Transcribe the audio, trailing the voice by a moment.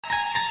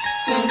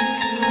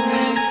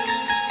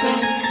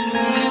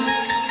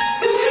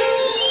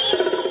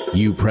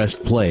You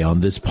pressed play on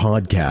this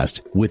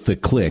podcast with the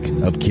click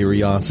of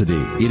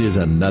curiosity. It is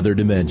another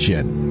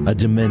dimension, a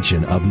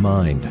dimension of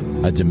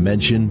mind, a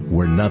dimension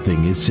where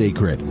nothing is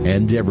sacred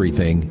and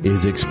everything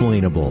is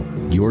explainable.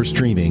 You're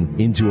streaming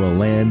into a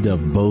land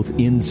of both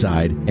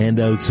inside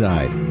and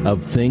outside,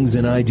 of things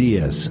and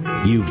ideas.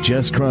 You've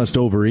just crossed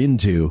over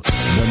into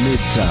the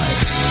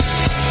Midside.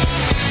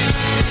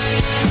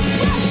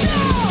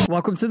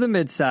 Welcome to the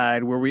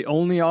Midside, where we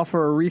only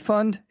offer a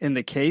refund in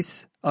the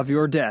case of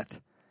your death.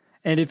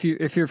 And if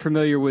you're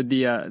familiar with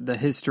the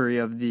history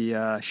of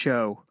the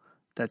show,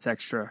 that's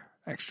extra.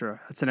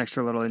 That's an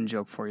extra little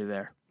in-joke for you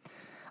there.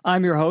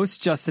 I'm your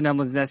host, Justin M.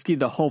 Lesneski,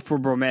 the hopeful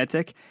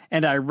romantic,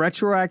 and I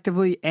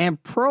retroactively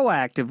and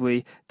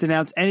proactively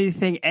denounce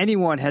anything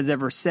anyone has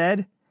ever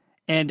said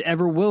and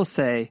ever will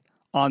say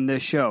on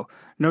this show.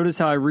 Notice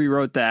how I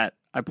rewrote that.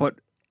 I put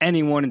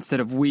anyone instead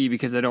of we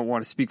because I don't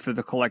want to speak for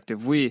the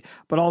collective we,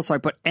 but also I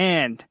put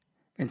and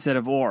instead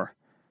of or.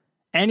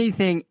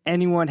 Anything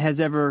anyone has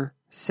ever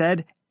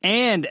said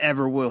and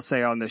ever will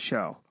say on this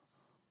show.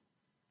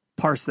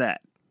 Parse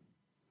that.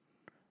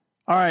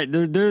 All right,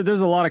 there's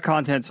a lot of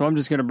content, so I'm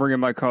just going to bring in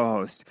my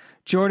co-host.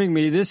 Joining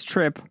me this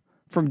trip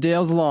from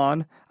Dale's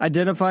Lawn,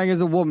 identifying as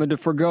a woman to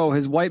forgo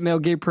his white male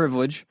gay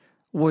privilege,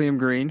 William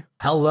Green.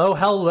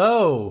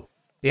 Hello.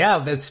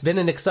 Yeah, it's been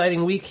an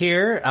exciting week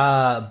here,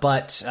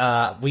 but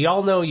we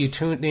all know you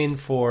tuned in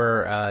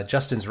for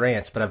Justin's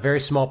rants, but a very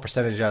small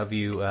percentage of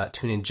you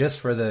tune in just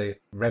for the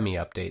Remy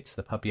updates,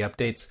 the puppy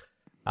updates.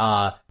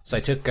 So I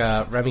took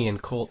Remy and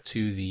Colt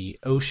to the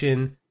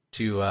ocean,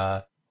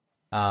 to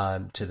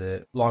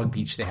the Long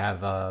Beach. They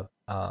have a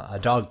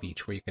dog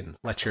beach where you can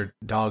let your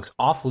dogs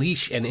off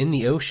leash and in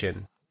the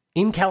ocean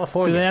in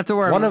California. Do they have to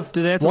wear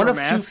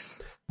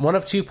masks? One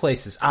of two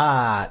places.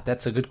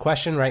 That's a good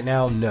question. Right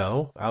now,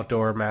 no.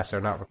 Outdoor masks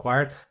are not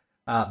required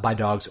by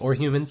dogs or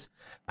humans.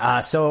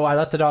 So I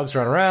let the dogs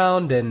run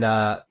around, and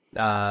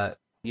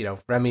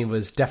Remy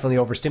was definitely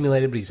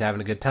overstimulated, but he's having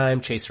a good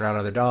time, chasing around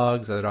other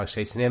dogs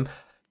chasing him.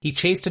 He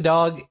chased a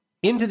dog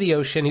into the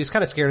ocean. He was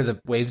kind of scared of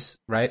the waves,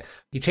 right?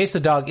 He chased the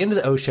dog into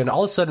the ocean,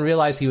 all of a sudden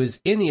realized he was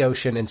in the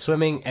ocean and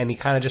swimming, and he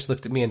kind of just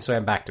looked at me and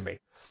swam back to me.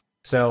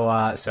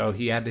 So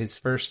he had his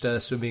first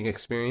swimming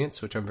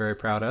experience, which I'm very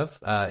proud of.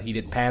 He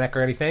didn't panic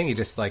or anything. He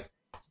just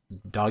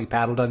doggy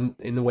paddled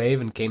in the wave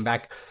and came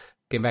back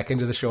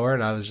into the shore.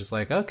 And I was just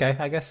like, okay,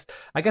 I guess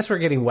we're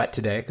getting wet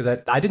today, because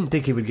I didn't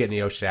think he would get in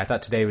the ocean. I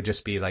thought today would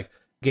just be like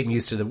getting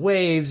used to the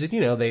waves, and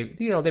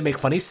they make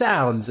funny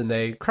sounds and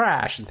they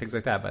crash and things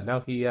like that. But no,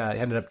 he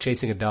ended up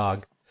chasing a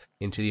dog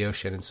into the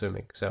ocean and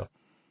swimming. So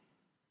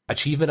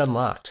achievement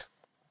unlocked.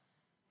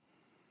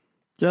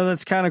 Yeah,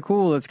 that's kind of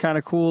cool. It's kind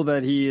of cool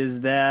that he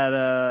is that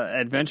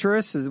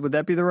adventurous. Would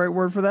that be the right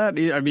word for that?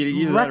 I mean,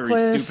 he's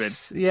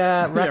reckless, stupid.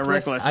 Yeah,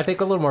 reckless. I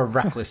think a little more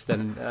reckless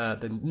than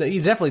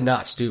he's definitely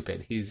not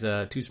stupid. He's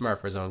too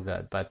smart for his own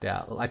good. But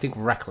yeah, I think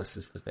reckless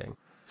is the thing.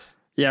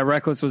 Yeah,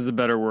 reckless was a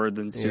better word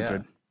than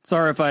stupid. Yeah.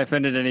 Sorry if I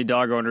offended any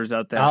dog owners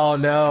out there. Oh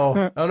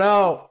no!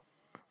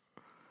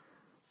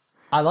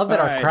 I love that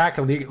our crack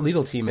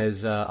legal team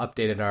has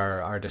updated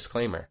our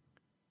disclaimer.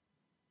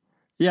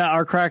 Yeah,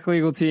 our crack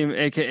legal team,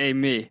 a.k.a.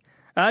 me.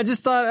 I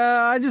just thought,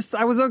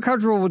 I was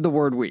uncomfortable with the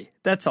word we.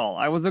 That's all.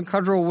 I was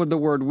uncomfortable with the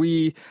word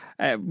we,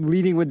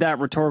 leading with that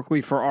rhetorically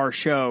for our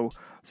show.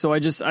 So I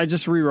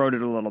just rewrote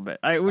it a little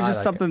bit. It was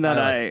just something that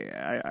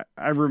I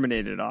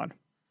ruminated on.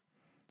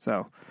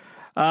 So,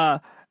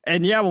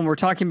 and yeah, when we're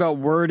talking about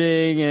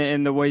wording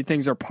and the way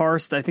things are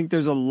parsed, I think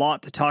there's a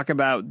lot to talk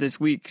about this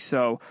week.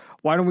 So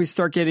why don't we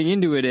start getting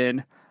into it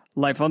in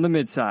Life on the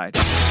Midside?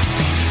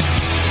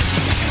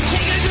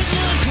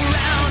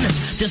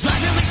 Does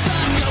life really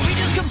suck? Are we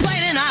just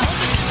complaining? I hope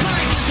that this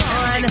mic is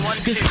on,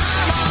 'cause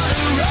I'm on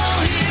a roll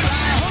here.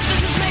 I hope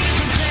this is making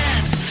some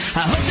sense.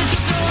 I hope that you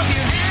throw up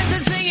your hands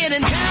and sing it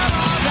and tell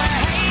all the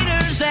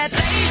haters that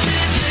they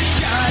should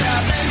just shut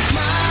up and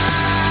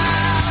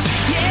smile.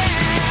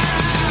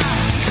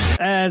 Yeah.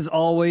 As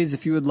always,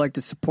 if you would like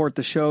to support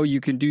the show,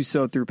 you can do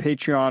so through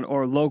Patreon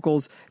or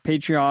Locals.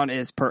 Patreon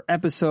is per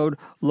episode.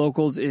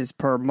 Locals is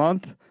per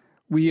month.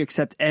 We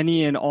accept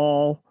any and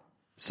all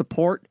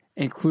support,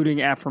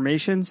 including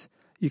affirmations.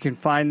 You can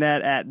find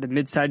that at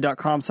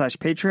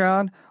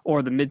themidside.com/Patreon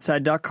or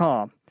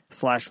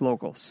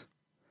themidside.com/locals.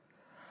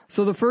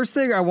 So the first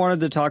thing I wanted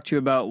to talk to you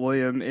about,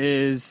 William,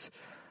 is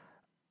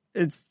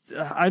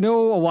I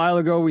know a while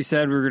ago we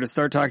said we were going to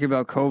start talking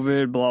about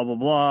COVID, blah, blah,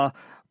 blah,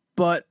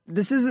 but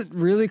this isn't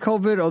really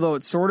COVID, although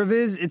it sort of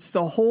is. It's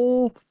the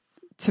whole,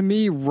 to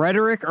me,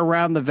 rhetoric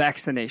around the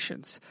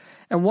vaccinations.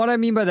 And what I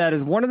mean by that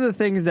is one of the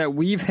things that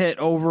we've hit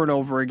over and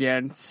over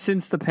again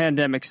since the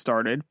pandemic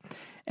started,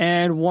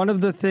 and one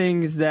of the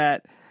things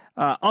that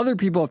other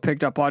people have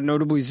picked up on,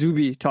 notably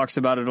Zuby talks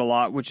about it a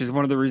lot, which is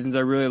one of the reasons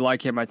I really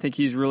like him. I think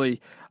he's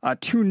really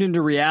tuned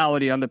into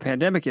reality on the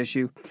pandemic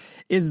issue,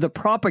 is the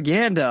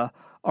propaganda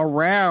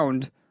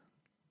around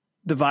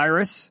the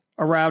virus,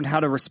 around how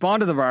to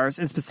respond to the virus,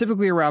 and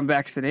specifically around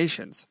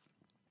vaccinations.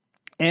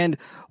 And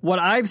what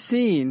I've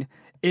seen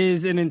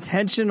is an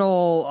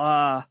intentional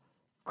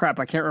crap,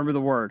 I can't remember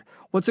the word.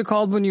 What's it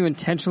called when you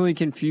intentionally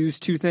confuse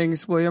two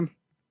things, William?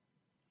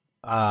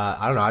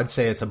 I don't know. I'd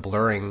say it's a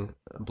blurring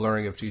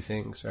of two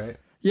things, right?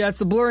 Yeah,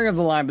 it's a blurring of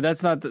the line, but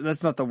that's not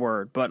the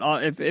word. But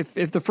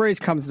if the phrase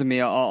comes to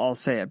me, I'll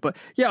say it. But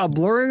yeah, a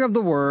blurring of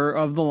the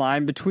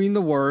line between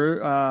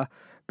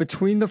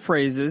the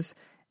phrases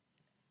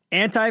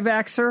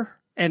anti-vaxxer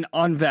and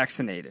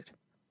unvaccinated,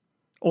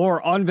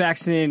 or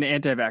unvaccinated and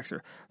anti-vaxxer.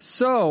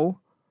 So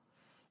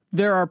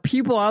there are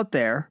people out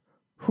there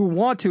who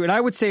want to, and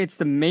I would say it's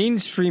the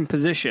mainstream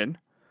position,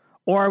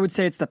 or I would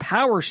say it's the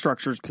power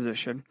structures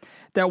position,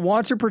 that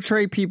want to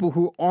portray people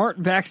who aren't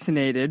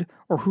vaccinated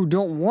or who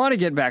don't want to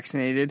get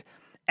vaccinated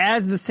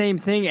as the same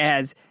thing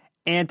as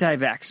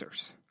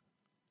anti-vaxxers.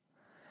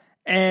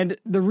 And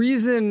the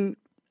reason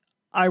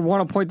I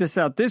want to point this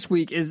out this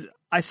week is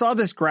I saw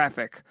this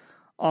graphic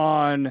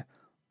on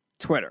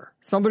Twitter.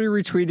 Somebody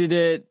retweeted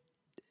it.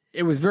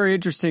 It was very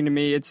interesting to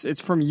me.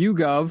 It's from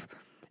YouGov.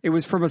 It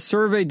was from a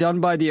survey done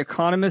by The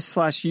Economist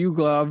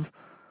 /YouGov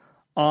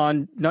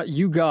on not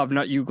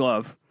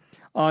YouGov,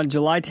 on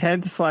July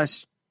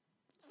 10th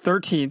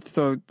 /13th,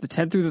 so the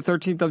 10th through the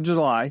 13th of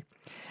July.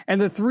 And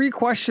the three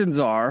questions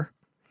are,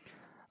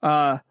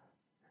 or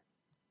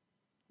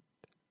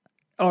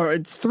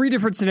it's three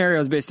different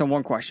scenarios based on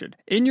one question.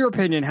 In your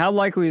opinion, how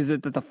likely is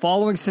it that the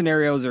following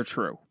scenarios are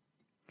true?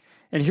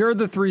 And here are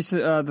the three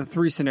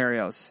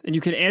scenarios. And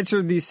you can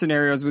answer these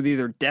scenarios with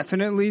either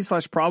definitely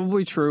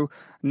 /probably true,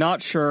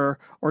 not sure,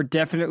 or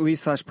definitely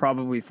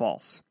 /probably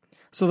false.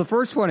 So the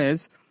first one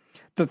is,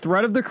 the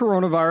threat of the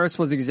coronavirus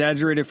was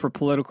exaggerated for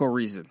political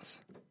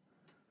reasons.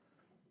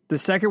 The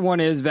second one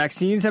is,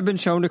 vaccines have been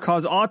shown to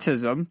cause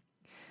autism.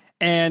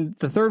 And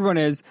the third one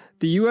is,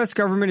 the U.S.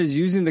 government is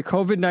using the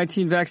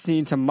COVID-19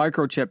 vaccine to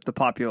microchip the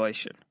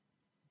population.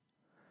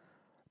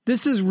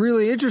 This is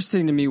really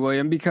interesting to me,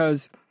 William,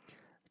 because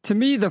to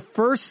me, the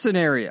first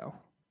scenario,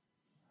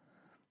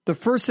 the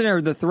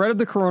threat of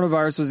the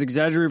coronavirus was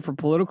exaggerated for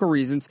political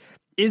reasons,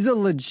 is a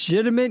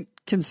legitimate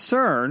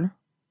concern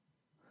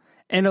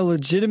and a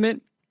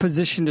legitimate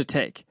position to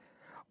take.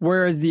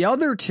 Whereas the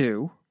other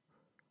two,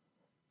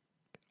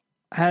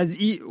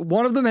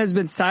 one of them has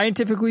been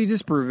scientifically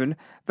disproven.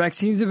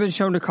 Vaccines have been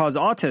shown to cause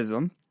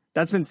autism.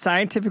 That's been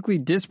scientifically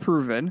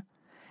disproven.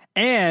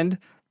 And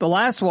the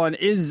last one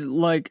is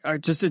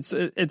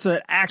it's an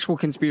actual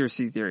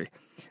conspiracy theory.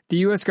 The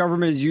U.S.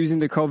 government is using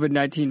the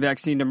COVID-19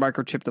 vaccine to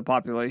microchip the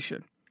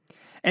population.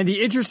 And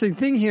the interesting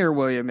thing here,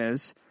 William,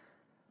 is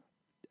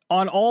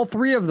on all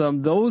three of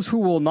them, those who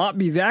will not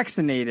be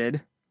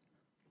vaccinated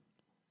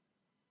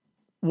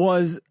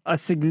was a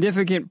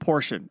significant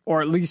portion,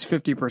 or at least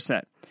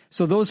 50%.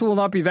 So those who will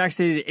not be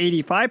vaccinated,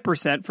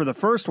 85% for the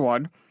first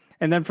one,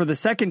 and then for the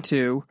second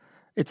two,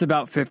 it's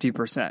about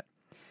 50%.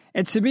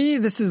 And to me,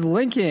 this is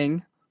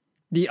linking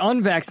the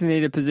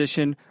unvaccinated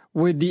position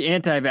with the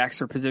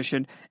anti-vaxxer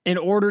position in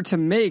order to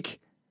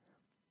make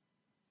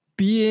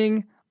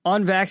being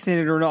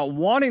unvaccinated or not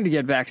wanting to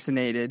get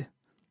vaccinated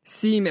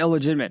seem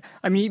illegitimate.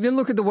 I mean, even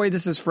look at the way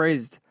this is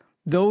phrased.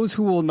 Those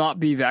who will not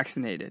be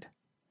vaccinated.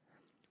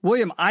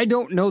 William, I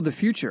don't know the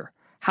future.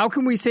 How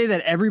can we say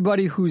that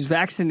everybody who's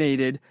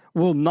vaccinated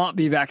will not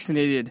be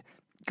vaccinated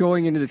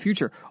going into the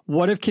future?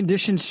 What if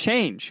conditions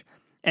change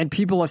and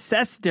people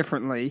assess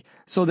differently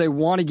so they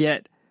want to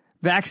get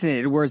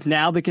vaccinated, whereas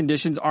now the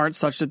conditions aren't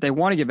such that they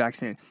want to get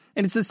vaccinated?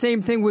 And it's the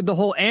same thing with the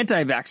whole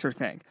anti-vaxxer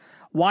thing.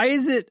 Why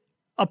is it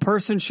a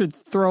person should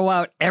throw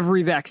out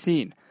every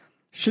vaccine?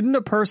 Shouldn't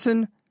a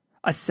person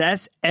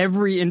assess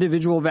every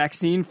individual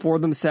vaccine for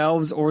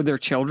themselves or their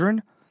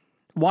children?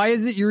 Why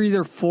is it you're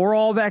either for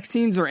all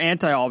vaccines or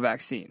anti all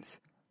vaccines?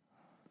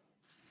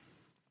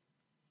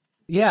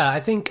 Yeah, I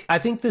think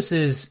this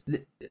is.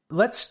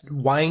 Let's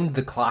wind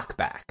the clock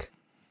back.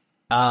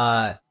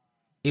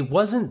 It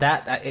wasn't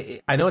that.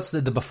 I know it's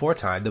the before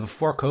time, the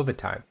before COVID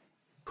time.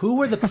 Who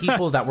were the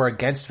people that were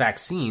against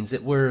vaccines?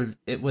 It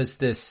was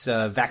this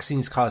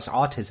vaccines cause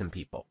autism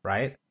people,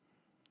 right?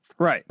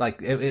 Right.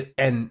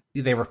 And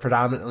they were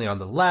predominantly on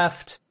the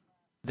left.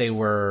 They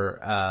were,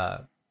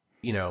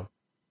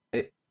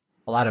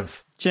 a lot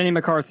of Jenny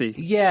McCarthy.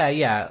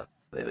 Yeah.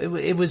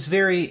 It was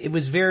very,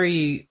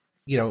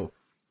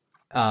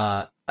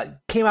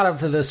 came out of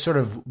the sort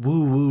of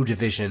woo-woo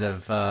division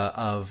of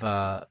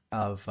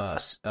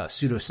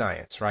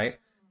pseudoscience, right?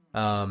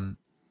 And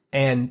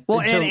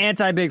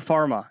anti-big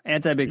pharma. Yeah,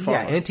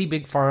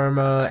 anti-big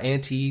pharma,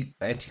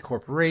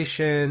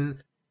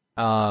 anti-corporation.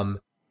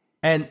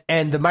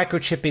 And the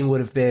microchipping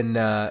would have been,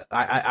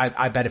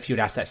 I bet if you'd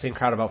asked that same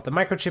crowd about the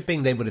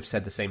microchipping, they would have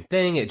said the same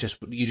thing. You just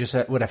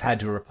would have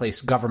had to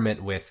replace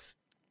government with,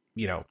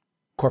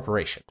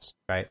 corporations,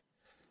 right?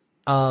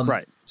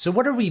 Right. So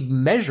what are we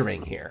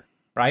measuring here,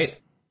 right?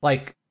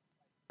 Like,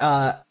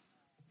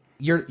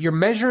 you're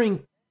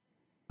measuring,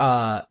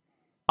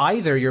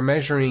 either you're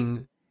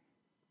measuring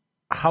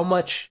how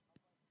much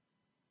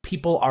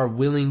people are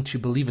willing to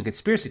believe in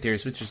conspiracy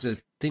theories, which is a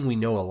thing we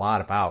know a lot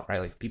about, right?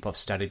 Like, people have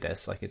studied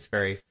this. Like, it's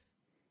very,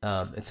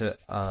 there's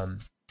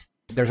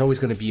always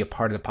going to be a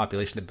part of the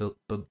population that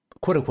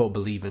quote unquote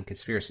believe in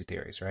conspiracy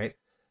theories, right?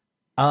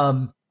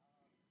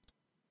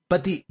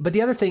 But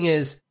the other thing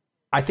is,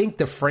 I think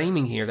the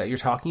framing here that you're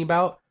talking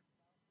about,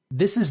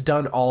 this is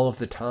done all of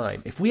the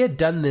time. If we had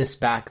done this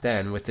back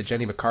then with the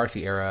Jenny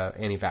McCarthy era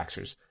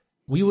anti-vaxxers,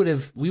 we would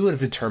have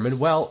determined,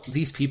 well,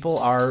 these people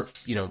are,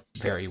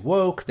 very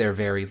woke, they're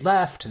very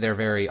left, they're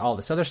very all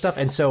this other stuff.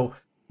 And so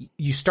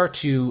you start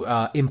to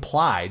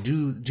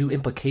do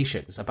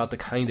implications about the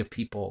kind of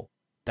people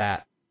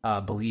that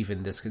believe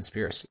in this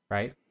conspiracy,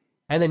 right?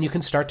 And then you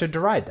can start to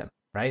deride them,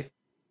 right?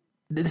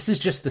 This is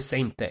just the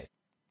same thing.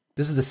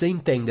 This is the same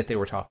thing that they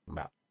were talking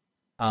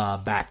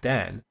about back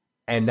then,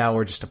 and now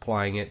we're just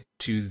applying it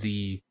to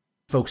the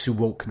folks who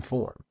won't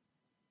conform.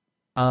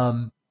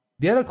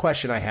 The other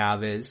question I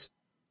have is,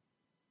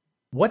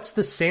 what's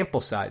the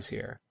sample size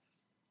here?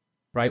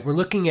 Right? We're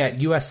looking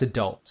at U.S.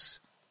 adults.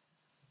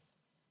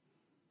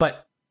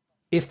 But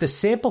if the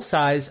sample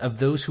size of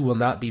those who will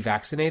not be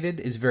vaccinated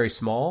is very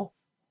small,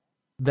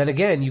 then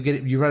again,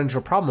 you run into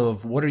a problem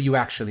of what are you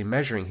actually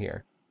measuring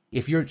here?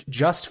 If you're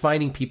just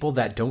finding people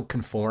that don't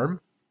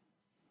conform,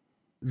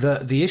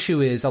 the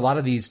issue is a lot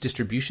of these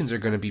distributions are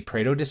going to be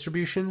Pareto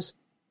distributions.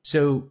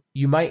 So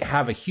you might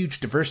have a huge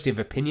diversity of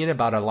opinion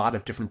about a lot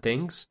of different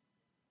things.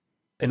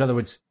 In other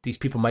words, these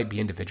people might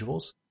be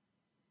individuals.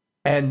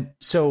 And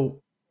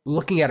so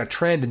looking at a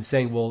trend and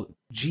saying, well,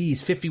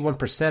 geez,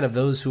 51% of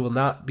those who will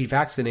not be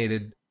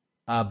vaccinated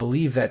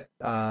believe that,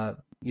 that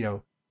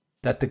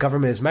the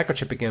government is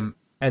microchipping them,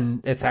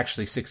 and it's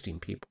actually 16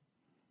 people.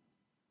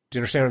 Do you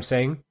understand what I'm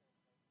saying?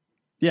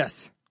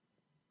 Yes.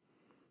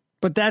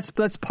 But that's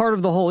part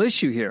of the whole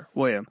issue here,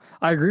 William.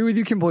 I agree with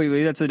you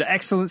completely. That's an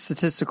excellent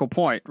statistical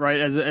point,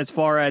 right, as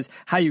far as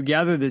how you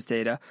gather this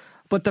data.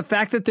 But the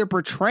fact that they're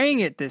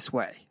portraying it this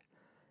way,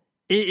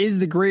 it is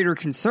the greater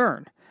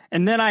concern.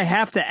 And then I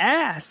have to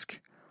ask,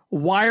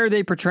 why are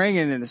they portraying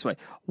it in this way?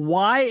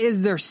 Why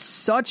is there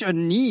such a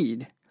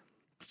need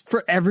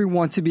for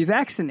everyone to be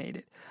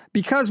vaccinated?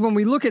 Because when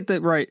we look at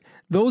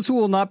those who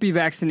will not be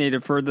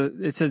vaccinated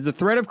it says the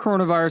threat of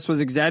coronavirus was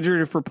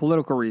exaggerated for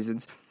political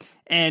reasons.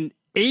 And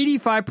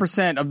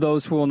 85% of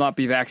those who will not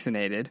be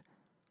vaccinated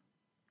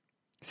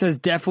says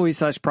definitely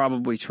 /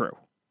 probably true.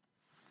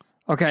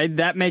 Okay,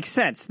 that makes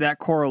sense, that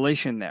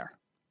correlation there.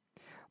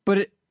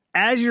 But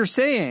as you're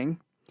saying,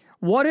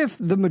 what if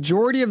the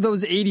majority of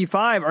those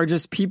 85 are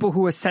just people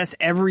who assess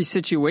every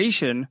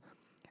situation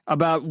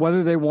about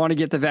whether they want to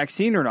get the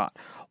vaccine or not?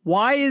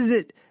 Why is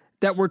it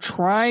that we're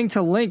trying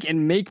to link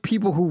and make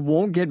people who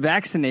won't get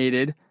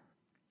vaccinated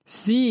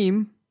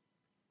seem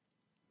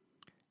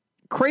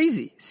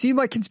crazy, seem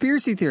like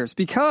conspiracy theorists?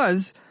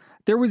 Because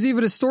there was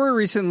even a story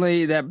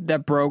recently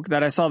that broke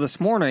that I saw this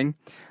morning.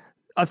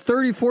 A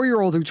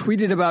 34-year-old who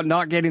tweeted about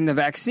not getting the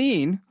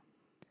vaccine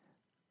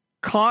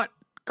caught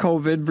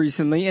COVID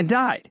recently and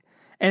died.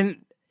 And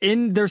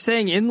they're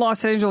saying in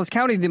Los Angeles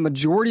County, the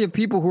majority of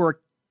people who are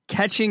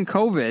catching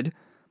COVID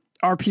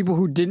are people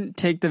who didn't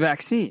take the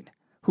vaccine,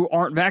 who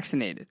aren't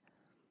vaccinated.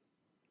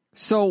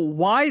 So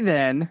why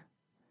then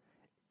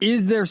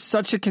is there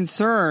such a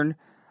concern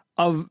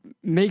of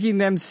making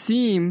them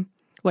seem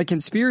like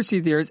conspiracy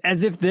theorists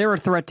as if they're a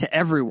threat to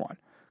everyone?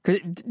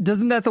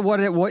 Isn't that what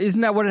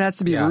it has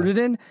to be rooted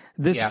in?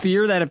 This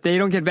fear that if they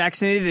don't get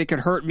vaccinated, it could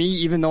hurt me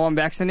even though I'm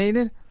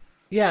vaccinated?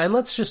 Yeah, and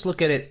let's just look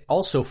at it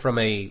also from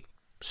a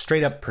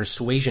straight-up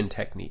persuasion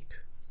technique.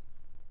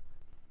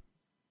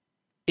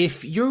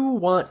 If you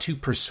want to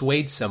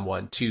persuade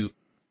someone to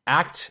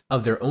act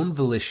of their own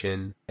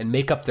volition and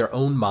make up their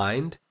own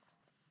mind,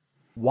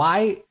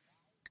 why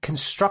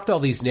construct all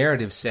these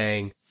narratives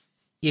saying,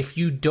 if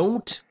you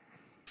don't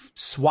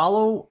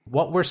swallow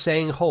what we're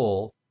saying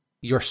whole,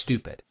 you're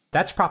stupid?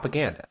 That's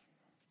propaganda.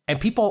 And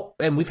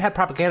we've had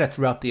propaganda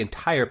throughout the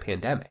entire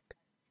pandemic.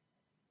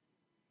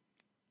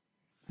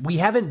 We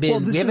haven't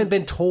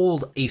been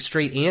told a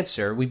straight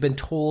answer. We've been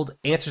told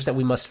answers that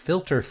we must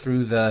filter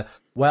through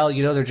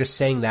they're just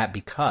saying that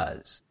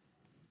because.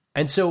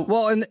 And so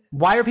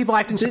why are people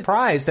acting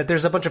surprised that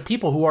there's a bunch of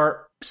people who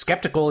are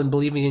skeptical and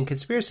believing in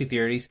conspiracy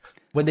theories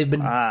when they've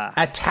been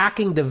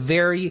attacking the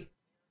very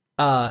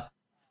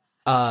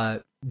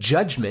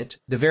judgment,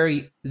 the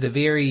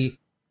very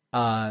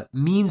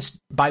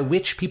means by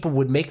which people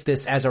would make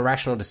this as a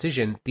rational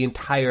decision the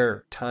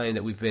entire time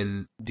that we've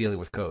been dealing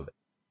with COVID?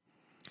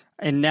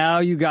 And now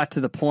you got to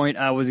the point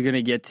I was going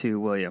to get to,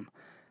 William.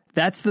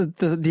 That's the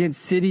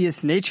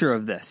insidious nature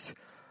of this.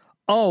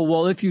 Oh,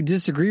 well, if you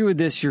disagree with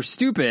this, you're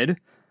stupid.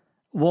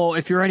 Well,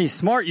 if you're any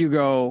smart, you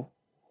go,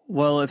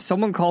 well, if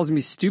someone calls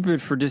me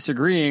stupid for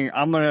disagreeing,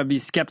 I'm going to be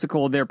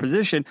skeptical of their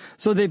position.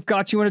 So they've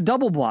got you in a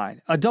double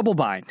bind.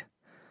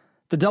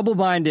 The double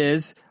bind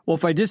is, well,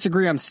 if I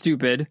disagree, I'm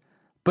stupid.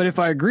 But if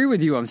I agree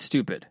with you, I'm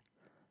stupid.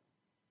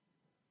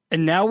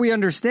 And now we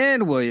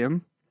understand,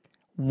 William,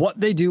 what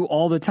they do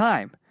all the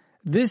time.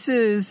 This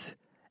is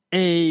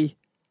a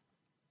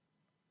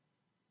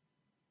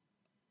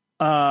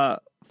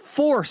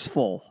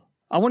forceful.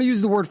 I want to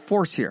use the word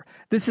force here.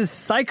 This is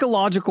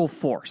psychological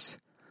force,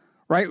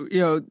 right?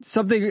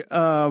 Something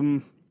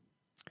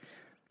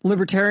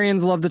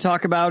libertarians love to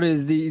talk about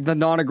is the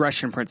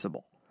non-aggression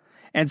principle.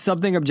 And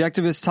something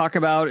objectivists talk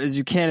about is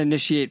you can't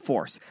initiate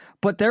force.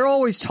 But they're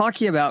always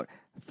talking about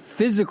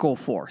physical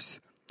force.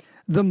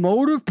 The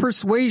mode of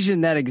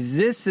persuasion that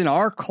exists in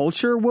our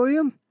culture,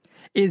 William,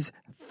 is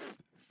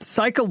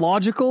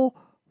psychological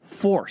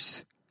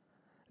force.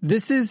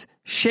 This is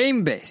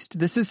shame-based.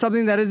 This is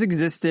something that has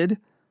existed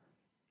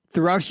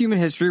throughout human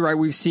history, right?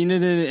 We've seen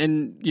it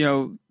in, you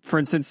know, for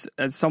instance,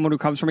 as someone who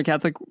comes from a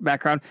Catholic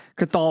background,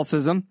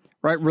 Catholicism,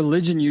 right?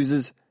 Religion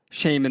uses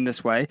shame in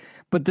this way,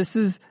 but this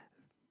is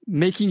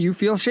making you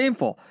feel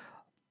shameful.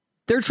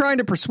 They're trying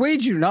to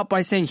persuade you not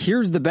by saying,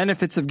 here's the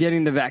benefits of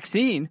getting the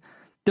vaccine.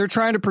 They're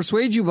trying to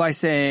persuade you by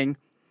saying,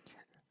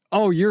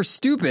 oh, you're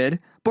stupid.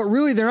 But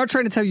really, they're not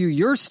trying to tell you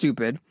you're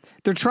stupid.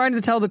 They're trying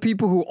to tell the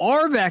people who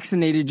are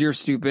vaccinated you're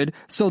stupid,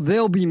 so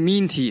they'll be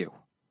mean to you.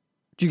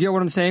 Do you get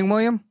what I'm saying,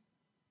 William?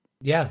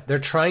 Yeah, they're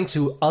trying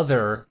to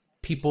other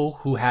people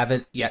who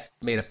haven't yet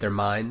made up their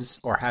minds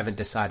or haven't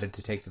decided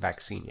to take the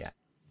vaccine yet.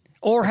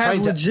 Or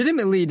have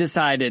legitimately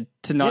decided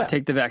to not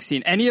take the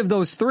vaccine. Any of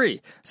those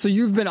three. So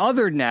you've been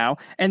othered now,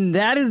 and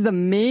that is the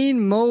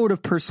main mode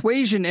of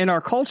persuasion in our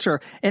culture.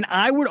 And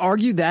I would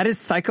argue that is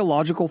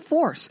psychological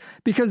force,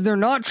 because they're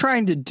not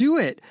trying to do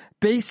it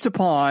based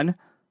upon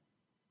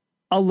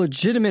a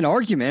legitimate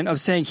argument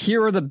of saying,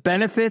 here are the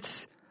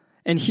benefits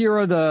and here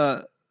are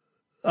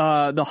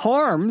the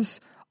harms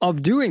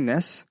of doing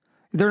this.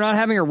 They're not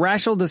having a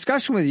rational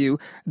discussion with you.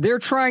 They're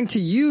trying to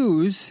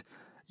use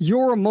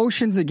your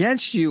emotions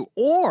against you,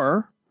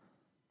 or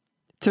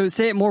to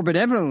say it more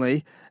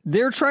benevolently,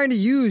 they're trying to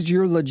use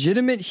your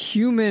legitimate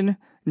human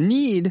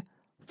need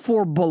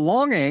for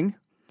belonging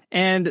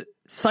and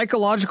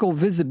psychological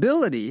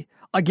visibility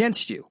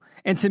against you.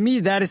 And to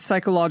me, that is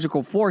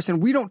psychological force. And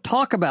we don't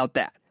talk about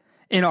that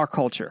in our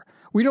culture.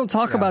 We don't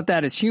talk about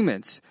that as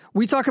humans.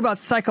 We talk about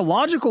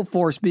psychological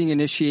force being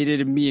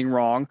initiated and being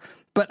wrong.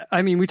 But,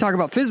 I mean, we talk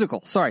about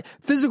physical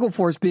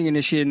force being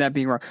initiated and that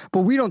being wrong.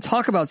 But we don't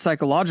talk about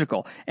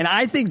psychological. And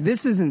I think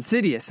this is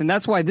insidious. And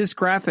that's why this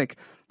graphic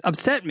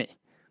upset me.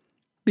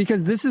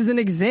 Because this is an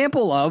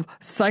example of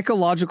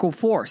psychological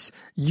force.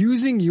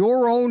 Using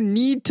your own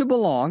need to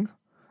belong,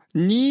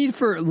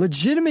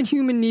 legitimate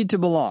human need to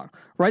belong,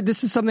 right?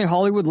 This is something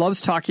Hollywood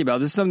loves talking about.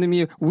 This is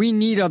something we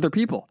need other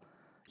people.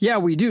 Yeah,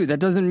 we do.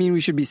 That doesn't mean we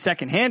should be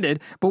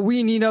second-handed, but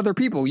we need other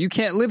people. You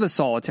can't live a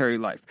solitary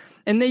life.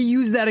 And they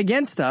use that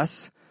against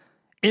us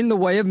in the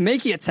way of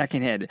making it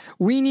second-handed.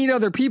 We need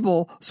other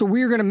people, so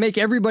we're going to make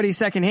everybody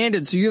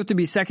second-handed, so you have to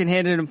be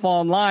second-handed and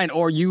fall in line,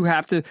 or you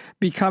have to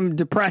become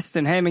depressed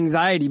and have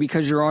anxiety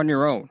because you're on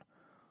your own.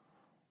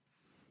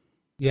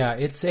 Yeah,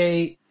 it's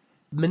a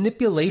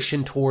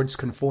manipulation towards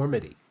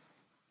conformity.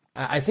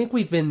 I think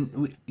we've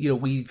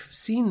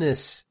seen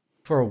this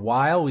for a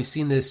while. We've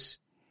seen this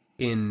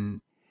in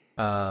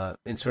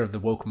sort of the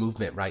woke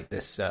movement, right?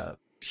 This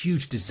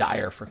huge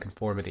desire for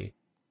conformity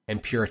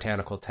and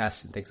puritanical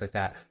tests and things like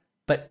that.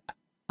 But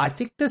I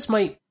think this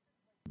might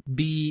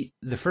be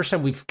the first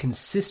time we've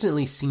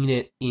consistently seen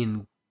it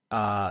in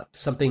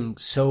something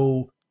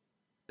so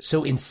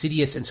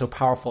insidious and so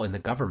powerful in the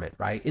government,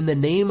 right? In the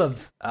name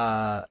of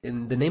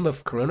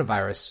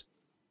coronavirus,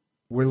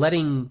 we're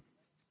letting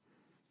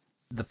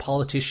the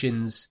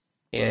politicians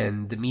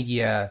and the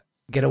media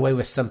get away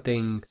with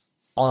something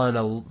on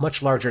a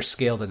much larger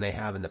scale than they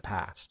have in the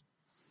past.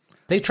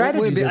 They try to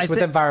do this with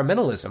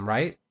environmentalism,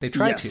 right? They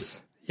try to.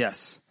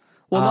 Yes.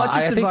 Well, not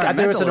just I think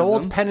there was an environmentalism.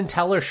 old Penn and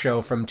Teller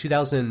show from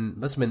 2000,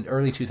 must have been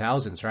early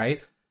 2000s,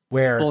 right?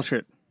 Where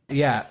Bullshit.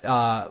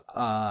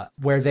 Yeah,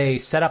 where they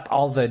set up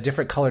all the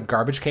different colored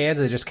garbage cans.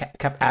 And they just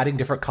kept adding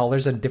different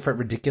colors and different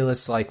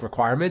ridiculous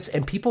requirements,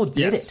 and people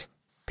did it.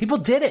 People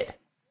did it,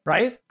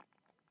 right?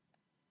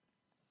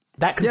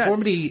 That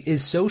conformity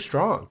is so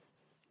strong.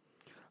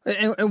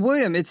 And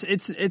William,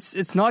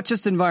 it's not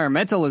just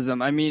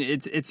environmentalism. I mean,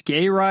 it's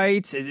gay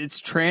rights,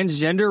 it's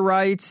transgender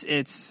rights,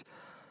 it's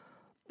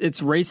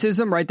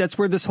racism, right? That's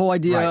where this whole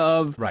idea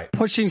of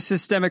pushing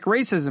systemic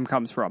racism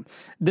comes from.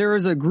 There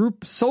is a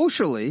group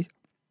socially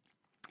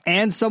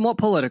and somewhat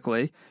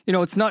politically,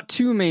 it's not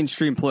too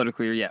mainstream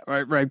politically yet,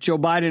 right? Joe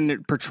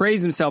Biden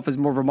portrays himself as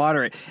more of a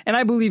moderate, and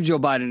I believe Joe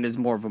Biden is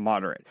more of a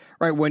moderate,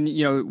 right? When,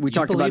 we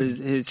talked about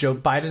his Joe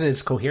Biden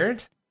is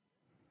coherent?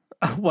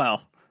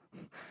 Well,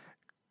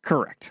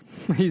 correct.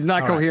 He's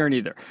not coherent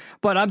either.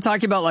 But I'm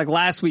talking about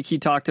last week he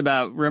talked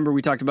about, remember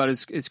we talked about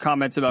his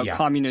comments about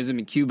communism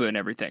in Cuba and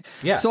everything.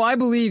 Yeah. So I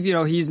believe,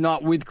 he's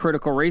not with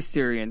critical race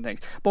theory and things.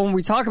 But when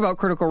we talk about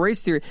critical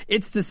race theory,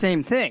 it's the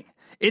same thing.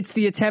 It's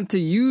the attempt to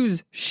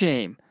use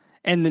shame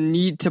and the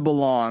need to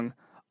belong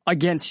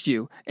against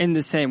you in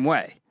the same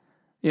way.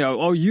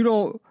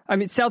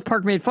 South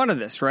Park made fun of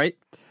this, right?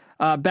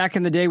 Back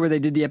in the day where they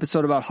did the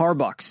episode about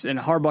Harbucks, and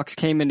Harbucks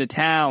came into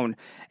town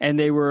and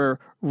they were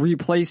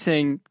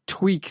replacing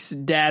Tweak's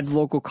dad's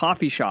local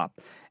coffee shop.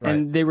 Right.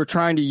 And they were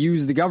trying to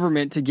use the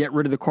government to get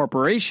rid of the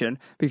corporation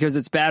because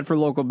it's bad for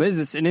local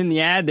business. And in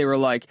the ad, they were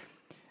like,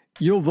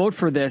 you'll vote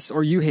for this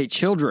or you hate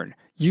children.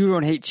 You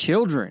don't hate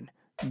children,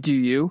 do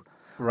you?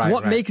 Right,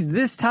 what makes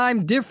this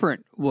time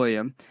different,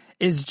 William,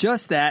 is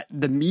just that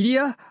the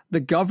media, the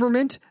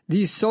government,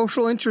 these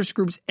social interest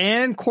groups,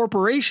 and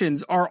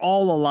corporations are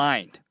all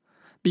aligned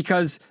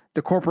because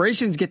the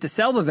corporations get to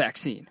sell the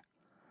vaccine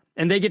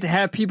and they get to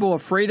have people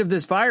afraid of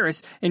this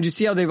virus. And you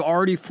see how they've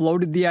already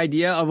floated the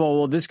idea of, oh,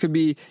 well, this could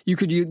be, you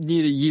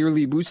need a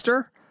yearly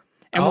booster.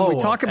 And when we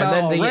talk about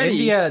and then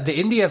already, the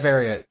India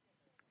variant.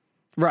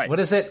 Right. What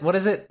is it?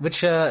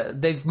 Which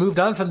they've moved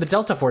on from the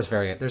Delta Force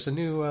variant. There's a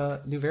new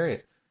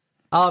variant.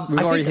 We've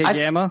already hit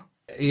Gamma.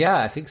 Yeah,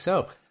 I think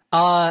so.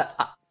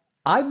 I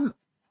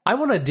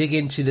want to dig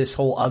into this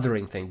whole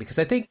othering thing because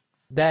I think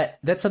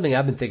that's something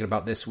I've been thinking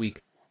about this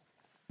week.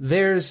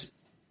 There's,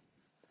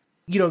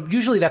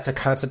 usually that's a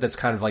concept that's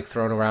kind of like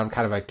thrown around,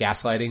 kind of like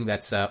gaslighting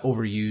that's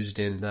overused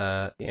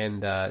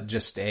and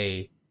just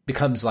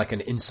becomes like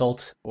an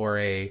insult or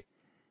a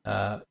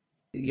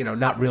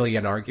not really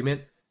an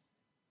argument.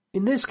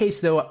 In this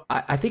case, though,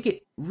 I think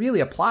it really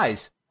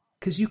applies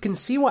because you can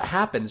see what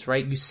happens,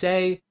 right? You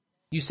say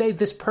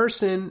this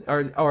person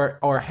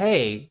or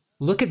hey,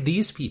 look at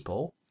these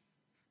people.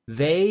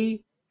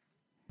 They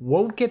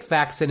won't get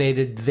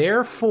vaccinated,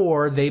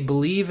 therefore they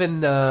believe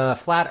in the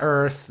flat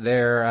Earth.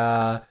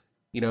 They're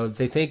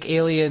they think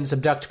aliens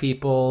abduct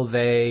people.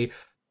 They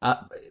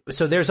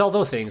so there's all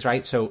those things,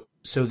 right? So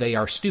they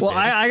are stupid. Well,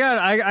 I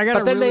got.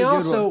 But a then really they good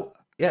also one.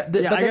 yeah.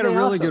 I got a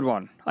really good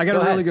one. I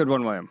got a really good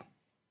one, William.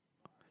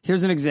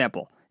 Here's an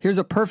example. Here's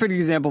a perfect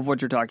example of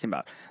what you're talking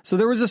about. So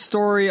there was a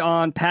story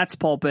on Pat's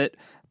Pulpit,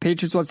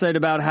 Patriots website,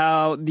 about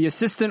how the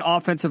assistant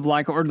offensive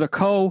line or the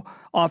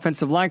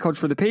co-offensive line coach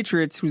for the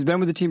Patriots, who's been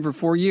with the team for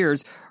 4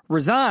 years,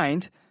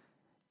 resigned.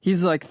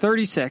 He's like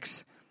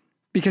 36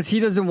 because he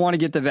doesn't want to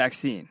get the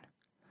vaccine.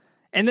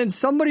 And then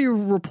somebody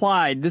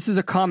replied, this is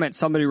a comment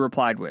somebody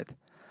replied with.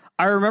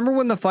 I remember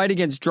when the fight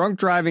against drunk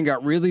driving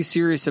got really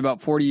serious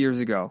about 40 years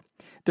ago.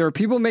 There are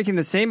people making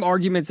the same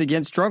arguments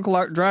against drunk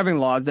driving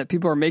laws that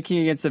people are making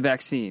against the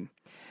vaccine.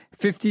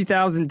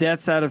 50,000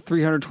 deaths out of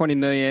 320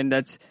 million.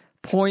 That's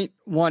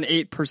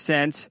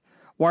 0.18%.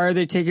 Why are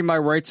they taking my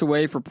rights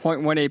away for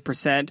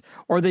 0.18%?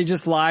 Or they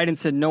just lied and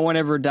said no one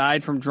ever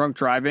died from drunk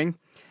driving.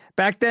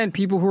 Back then,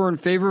 people who were in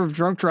favor of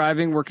drunk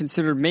driving were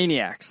considered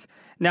maniacs.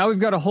 Now we've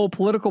got a whole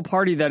political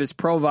party that is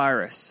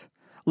pro-virus.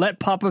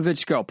 Let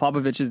Popovich go.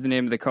 Popovich is the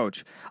name of the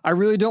coach. I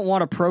really don't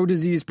want a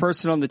pro-disease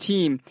person on the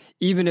team,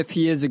 even if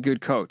he is a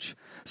good coach.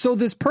 So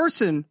this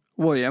person,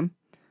 William,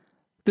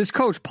 this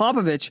coach,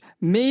 Popovich,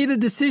 made a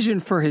decision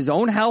for his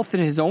own health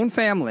and his own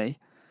family,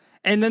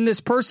 and then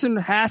this person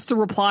has to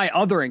reply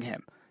othering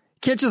him.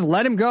 Can't just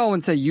let him go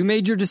and say, you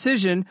made your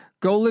decision,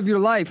 go live your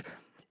life.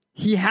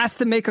 He has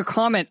to make a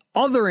comment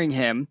othering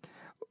him,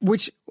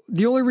 which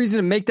the only reason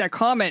to make that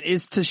comment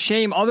is to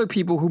shame other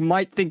people who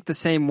might think the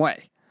same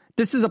way.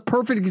 This is a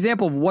perfect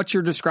example of what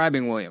you're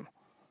describing, William.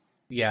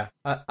 Yeah,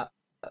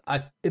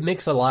 it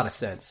makes a lot of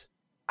sense.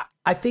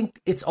 I think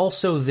it's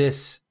also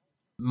this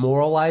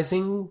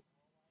moralizing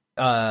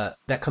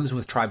that comes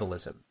with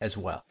tribalism as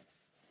well,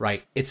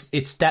 right? It's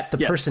that the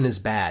person is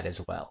bad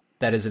as well.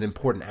 That is an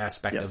important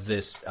aspect of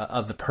this,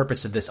 of the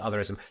purpose of this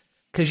otherism.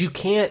 Because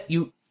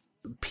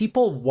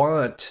people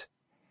want,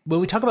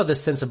 when we talk about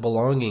this sense of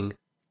belonging,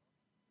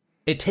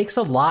 it takes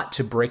a lot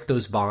to break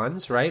those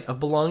bonds, right, of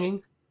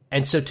belonging.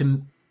 And so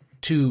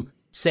to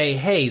say,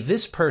 hey,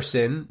 this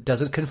person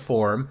doesn't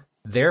conform,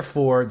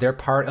 therefore they're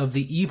part of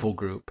the evil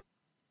group,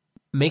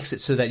 makes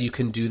it so that you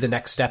can do the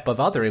next step of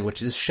othering,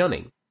 which is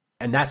shunning.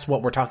 And that's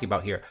what we're talking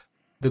about here.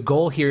 The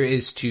goal here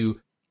is to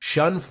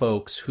shun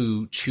folks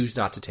who choose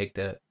not to take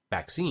the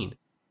vaccine,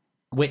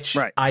 which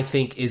I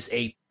think is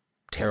a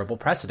terrible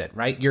precedent,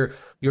 right? You're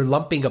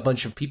lumping a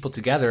bunch of people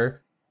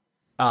together.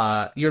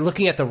 You're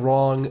looking at the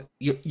wrong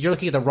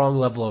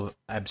level of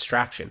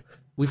abstraction.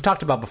 We've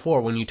talked about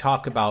before when you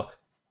talk about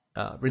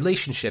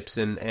relationships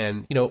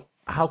and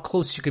how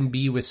close you can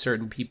be with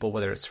certain people,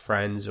 whether it's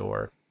friends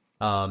or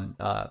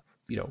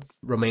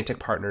romantic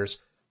partners.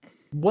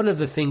 One of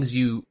the things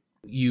you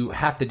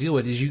have to deal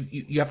with is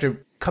you have to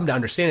come to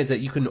understand is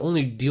that you can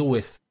only deal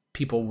with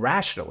people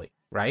rationally,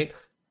 right?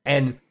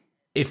 And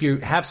if you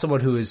have someone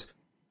who is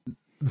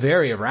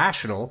very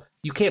irrational,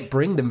 you can't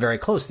bring them very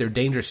close. They're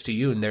dangerous to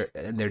you, and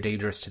they're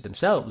dangerous to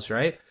themselves,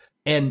 right?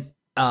 And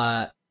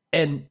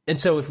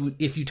so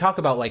if you talk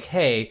about like,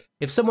 hey,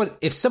 if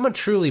someone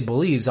truly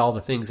believes all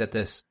the things that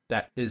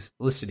is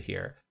listed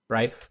here,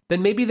 right,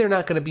 then maybe they're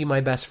not going to be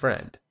my best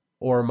friend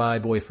or my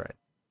boyfriend,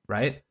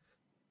 right?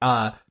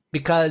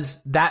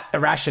 Because that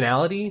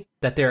irrationality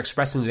that they're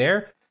expressing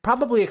there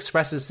probably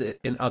expresses it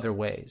in other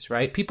ways,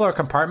 right? People are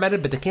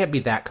compartmented, but they can't be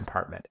that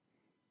compartmented.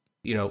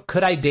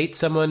 Could I date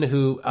someone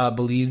who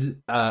believes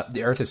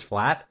the Earth is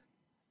flat?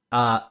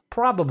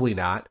 Probably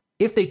not.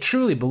 If they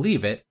truly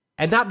believe it,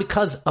 and not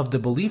because of the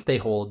belief they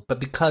hold, but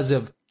because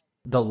of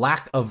the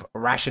lack of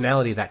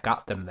rationality that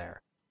got them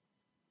there.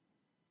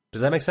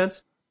 Does that make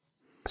sense?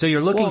 So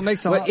you're looking. Well, it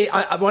makes what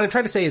I'm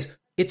trying to say is,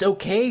 it's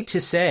okay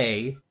to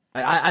say.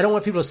 I don't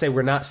want people to say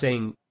we're not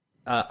saying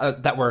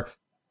that we're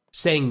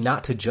saying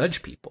not to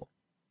judge people.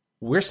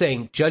 We're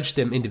saying judge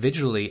them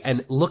individually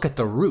and look at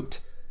the root.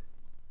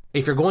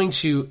 if you're going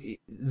to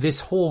this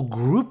whole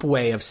group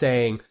way of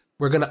saying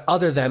we're going to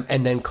other them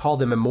and then call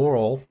them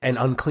immoral and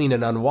unclean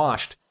and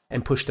unwashed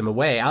and push them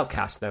away,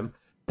 outcast them,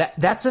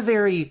 that's a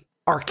very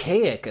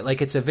archaic,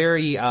 like it's a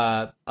very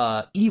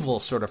evil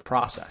sort of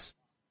process.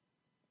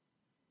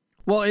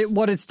 Well,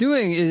 what it's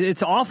doing is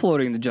it's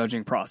offloading the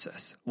judging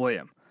process,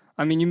 William.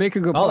 I mean, you make a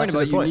good point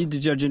about you need to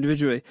judge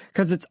individually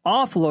because it's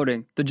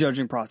offloading the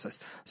judging process.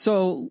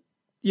 So,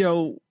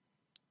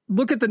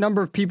 look at the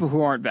number of people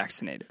who aren't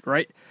vaccinated,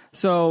 right?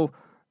 So,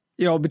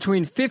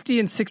 between 50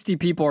 and 60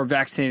 people are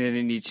vaccinated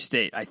in each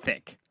state, I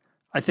think.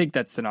 I think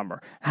that's the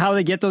number. How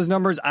they get those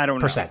numbers, I don't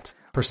know.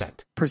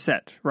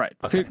 Percent, right.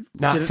 Okay.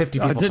 Not 50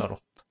 people total.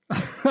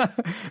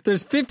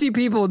 There's 50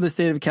 people in the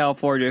state of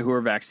California who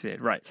are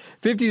vaccinated, right?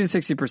 50 to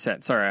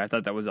 60%. Sorry, I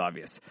thought that was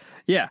obvious.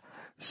 Yeah.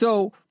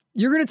 So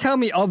you're going to tell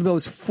me of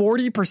those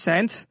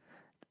 40%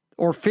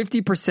 or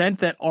 50%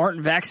 that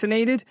aren't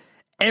vaccinated,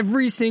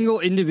 every single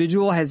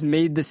individual has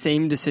made the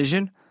same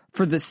decision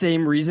for the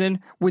same reason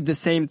with the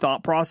same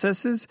thought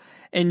processes,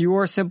 and you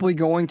are simply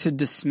going to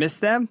dismiss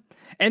them?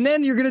 And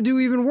then you're going to do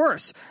even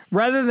worse.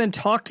 Rather than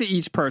talk to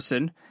each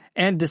person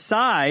and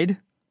decide,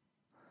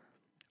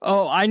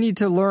 oh, I need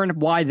to learn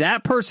why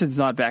that person's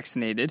not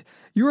vaccinated,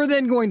 you are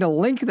then going to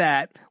link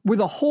that with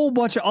a whole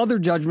bunch of other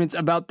judgments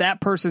about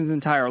that person's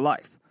entire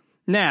life.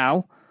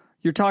 Now,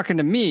 you're talking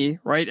to me,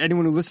 right?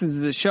 Anyone who listens to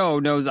the show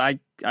knows I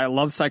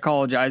love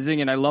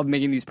psychologizing and I love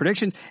making these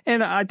predictions,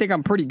 and I think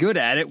I'm pretty good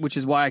at it, which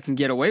is why I can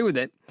get away with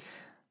it.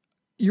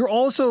 You're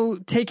also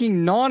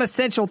taking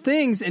non-essential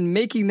things and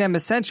making them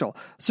essential.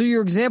 So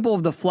your example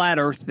of the flat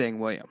earth thing,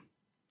 William,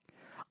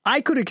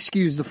 I could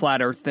excuse the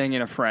flat earth thing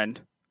in a friend,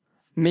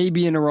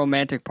 maybe in a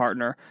romantic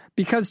partner,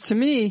 because to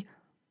me,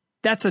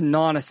 that's a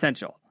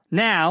non-essential.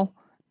 Now,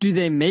 do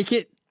they make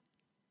it?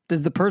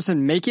 Does the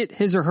person make it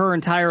his or her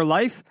entire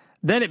life?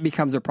 Then it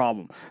becomes a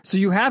problem. So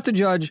you have to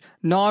judge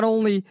not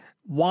only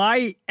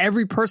why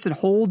every person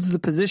holds the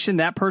position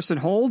that person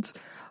holds,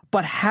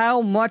 but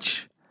how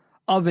much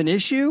of an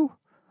issue,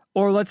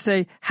 or let's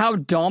say how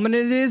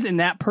dominant it is in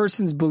that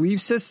person's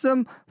belief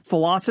system,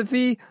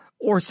 philosophy,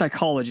 or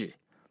psychology.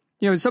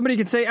 Somebody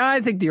can say,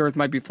 I think the earth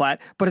might be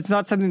flat, but it's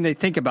not something they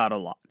think about a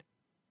lot.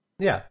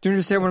 Yeah. Do you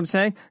understand what I'm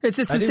saying? It's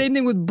the same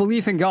thing with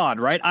belief in God,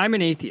 right? I'm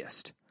an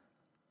atheist.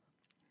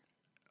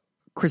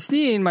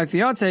 Christine, my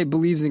fiance,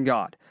 believes in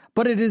God,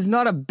 but it is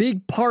not a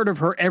big part of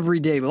her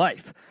everyday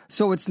life.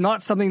 So it's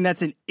not something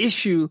that's an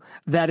issue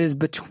that is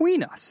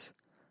between us.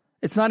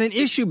 It's not an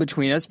issue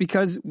between us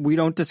because we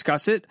don't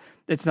discuss it.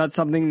 It's not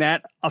something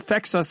that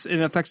affects us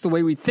and affects the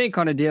way we think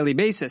on a daily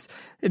basis.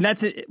 And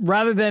that's it.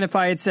 Rather than if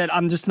I had said,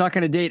 I'm just not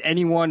going to date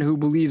anyone who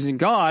believes in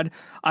God,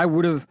 I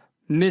would have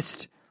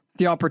missed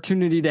the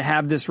opportunity to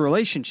have this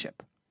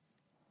relationship.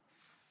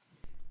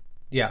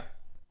 Yeah.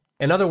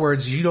 In other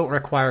words, you don't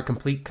require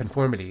complete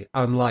conformity,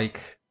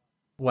 unlike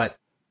what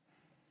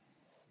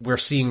we're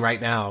seeing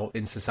right now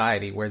in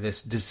society, where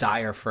this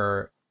desire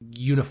for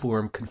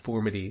uniform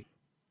conformity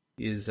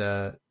is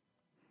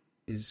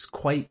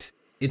quite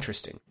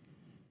interesting.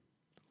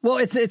 Well,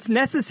 it's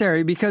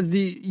necessary because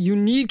you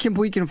need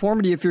complete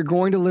conformity if you're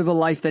going to live a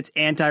life that's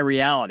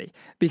anti-reality,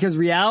 because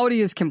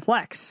reality is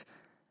complex.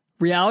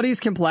 Reality is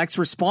complex.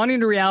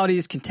 Responding to reality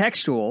is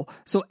contextual.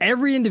 So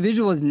every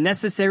individual is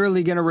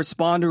necessarily going to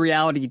respond to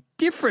reality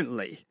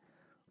differently,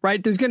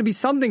 right? There's going to be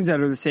some things that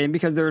are the same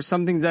because there are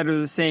some things that are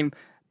the same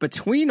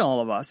between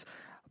all of us,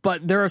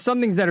 but there are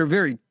some things that are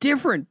very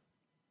different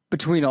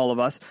between all of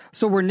us.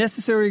 So we're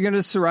necessarily going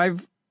to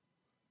survive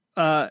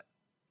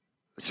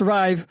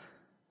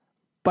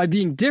by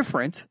being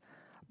different.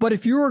 But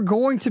if you are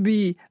going to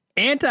be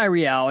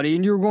anti-reality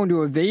and you're going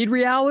to evade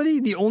reality,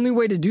 the only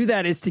way to do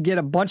that is to get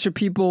a bunch of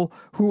people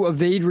who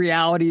evade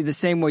reality the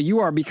same way you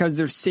are, because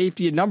there's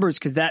safety in numbers,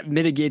 because that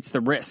mitigates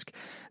the risk.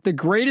 The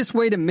greatest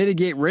way to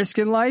mitigate risk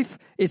in life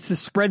is to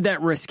spread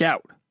that risk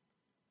out.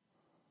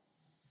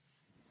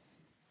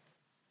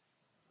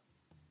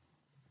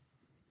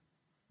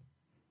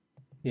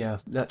 Yeah,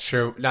 not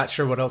sure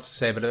what else to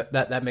say, but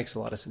that makes a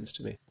lot of sense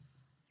to me.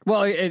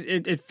 Well,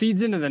 it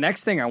feeds into the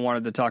next thing I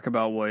wanted to talk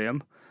about,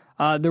 William.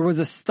 There was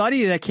a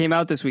study that came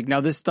out this week. Now,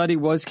 this study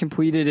was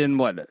completed in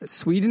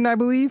Sweden, I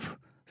believe?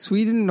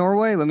 Sweden,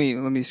 Norway? Let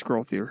me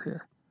scroll through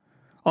here.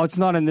 Oh, it's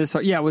not in this.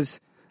 Yeah, it was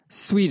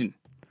Sweden.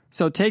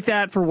 So take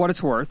that for what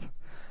it's worth.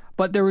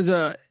 But there was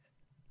a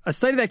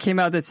study that came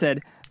out that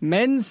said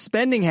men's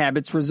spending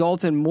habits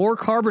result in more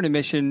carbon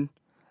emission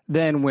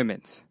than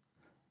women's.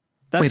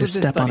 That's Way to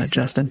step on it,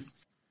 Justin.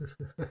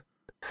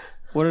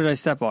 What did I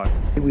step on?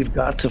 We've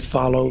got to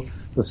follow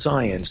the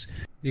science.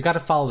 You got to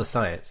follow the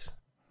science.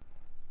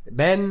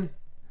 Men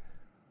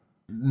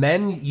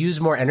use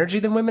more energy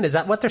than women? Is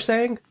that what they're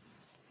saying?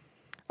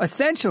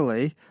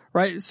 Essentially,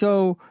 right?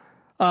 So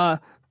the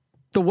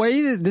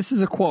way that this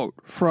is a quote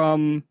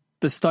from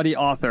the study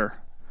author.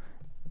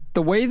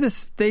 The way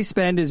they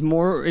spend is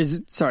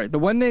the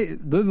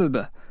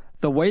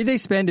way they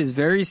spend is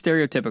very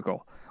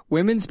stereotypical.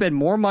 Women spend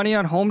more money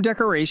on home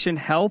decoration,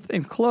 health,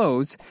 and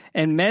clothes,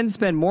 and men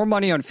spend more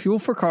money on fuel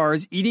for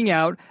cars, eating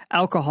out,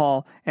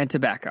 alcohol, and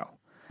tobacco.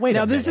 Wait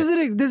now a this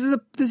minute.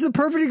 is a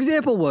perfect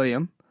example,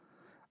 William,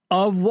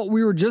 of what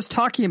we were just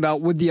talking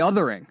about with the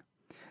othering.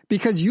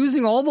 Because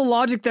using all the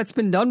logic that's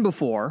been done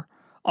before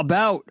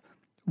about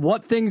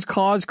what things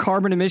cause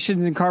carbon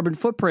emissions and carbon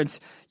footprints,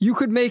 you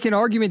could make an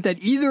argument that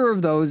either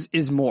of those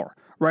is more,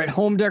 right?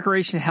 Home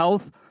decoration,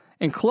 health,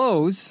 and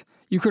clothes,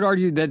 you could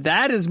argue that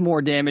that is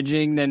more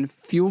damaging than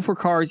fuel for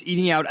cars,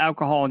 eating out,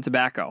 alcohol, and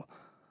tobacco.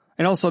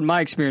 And also, in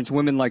my experience,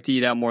 women like to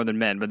eat out more than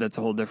men, but that's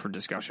a whole different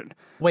discussion.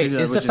 Wait,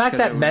 Maybe is the was just fact 'cause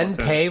that it was men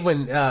also- pay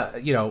when,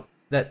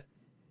 that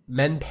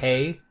men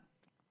pay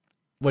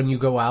when you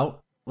go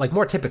out, like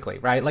more typically,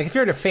 right? Like if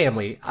you're in a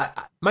family,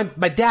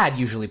 my dad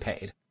usually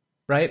paid,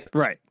 right?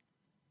 Right.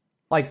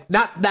 Like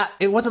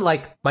it wasn't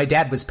like my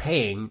dad was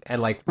paying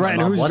and like my Right,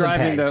 and mom who's wasn't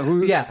driving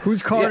paying.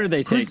 whose car do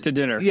they take to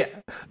dinner?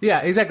 Yeah,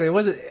 exactly. It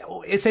wasn't.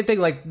 It's same thing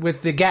like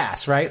with the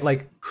gas, right?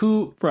 Like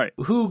who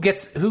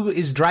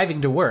is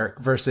driving to work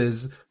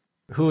versus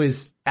who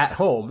is at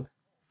home.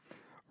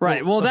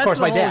 Right. Well, of that's course,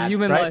 the my whole dad,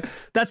 human right?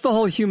 life. That's the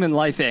whole human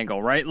life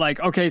angle, right?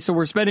 Like, okay, so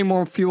we're spending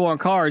more fuel on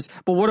cars,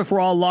 but what if we're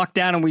all locked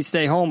down and we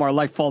stay home? Our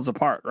life falls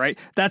apart, right?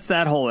 That's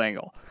that whole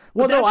angle.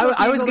 Well, But no, that's what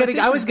the I was angle getting,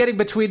 that's I was getting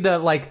between the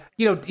like,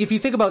 if you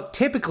think about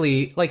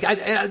typically, like,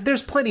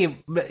 there's plenty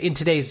of, in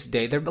today's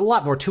day, there are a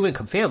lot more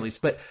two-income families,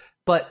 but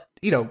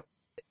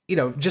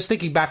just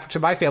thinking back to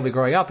my family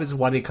growing up as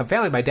one-income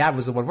family, my dad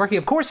was the one working.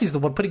 Of course, he's the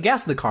one putting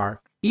gas in the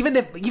car. Even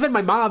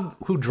my mom,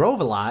 who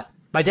drove a lot,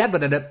 my dad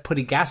would end up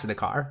putting gas in the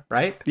car,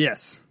 right?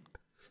 Yes.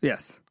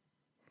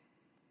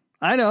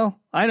 I know.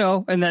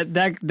 And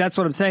that's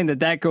what I'm saying,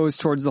 that goes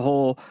towards the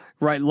whole,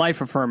 right,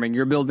 life affirming.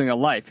 You're building a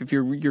life. If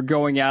you're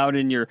going out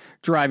and you're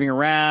driving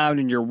around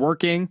and you're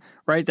working,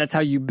 right, that's how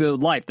you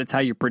build life. That's how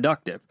you're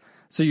productive.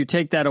 So you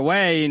take that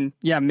away and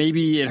yeah,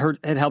 maybe it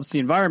helps the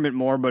environment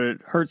more, but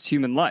it hurts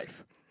human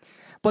life.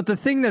 But the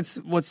thing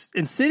what's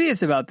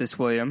insidious about this,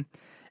 William,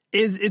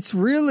 is it's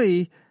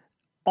really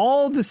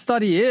all the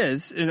study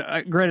is, and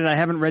granted, I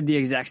haven't read the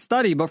exact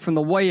study, but from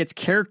the way it's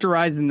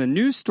characterized in the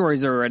news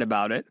stories I read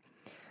about it,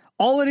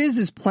 all it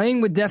is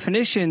playing with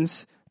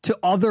definitions to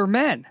other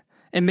men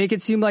and make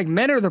it seem like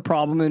men are the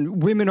problem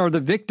and women are the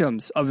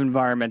victims of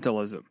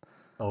environmentalism.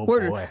 Oh,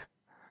 boy.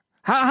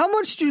 How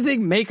much do you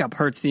think makeup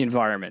hurts the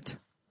environment?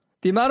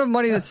 The amount of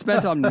money that's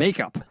spent on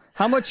makeup,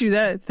 how much do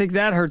you think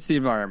that hurts the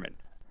environment?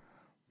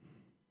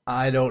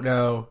 I don't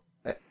know.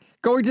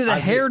 Going to the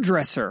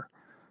hairdresser,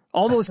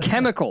 all those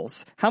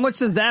chemicals, how much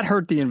does that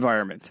hurt the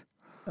environment?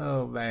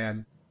 Oh,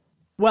 man.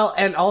 Well,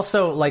 and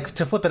also, like,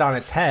 to flip it on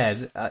its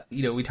head,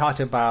 we talked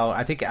about,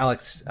 I think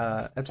Alex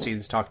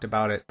Epstein's talked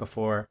about it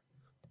before,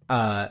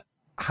 how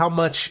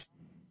much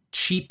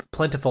cheap,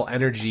 plentiful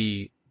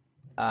energy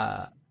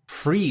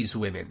frees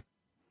women,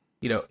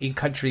 in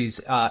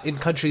countries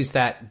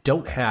that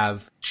don't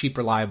have cheap,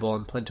 reliable,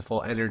 and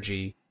plentiful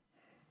energy.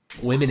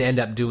 Women end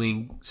up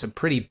doing some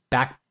pretty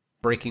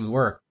back-breaking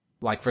work,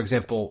 like, for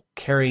example,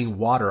 carrying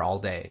water all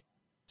day,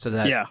 so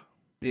that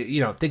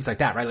things like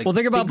that, right? Like, well,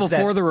 think about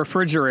before the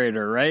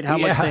refrigerator, right? How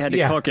much they had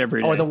to cook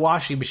every day, or the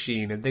washing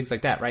machine and things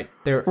like that, right?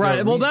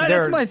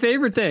 That's my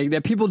favorite thing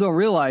that people don't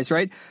realize,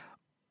 right?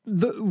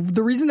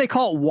 The reason they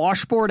call it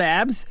washboard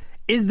abs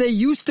is they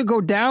used to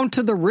go down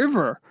to the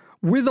river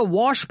with a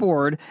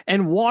washboard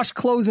and wash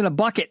clothes in a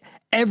bucket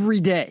every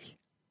day.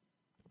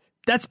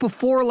 That's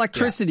before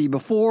electricity,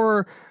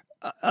 before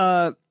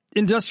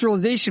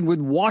industrialization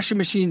with washing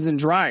machines and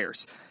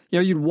dryers.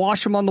 You'd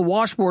wash them on the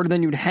washboard and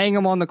then you'd hang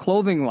them on the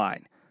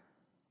clothesline,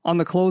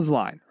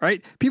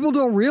 right? People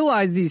don't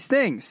realize these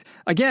things.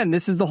 Again,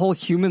 this is the whole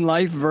human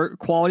life,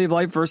 quality of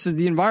life versus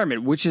the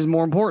environment. Which is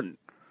more important?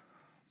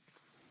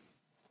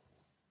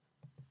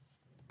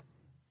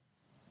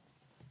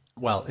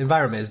 Well,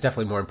 environment is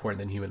definitely more important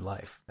than human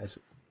life. As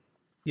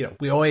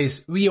we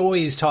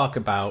always talk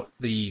about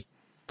the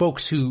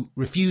folks who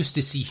refuse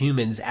to see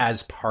humans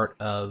as part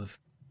of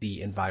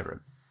the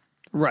environment.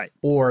 Right.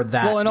 Or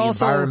that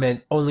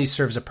environment only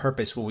serves a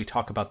purpose when we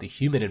talk about the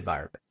human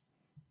environment.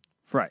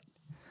 Right.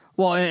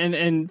 Well,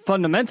 and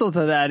fundamental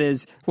to that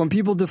is when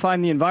people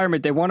define the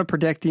environment, they want to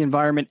protect the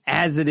environment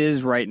as it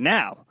is right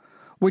now.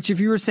 Which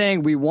if you were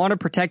saying we want to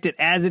protect it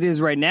as it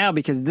is right now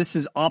because this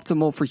is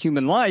optimal for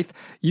human life,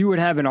 you would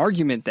have an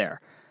argument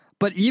there.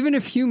 But even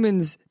if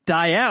humans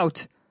die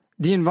out,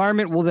 the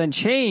environment will then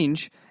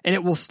change and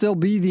it will still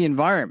be the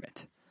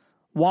environment.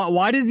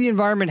 Why does the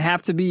environment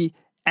have to be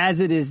as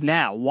it is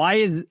now? Why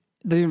is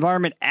the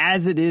environment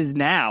as it is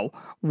now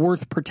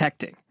worth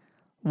protecting?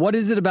 What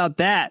is it about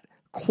that?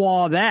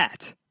 Qua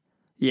that.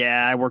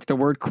 Yeah, I worked the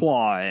word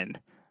qua in.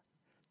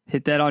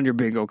 Hit that on your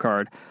bingo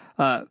card.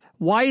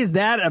 Why is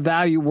that a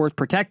value worth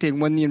protecting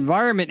when the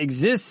environment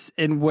exists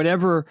in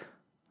whatever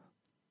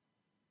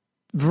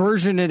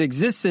version it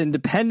exists in,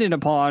 dependent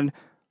upon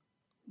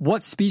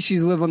what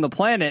species live on the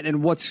planet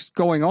and what's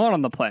going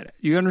on the planet?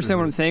 You understand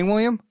what I'm saying,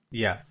 William?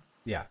 Yeah.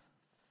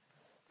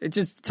 It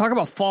just talk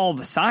about follow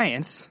the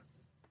science.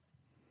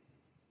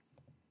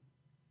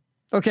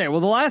 Okay, well,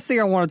 the last thing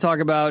I want to talk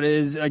about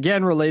is,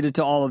 again, related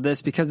to all of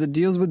this because it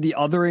deals with the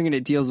othering and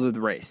it deals with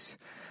race.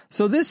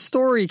 So this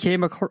story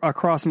came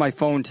across my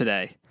phone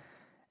today,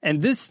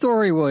 And this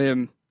story,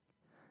 William,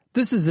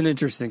 this is an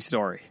interesting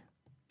story.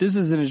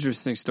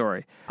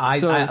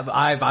 I've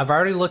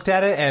already looked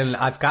at it, and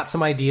I've got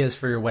some ideas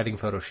for your wedding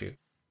photo shoot.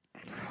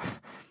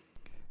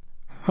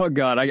 Oh,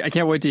 God, I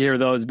can't wait to hear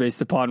those based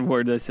upon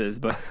where this is.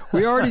 But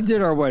we already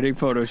did our wedding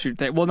photo shoot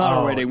thing. Well, not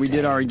our wedding. We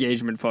did our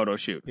engagement photo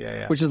shoot,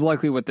 which is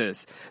likely what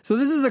this. So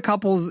this is a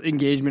couple's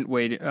engagement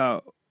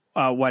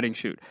wedding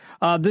shoot.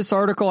 This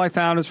article I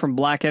found is from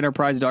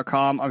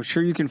blackenterprise.com. I'm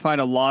sure you can find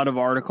a lot of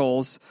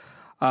articles.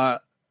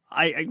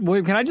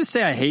 William, can I just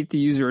say I hate the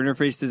user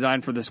interface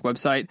design for this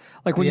website?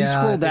 Like when you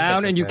scroll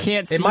down and you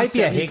can't see 75% it might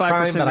be a hate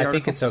crime, but I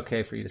think it's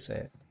okay for you to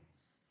say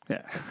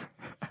it.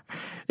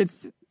 Yeah.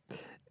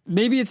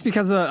 Maybe it's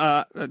because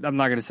of, I'm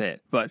not going to say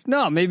it, but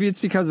no, maybe it's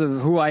because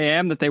of who I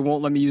am that they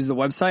won't let me use the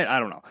website. I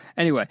don't know.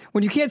 Anyway,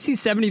 when you can't see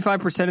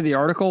 75% of the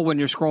article when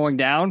you're scrolling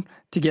down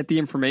to get the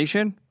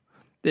information,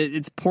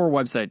 it's poor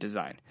website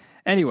design.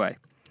 Anyway,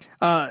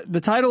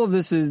 the title of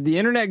this is The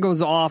Internet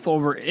Goes Off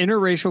Over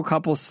Interracial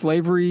Couple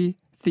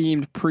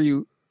Slavery-Themed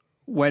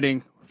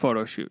Pre-Wedding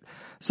Photo Shoot.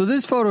 So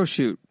this photo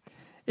shoot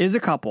is a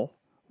couple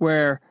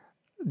where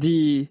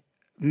the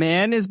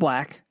man is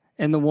black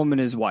and the woman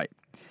is white.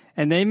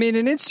 And they made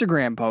an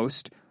Instagram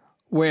post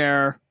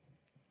where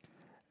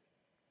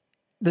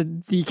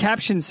the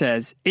caption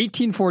says,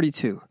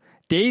 1842,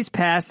 days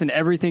passed and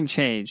everything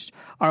changed.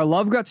 Our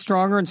love got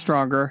stronger and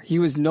stronger. He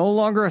was no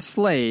longer a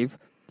slave.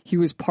 He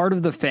was part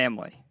of the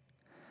family.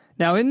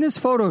 Now, in this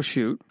photo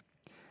shoot,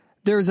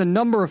 there's a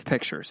number of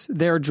pictures.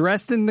 They're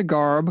dressed in the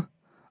garb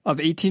of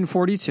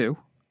 1842,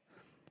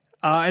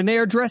 and they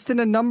are dressed in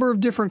a number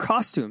of different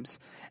costumes.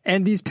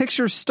 And these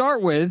pictures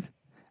start with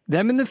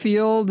them in the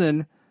field,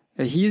 and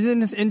he's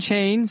in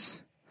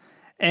chains,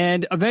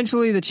 and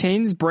eventually the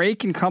chains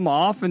break and come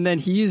off, and then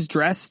he is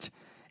dressed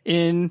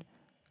in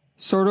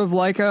sort of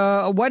like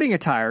a wedding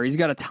attire. He's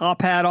got a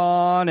top hat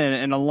on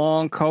and a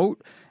long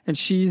coat, and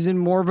she's in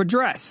more of a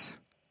dress.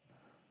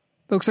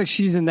 Looks like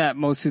she's in that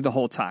mostly the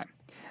whole time.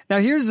 Now,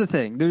 here's the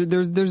thing.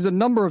 There's a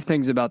number of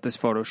things about this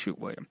photo shoot,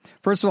 William.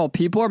 First of all,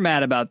 people are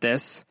mad about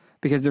this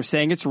because they're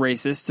saying it's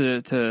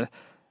racist to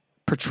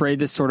portray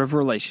this sort of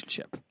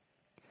relationship.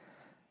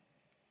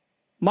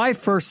 My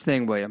first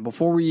thing, William,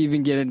 before we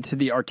even get into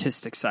the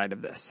artistic side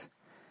of this,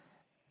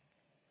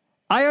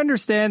 I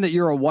understand that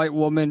you're a white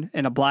woman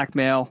and a black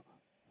male,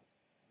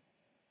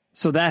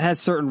 so that has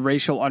certain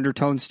racial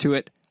undertones to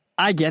it.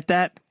 I get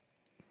that.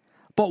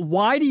 But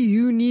why do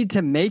you need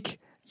to make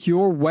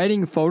your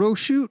wedding photo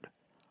shoot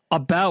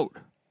about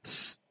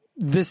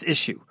this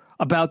issue,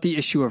 about the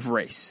issue of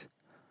race?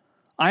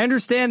 I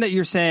understand that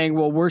you're saying,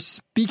 well, we're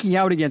speaking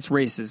out against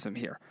racism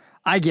here.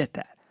 I get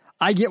that.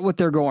 I get what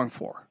they're going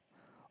for.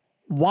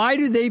 Why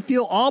do they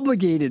feel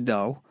obligated,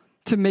 though,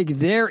 to make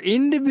their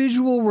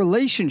individual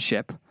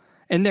relationship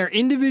and their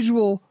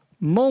individual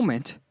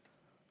moment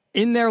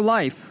in their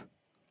life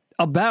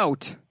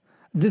about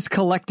this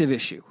collective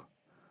issue?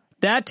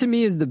 That, to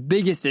me, is the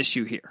biggest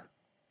issue here.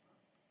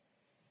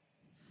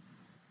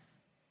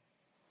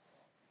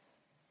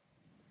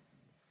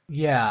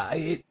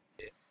 Yeah,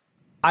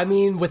 I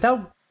mean,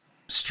 without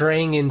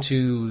straying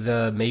into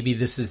the maybe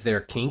this is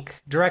their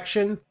kink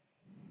direction,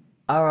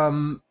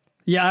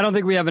 yeah, I don't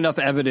think we have enough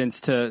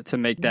evidence to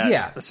make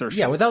that assertion.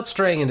 Yeah, without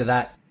straying into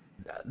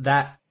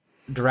that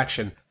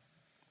direction,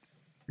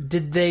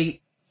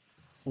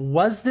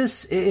 was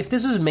this, if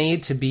this was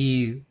made to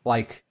be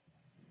like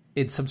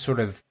in some sort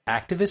of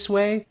activist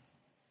way,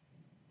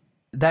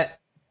 that,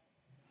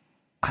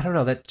 I don't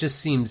know, that just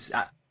seems,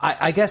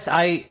 I guess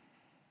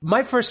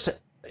my first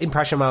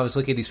impression when I was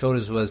looking at these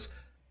photos was,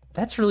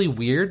 that's really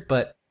weird,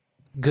 but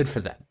good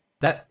for them.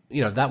 That,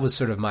 that was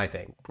sort of my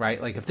thing,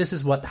 right? Like, if this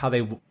is how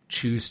they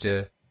choose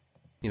to,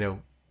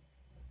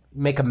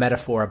 make a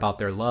metaphor about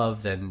their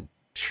love, then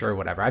sure,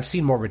 whatever. I've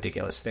seen more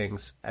ridiculous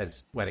things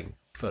as wedding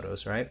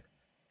photos, right?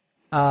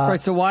 Right.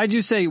 So why'd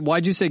you say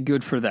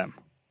good for them?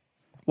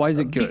 Why is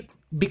it good?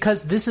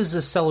 Because this is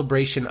a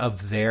celebration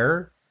of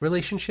their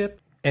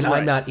relationship, and right.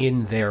 I'm not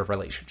in their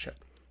relationship.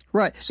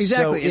 Right.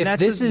 Exactly. So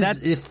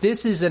if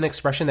this is an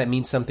expression that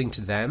means something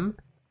to them,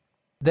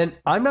 then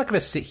I'm not going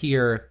to sit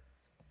here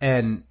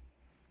and,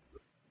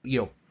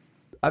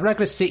 I'm not going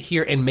to sit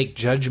here and make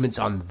judgments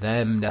on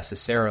them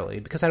necessarily,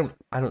 because I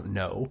don't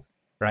know,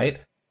 right?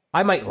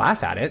 I might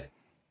laugh at it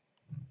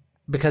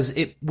because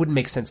it wouldn't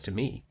make sense to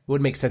me. It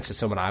wouldn't make sense to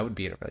someone I would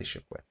be in a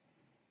relationship with.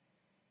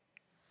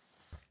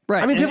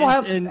 Right. I mean,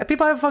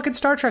 people have fucking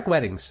Star Trek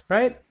weddings,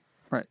 right?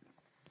 Right.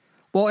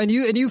 Well, and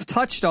you've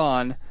touched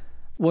on,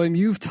 William,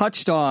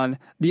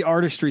 the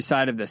artistry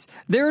side of this.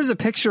 There is a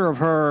picture of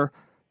her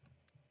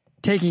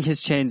taking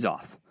his chains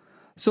off.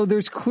 So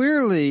there's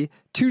clearly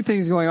two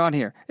things going on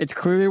here. It's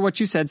clearly what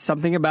you said,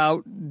 something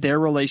about their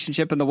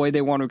relationship and the way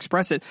they want to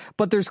express it.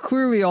 But there's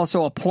clearly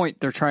also a point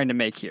they're trying to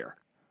make here.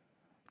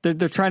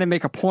 They're trying to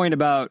make a point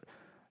about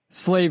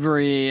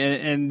slavery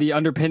and the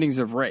underpinnings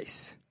of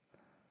race.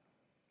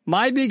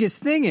 My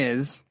biggest thing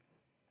is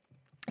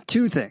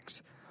two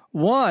things.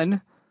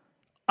 One,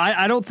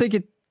 I don't think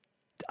it...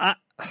 I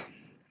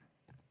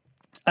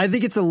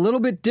think it's a little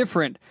bit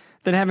different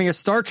than having a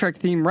Star Trek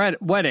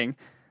themed wedding,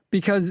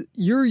 because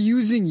you're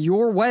using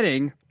your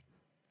wedding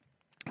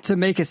to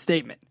make a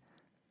statement.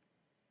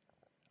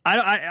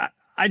 I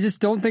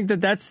just don't think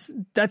that's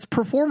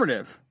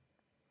performative.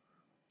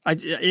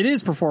 It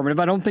is performative.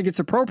 I don't think it's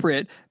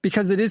appropriate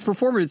because it is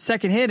performative. It's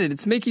second-handed.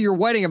 It's making your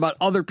wedding about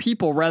other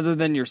people rather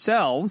than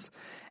yourselves.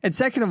 And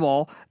second of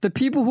all, the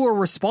people who are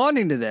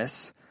responding to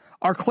this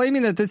are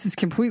claiming that this is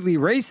completely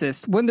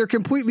racist when they're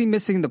completely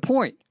missing the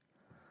point.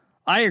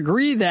 I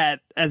agree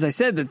that, as I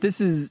said, that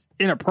this is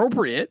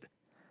inappropriate.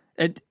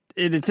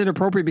 It's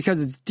inappropriate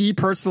because it's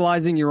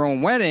depersonalizing your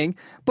own wedding,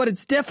 but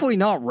it's definitely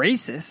not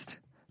racist.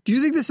 Do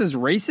you think this is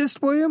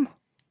racist, William?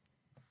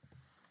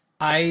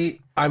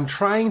 I'm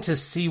trying to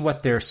see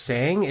what they're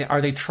saying.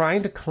 Are they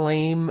trying to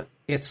claim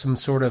it's some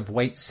sort of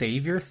white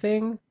savior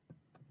thing?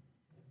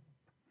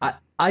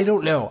 I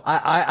don't know.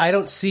 I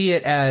don't see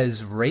it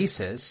as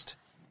racist.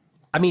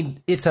 I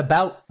mean, it's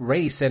about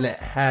race and it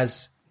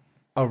has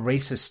a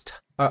racist,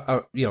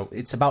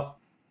 it's about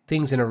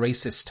things in a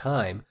racist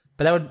time.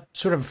 But that would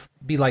sort of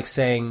be like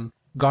saying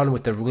Gone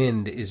with the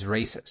Wind is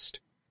racist.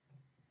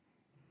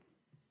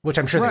 Which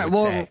I'm sure they would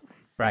say.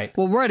 Right.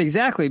 Well, right,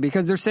 exactly,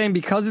 because they're saying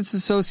because it's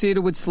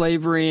associated with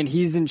slavery and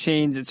he's in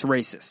chains, it's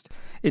racist.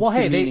 It's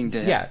demeaning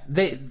to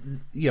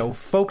him. Yeah,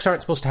 folks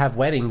aren't supposed to have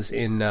weddings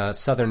in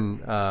southern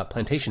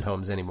plantation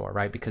homes anymore,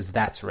 right? Because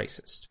that's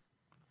racist.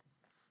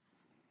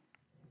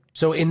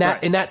 So in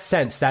that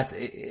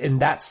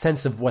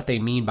sense of what they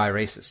mean by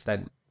racist,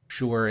 then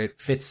sure,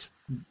 it fits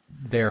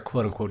their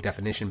quote unquote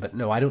definition. But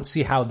no, I don't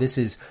see how this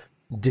is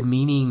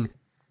demeaning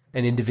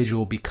an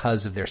individual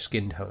because of their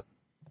skin tone.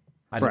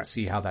 I don't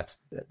see how that's...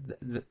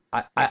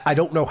 I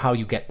don't know how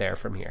you get there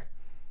from here.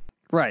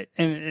 Right,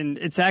 and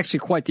it's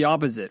actually quite the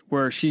opposite,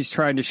 where she's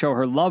trying to show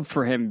her love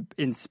for him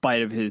in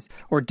spite of his...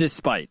 Or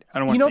despite. I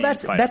don't want to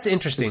say that's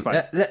interesting.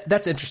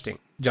 That's interesting,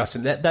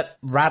 Justin. That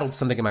rattled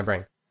something in my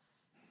brain.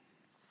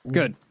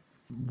 Good.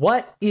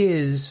 What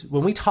is...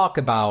 When we talk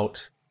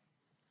about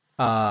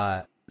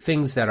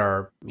things that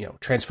are,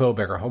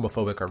 transphobic or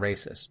homophobic or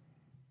racist,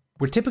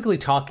 we're typically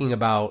talking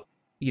about,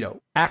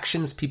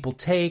 actions people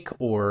take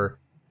or...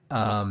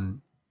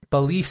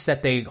 beliefs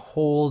that they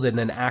hold and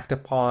then act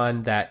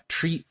upon that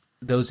treat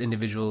those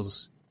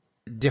individuals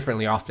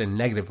differently, often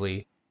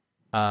negatively,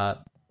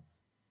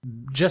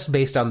 just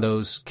based on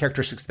those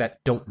characteristics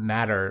that don't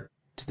matter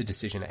to the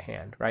decision at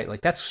hand, right? Like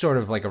that's sort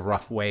of like a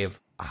rough way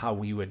of how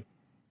we would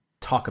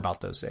talk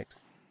about those things.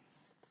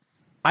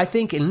 I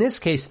think in this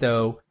case,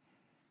 though,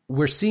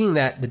 we're seeing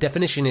that the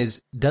definition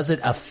is, does it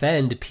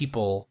offend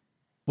people?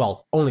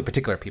 Well, only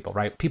particular people,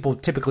 right? People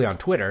typically on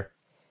Twitter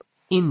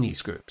in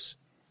these groups.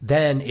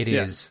 Then it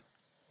is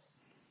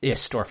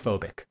ist or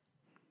phobic.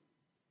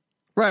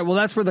 Right. Well,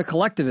 that's where the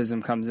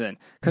collectivism comes in.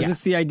 Because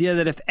it's the idea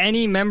that if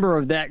any member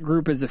of that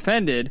group is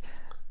offended,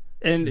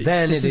 and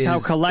then this is how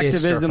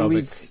collectivism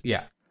leads.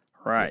 Yeah.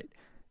 Right.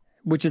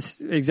 Which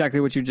is exactly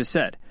what you just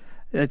said.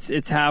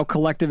 It's how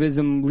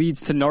collectivism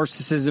leads to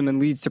narcissism and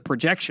leads to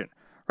projection.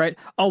 Right.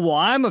 Oh, well,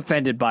 I'm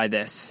offended by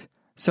this.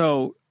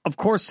 So, of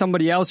course,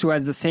 somebody else who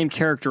has the same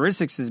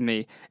characteristics as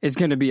me is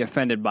going to be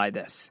offended by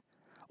this.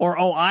 Or,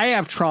 oh, I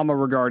have trauma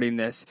regarding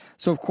this.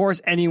 So, of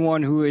course,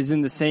 anyone who is in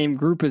the same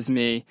group as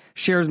me,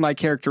 shares my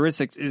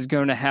characteristics, is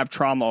going to have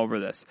trauma over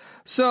this.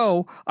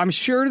 So, I'm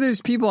sure there's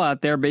people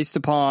out there based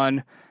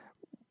upon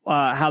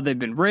how they've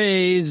been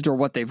raised or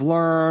what they've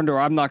learned,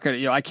 or I'm not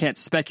going to, I can't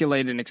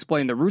speculate and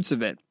explain the roots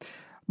of it.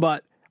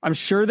 But I'm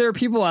sure there are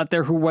people out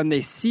there who, when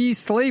they see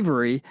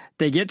slavery,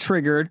 they get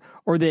triggered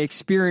or they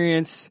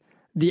experience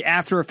the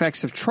after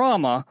effects of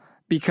trauma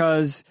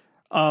because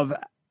of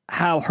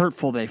how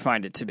hurtful they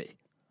find it to be.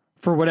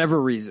 For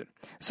whatever reason.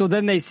 So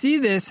then they see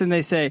this and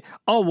they say,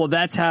 oh, well,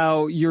 that's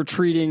how you're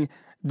treating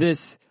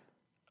this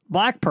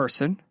black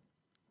person,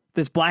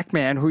 this black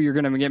man who you're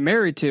going to get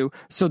married to,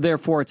 so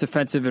therefore it's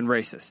offensive and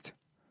racist.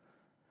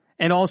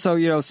 And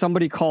also,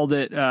 somebody called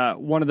it,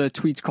 one of the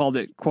tweets called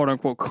it, quote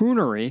unquote,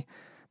 coonery,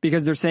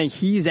 because they're saying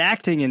he's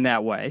acting in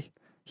that way.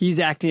 He's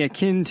acting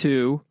akin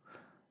to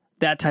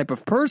that type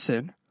of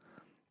person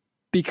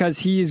because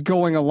he's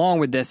going along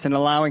with this and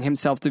allowing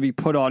himself to be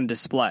put on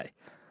display.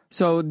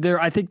 So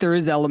I think there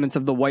is elements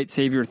of the white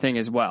savior thing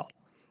as well.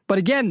 But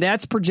again,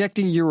 that's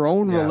projecting your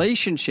own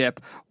relationship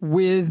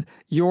with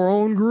your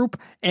own group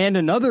and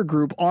another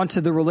group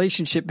onto the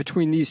relationship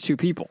between these two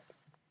people.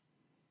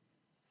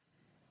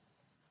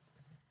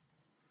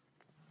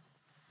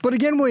 But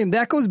again, William,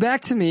 that goes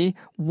back to me.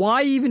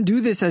 Why even do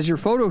this as your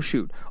photo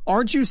shoot?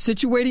 Aren't you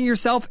situating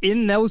yourself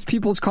in those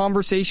people's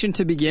conversation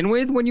to begin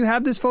with when you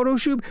have this photo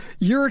shoot?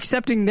 You're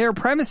accepting their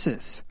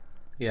premises.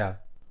 Yeah.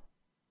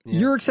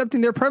 You're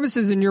accepting their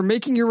premises and you're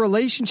making your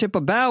relationship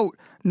about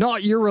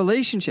not your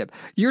relationship.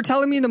 You're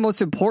telling me the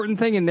most important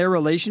thing in their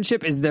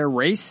relationship is their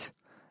race?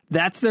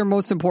 That's their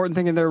most important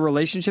thing in their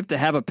relationship, to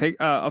have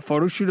a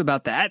photo shoot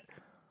about that?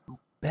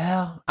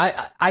 Well,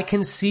 I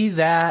can see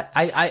that.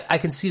 I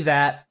can see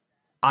that.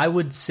 I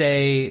would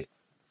say,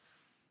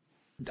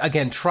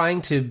 again,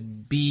 trying to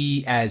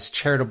be as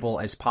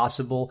charitable as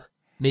possible.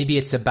 Maybe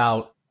it's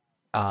about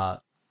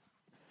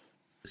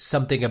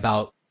something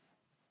about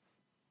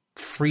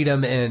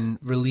freedom and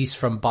release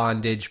from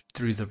bondage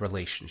through the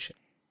relationship,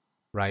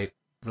 right?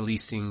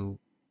 Releasing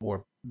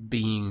or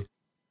being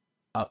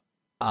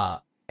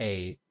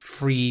a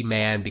free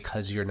man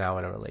because you're now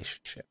in a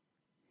relationship.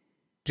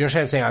 Do you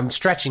understand what I'm saying? I'm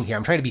stretching here.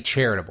 I'm trying to be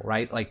charitable,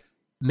 right? Like,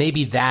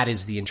 maybe that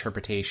is the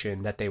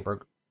interpretation that they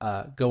were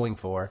going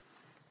for.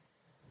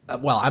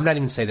 Well, I'm not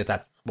even saying that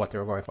that's what they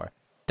were going for.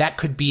 That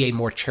could be a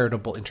more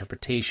charitable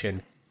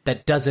interpretation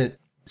that doesn't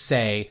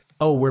say,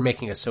 oh, we're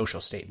making a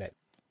social statement.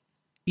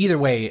 Either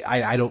way,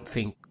 I don't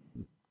think,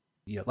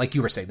 like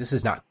you were saying, this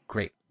is not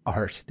great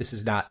art. This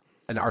is not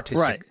an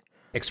artistic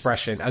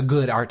expression, a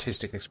good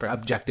artistic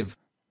expression,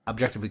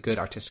 objectively good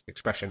artistic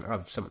expression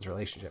of someone's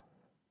relationship.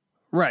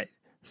 Right.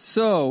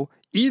 So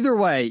either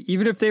way,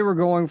 even if they were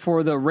going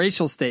for the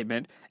racial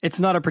statement, it's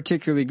not a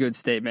particularly good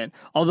statement.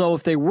 Although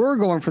if they were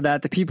going for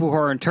that, the people who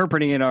are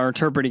interpreting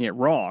it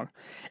wrong.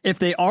 If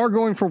they are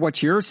going for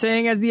what you're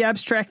saying as the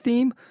abstract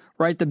theme,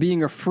 right, the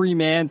being a free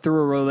man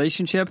through a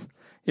relationship,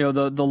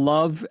 the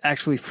love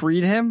actually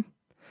freed him.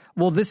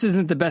 Well, this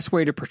isn't the best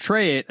way to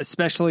portray it,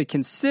 especially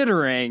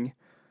considering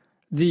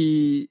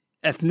the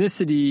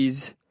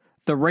ethnicities,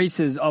 the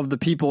races of the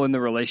people in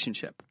the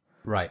relationship.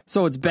 Right.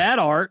 So it's bad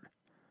art.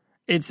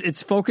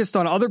 It's focused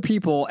on other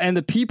people, and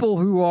the people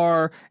who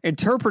are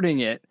interpreting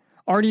it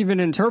aren't even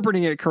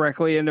interpreting it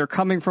correctly, and they're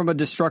coming from a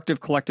destructive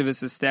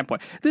collectivist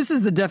standpoint.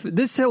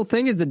 This whole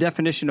thing is the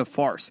definition of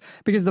farce.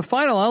 Because the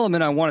final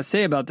element I want to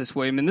say about this,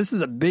 William, and this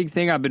is a big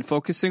thing I've been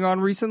focusing on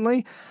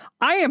recently,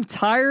 I am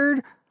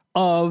tired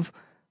of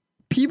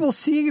people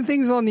seeing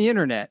things on the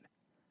internet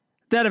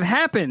that have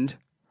happened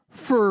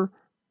for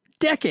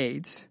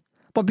decades.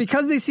 But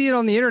because they see it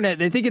on the internet,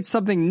 they think it's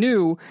something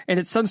new, and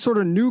it's some sort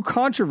of new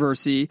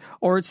controversy,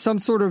 or it's some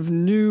sort of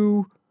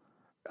new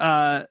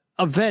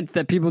event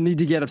that people need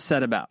to get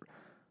upset about.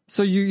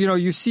 So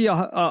you see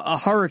a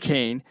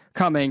hurricane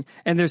coming,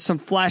 and there's some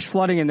flash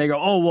flooding, and they go,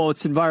 oh, well,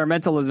 it's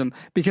environmentalism,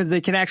 because they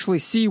can actually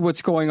see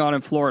what's going on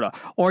in Florida.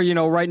 Or,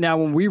 right now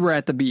when we were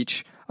at the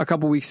beach a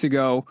couple weeks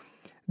ago,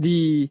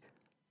 the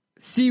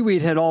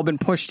seaweed had all been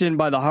pushed in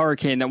by the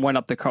hurricane that went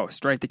up the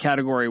coast, right? The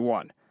Category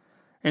 1.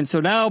 And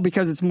so now,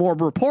 because it's more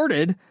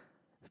reported,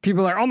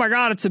 people are like, oh my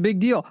God, it's a big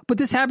deal. But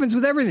this happens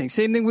with everything.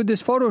 Same thing with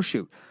this photo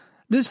shoot.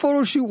 This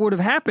photo shoot would have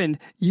happened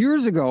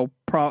years ago,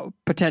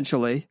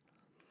 potentially,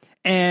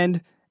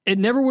 and it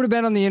never would have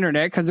been on the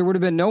internet because there would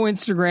have been no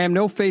Instagram,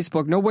 no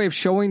Facebook, no way of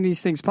showing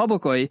these things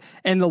publicly,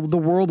 and the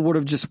world would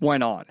have just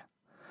went on.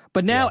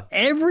 But now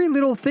every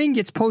little thing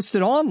gets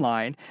posted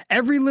online,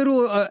 every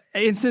little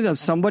incident of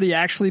somebody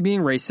actually being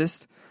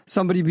racist,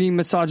 somebody being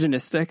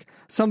misogynistic,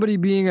 somebody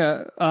being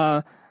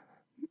a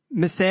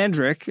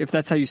misandric, if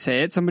that's how you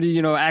say it, somebody,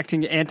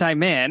 acting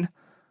anti-man,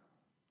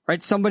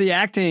 right? Somebody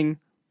acting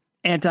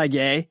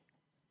anti-gay,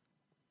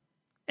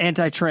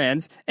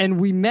 anti-trans,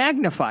 and we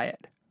magnify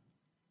it.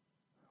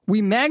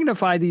 We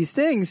magnify these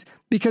things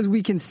because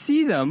we can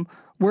see them,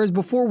 whereas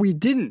before we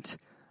didn't.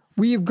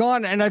 We have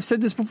gone, and I've said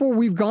this before,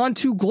 we've gone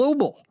too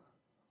global.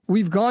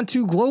 We've gone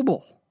too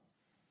global.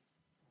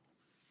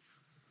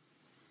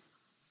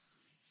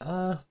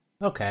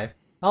 Okay.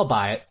 I'll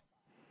buy it.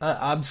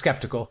 I'm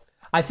skeptical.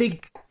 I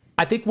think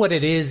what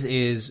it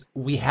is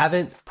we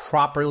haven't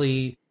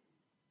properly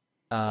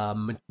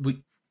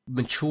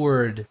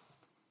matured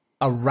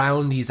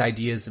around these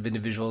ideas of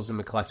individualism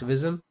and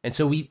collectivism, and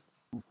so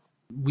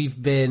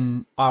we've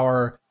been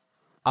our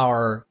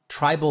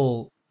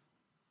tribal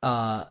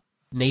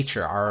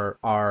nature,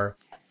 our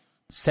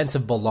sense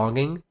of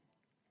belonging.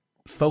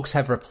 Folks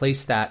have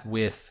replaced that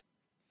with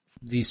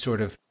these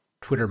sort of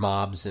Twitter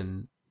mobs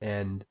and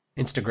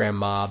Instagram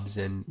mobs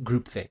and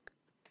groupthink.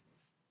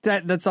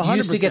 That's 100%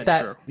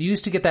 true. You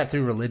used to get that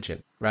through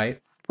religion, right?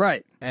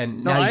 Right.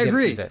 And now you get it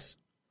through this.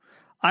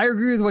 I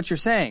agree with what you're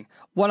saying.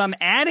 What I'm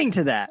adding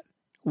to that,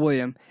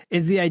 William,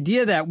 is the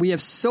idea that we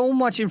have so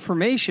much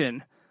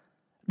information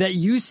that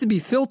used to be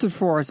filtered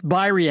for us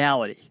by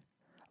reality,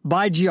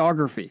 by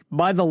geography,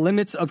 by the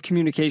limits of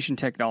communication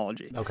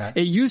technology. Okay.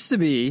 It used to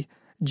be,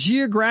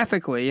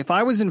 geographically, if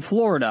I was in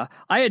Florida,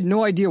 I had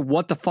no idea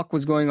what the fuck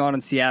was going on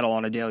in Seattle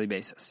on a daily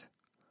basis.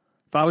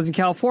 If I was in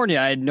California,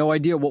 I had no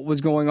idea what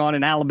was going on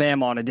in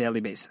Alabama on a daily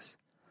basis,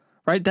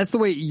 right? That's the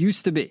way it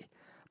used to be.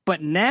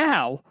 But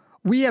now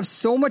we have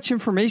so much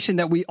information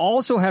that we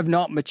also have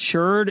not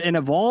matured and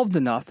evolved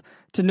enough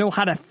to know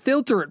how to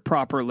filter it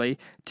properly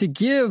to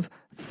give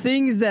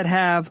things that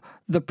have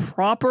the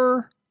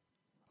proper,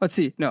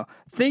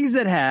 things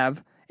that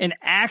have an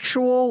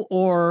actual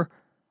or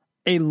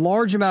a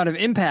large amount of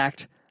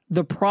impact,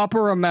 the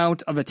proper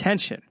amount of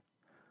attention.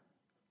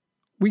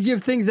 We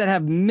give things that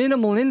have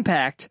minimal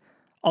impact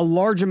a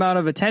large amount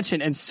of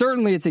attention, and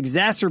certainly it's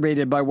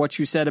exacerbated by what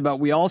you said about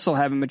we also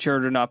haven't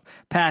matured enough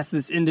past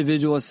this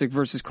individualistic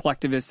versus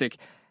collectivistic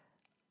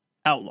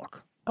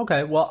outlook.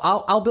 Okay, well,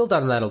 I'll build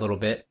on that a little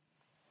bit.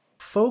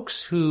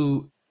 Folks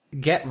who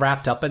get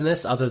wrapped up in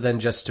this other than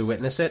just to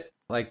witness it,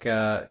 and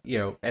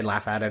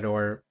laugh at it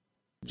or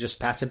just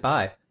pass it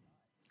by,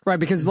 Right,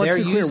 because let's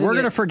be clear, we're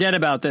going to it- forget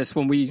about this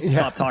when we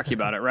stop talking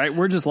about it, right?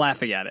 We're just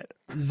laughing at it.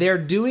 They're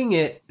doing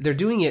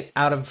it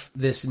out of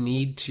this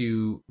need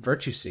to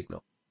virtue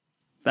signal.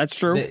 That's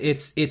true.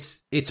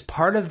 It's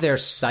part of their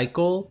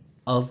cycle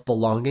of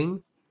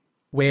belonging,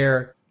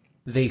 where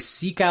they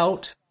seek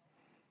out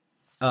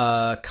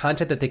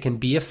content that they can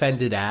be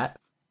offended at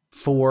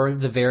for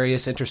the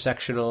various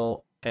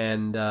intersectional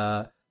and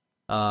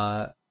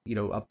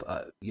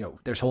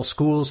there's whole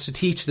schools to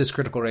teach this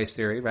critical race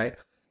theory, right?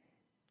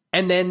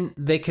 And then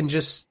they can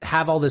just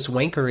have all this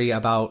wankery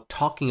about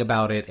talking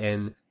about it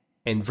and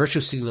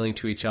virtue signaling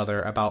to each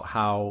other about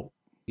how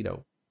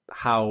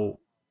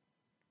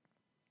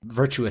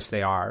virtuous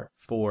they are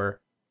for,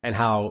 and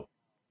how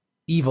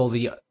evil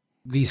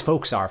these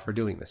folks are for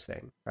doing this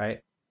thing,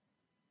 right?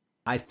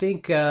 I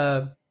think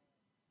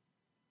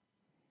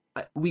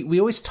we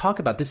always talk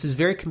about this is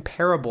very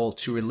comparable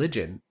to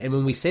religion, and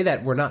when we say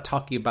that, we're not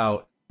talking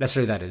about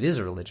necessarily that it is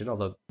a religion,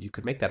 although you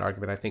could make that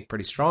argument, I think,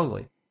 pretty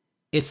strongly.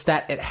 It's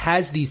that it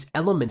has these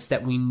elements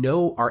that we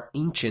know are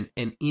ancient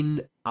and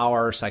in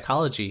our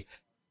psychology,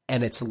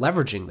 and it's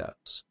leveraging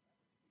those.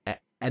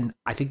 And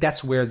I think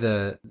that's where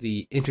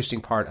the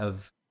interesting part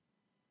of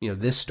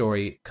this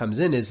story comes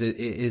in, is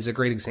a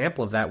great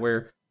example of that,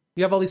 where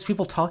you have all these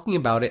people talking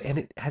about it, and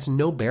it has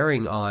no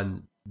bearing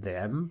on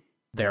them,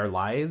 their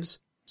lives,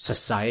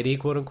 society,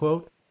 quote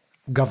unquote,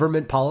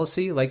 government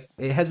policy. Like,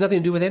 it has nothing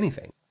to do with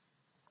anything.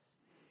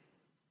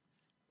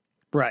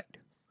 Right.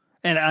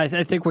 And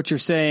I think what you're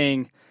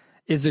saying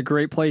is a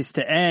great place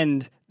to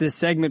end this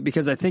segment,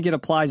 because I think it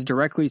applies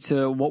directly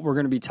to what we're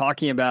going to be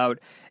talking about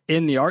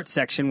in the art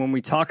section when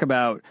we talk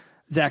about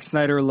Zack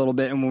Snyder a little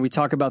bit, and when we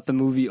talk about the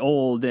movie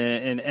Old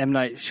and M.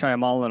 Night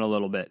Shyamalan a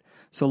little bit.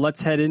 So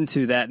let's head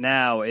into that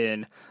now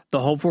in The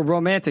Hopeful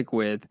Romantic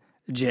with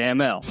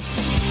JML.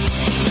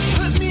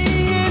 Put me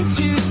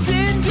into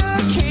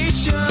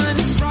syndication,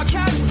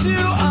 broadcast to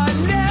a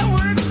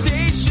network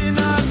station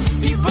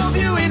of people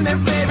viewing their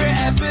favorite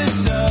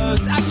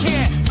episodes. I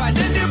can't find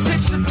a new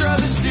pitch to throw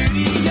the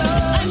studio.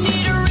 I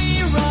need a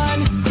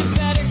rerun to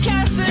better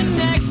cast the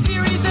next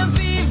series of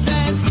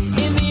events.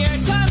 In the air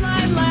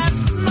timeline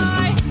lapse,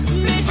 my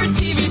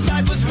made-for-TV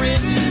type was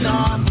written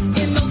off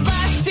in the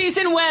last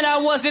season when I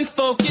wasn't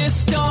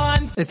focused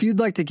on. If you'd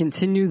like to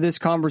continue this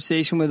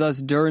conversation with us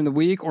during the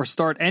week, or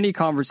start any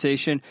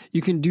conversation,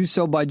 you can do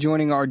so by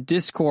joining our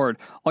Discord.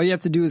 All you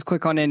have to do is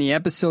click on any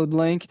episode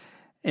link,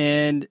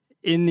 and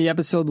in the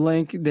episode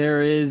link,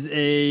 there is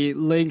a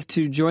link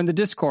to join the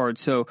Discord.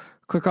 So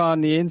click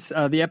on the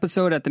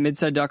episode at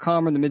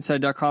themidside.com or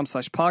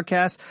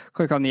themidside.com/podcast.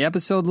 Click on the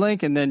episode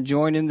link and then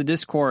join in the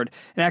Discord.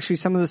 And actually,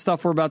 some of the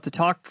stuff we're about to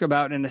talk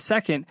about in a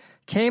second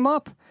came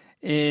up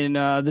in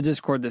the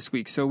Discord this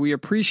week. So we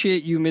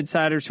appreciate you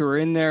Midsiders who are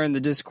in there in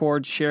the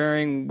Discord,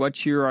 sharing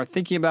what you are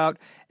thinking about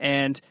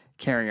and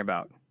caring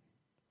about.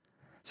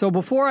 So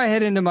before I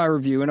head into my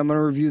review, and I'm going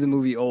to review the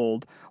movie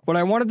Old, what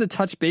I wanted to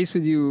touch base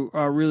with you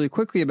really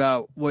quickly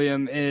about,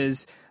 William,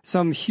 is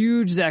some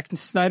huge Zack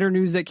Snyder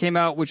news that came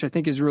out, which I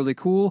think is really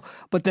cool,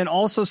 but then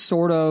also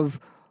sort of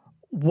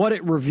what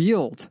it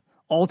revealed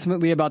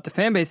ultimately about the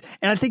fan base.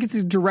 And I think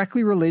it's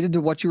directly related to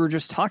what you were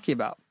just talking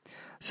about.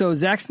 So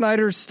Zack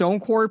Snyder's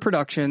Stone Quarry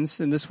Productions,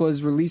 and this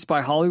was released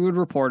by Hollywood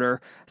Reporter,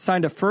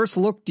 signed a first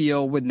look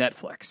deal with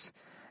Netflix.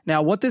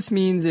 Now, what this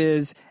means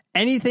is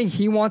anything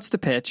he wants to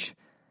pitch,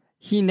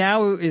 he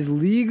now is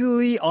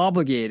legally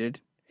obligated,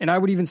 and I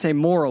would even say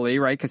morally,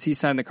 right, because he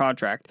signed the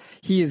contract.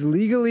 He is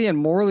legally and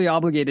morally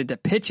obligated to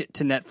pitch it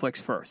to Netflix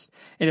first.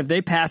 And if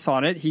they pass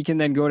on it, he can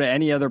then go to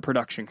any other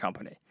production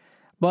company.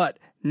 But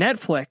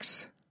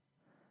Netflix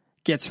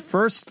gets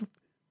first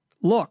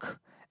look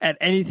at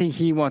anything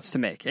he wants to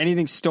make,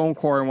 anything Stone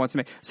Quarry wants to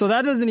make. So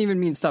that doesn't even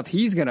mean stuff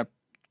he's going to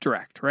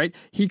direct, right?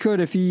 He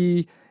could, if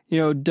he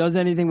does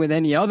anything with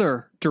any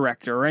other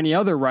director or any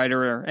other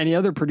writer or any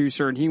other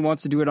producer, and he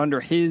wants to do it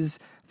under his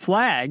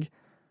flag,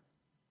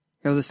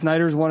 the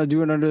Snyders want to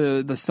do it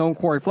under the Stone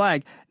Quarry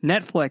flag,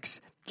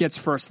 Netflix gets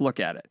first look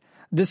at it.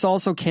 This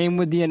also came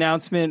with the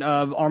announcement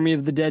of Army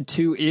of the Dead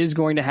 2 is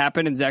going to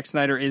happen, and Zack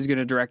Snyder is going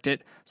to direct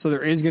it. So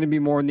there is going to be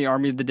more in the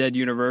Army of the Dead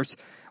universe,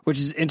 which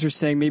is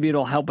interesting. Maybe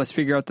it'll help us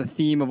figure out the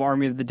theme of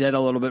Army of the Dead a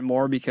little bit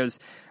more, because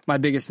my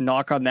biggest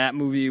knock on that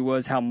movie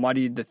was how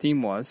muddied the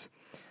theme was.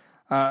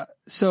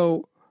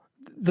 So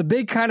the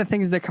big kind of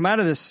things that come out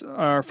of this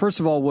are,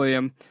 first of all,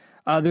 William,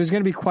 there's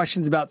going to be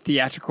questions about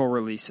theatrical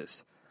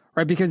releases,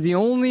 right? Because the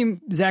only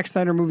Zack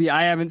Snyder movie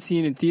I haven't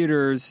seen in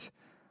theaters,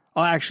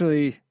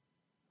 actually,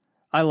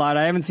 I lied.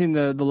 I haven't seen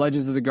the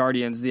Legends of the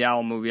Guardians, the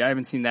Owl movie. I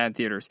haven't seen that in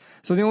theaters.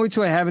 So the only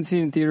two I haven't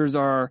seen in theaters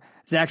are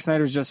Zack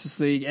Snyder's Justice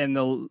League and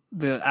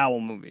the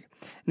Owl movie.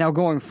 Now,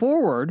 going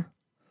forward,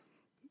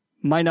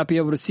 might not be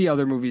able to see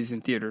other movies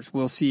in theaters.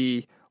 We'll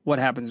see what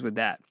happens with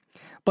that.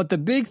 But the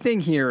big thing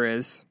here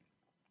is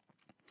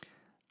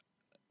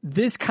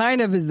this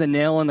kind of is the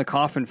nail in the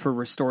coffin for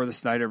Restore the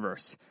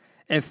Snyderverse.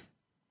 If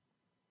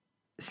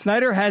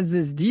Snyder has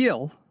this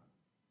deal,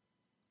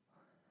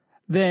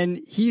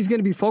 then he's going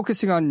to be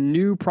focusing on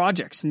new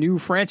projects, new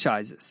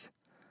franchises.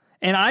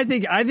 And I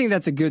think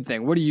that's a good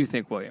thing. What do you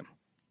think, William?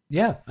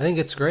 Yeah, I think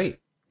it's great.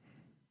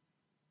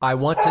 I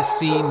want to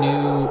see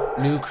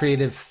new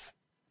creative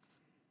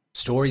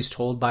stories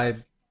told by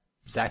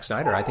Zack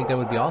Snyder. I think that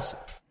would be awesome.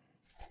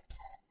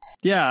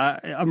 Yeah,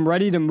 I'm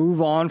ready to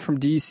move on from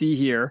DC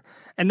here.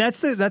 And that's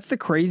the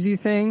crazy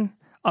thing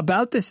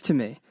about this to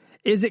me,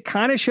 is it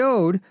kind of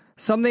showed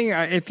something.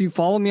 If you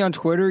follow me on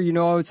Twitter, you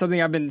know it's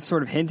something I've been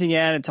sort of hinting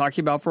at and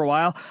talking about for a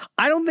while.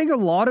 I don't think a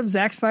lot of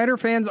Zack Snyder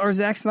fans are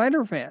Zack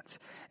Snyder fans.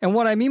 And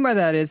what I mean by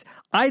that is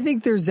I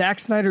think they're Zack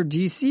Snyder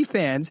DC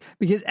fans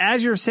because,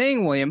 as you're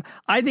saying, William,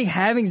 I think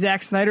having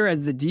Zack Snyder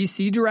as the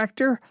DC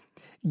director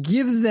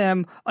gives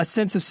them a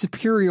sense of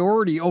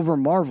superiority over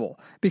Marvel,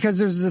 because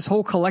there's this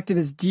whole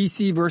collectivist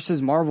DC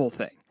versus Marvel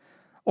thing.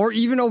 Or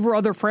even over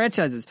other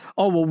franchises.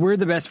 Oh, well, we're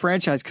the best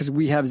franchise because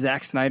we have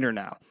Zack Snyder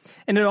now.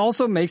 And it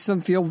also makes them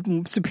feel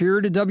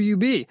superior to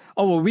WB.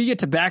 Oh, well, we get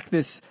to back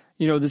this,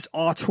 this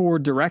auteur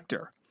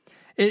director.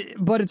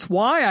 But it's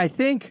why I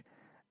think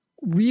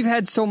we've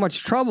had so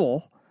much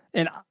trouble,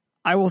 and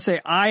I will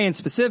say I in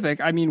specific,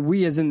 I mean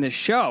we as in this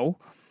show,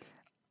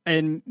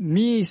 and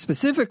me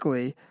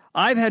specifically,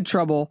 I've had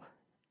trouble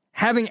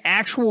having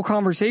actual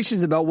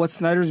conversations about what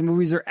Snyder's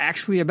movies are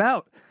actually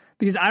about,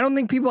 because I don't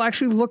think people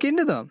actually look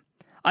into them.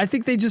 I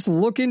think they just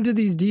look into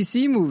these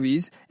DC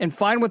movies and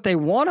find what they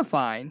want to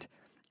find,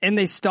 and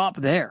they stop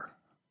there.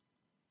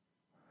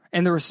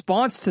 And the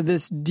response to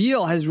this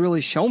deal has really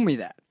shown me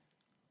that.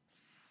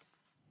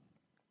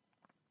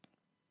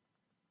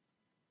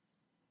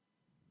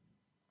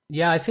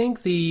 Yeah, I think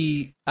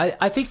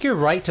I think you're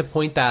right to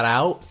point that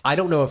out. I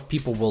don't know if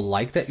people will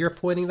like that you're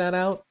pointing that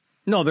out.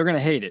 No, they're going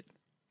to hate it.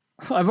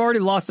 I've already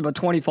lost about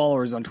 20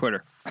 followers on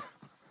Twitter.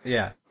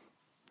 Yeah.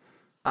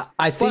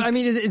 I think. But, I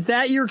mean, is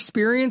that your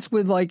experience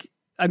with,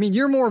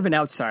 you're more of an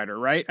outsider,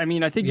 right? I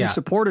mean, I think you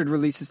supported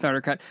release of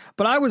Snyder Cut,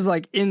 but I was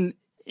in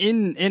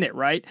it,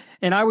 right?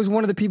 And I was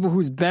one of the people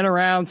who's been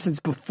around since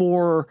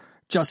before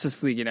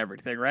Justice League and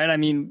everything, right? I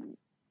mean,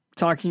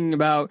 I've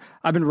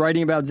been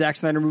writing about Zack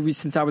Snyder movies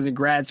since I was in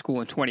grad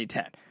school in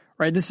 2010,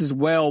 right? This is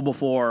well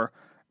before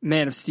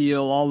Man of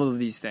Steel, all of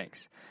these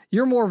things.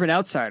 You're more of an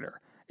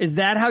outsider. Is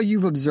that how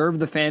you've observed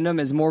the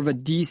fandom, as more of a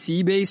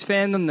DC-based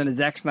fandom than a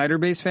Zack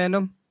Snyder-based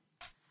fandom?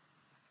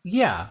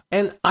 Yeah,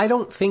 and I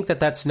don't think that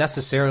that's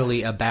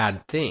necessarily a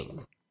bad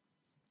thing.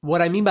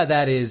 What I mean by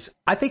that is,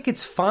 I think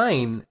it's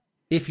fine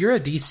if you're a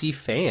DC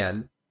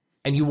fan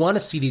and you want to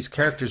see these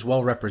characters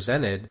well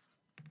represented,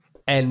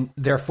 and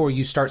therefore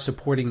you start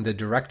supporting the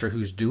director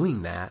who's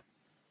doing that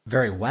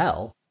very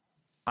well.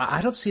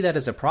 I don't see that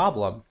as a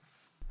problem.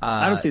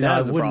 I don't see that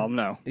as a problem,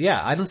 no.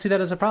 Yeah, I don't see that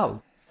as a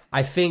problem.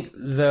 I think,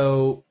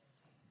 though,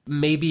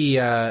 maybe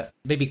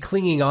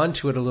clinging on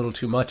to it a little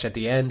too much at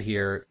the end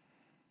here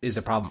is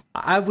a problem.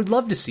 I would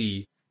love to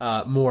see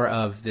more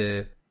of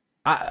the...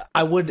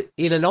 I would,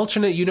 in an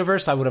alternate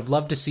universe, I would have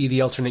loved to see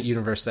the alternate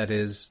universe that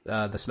is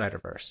the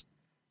Snyderverse.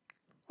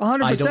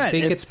 100%. I don't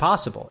think it's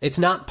possible. It's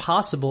not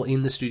possible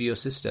in the studio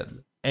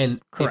system. And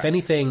Correct. If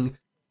anything,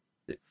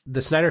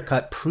 the Snyder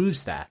Cut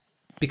proves that.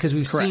 Because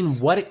we've Correct. Seen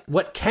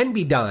what can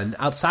be done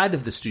outside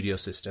of the studio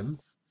system.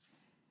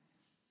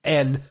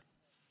 And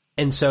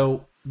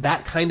so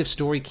that kind of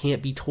story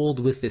can't be told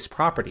with this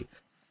property.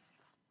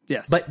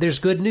 Yes. But there's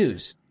good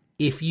news.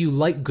 If you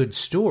like good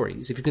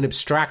stories, if you can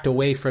abstract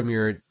away from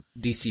your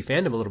DC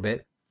fandom a little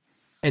bit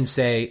and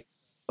say,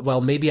 well,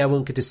 maybe I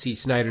won't get to see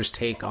Snyder's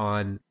take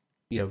on,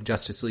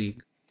 Justice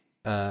League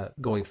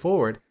going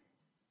forward,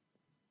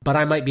 but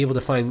I might be able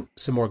to find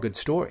some more good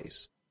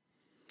stories.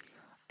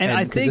 And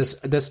I think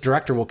this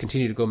director will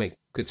continue to go make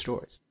good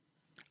stories.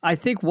 I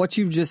think what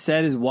you've just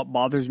said is what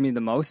bothers me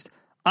the most.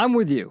 I'm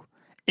with you.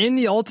 In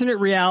the alternate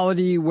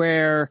reality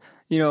where,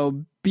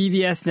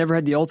 BVS never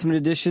had the Ultimate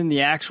Edition,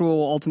 the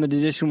actual Ultimate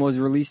Edition was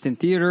released in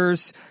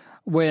theaters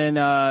when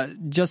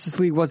Justice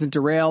League wasn't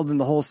derailed and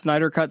the whole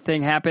Snyder Cut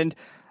thing happened.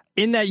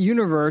 In that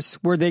universe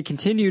where they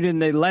continued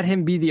and they let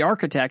him be the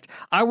architect,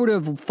 I would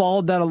have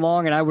followed that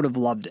along and I would have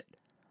loved it.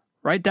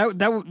 Right?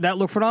 That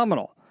looked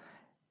phenomenal.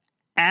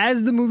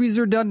 As the movies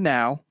are done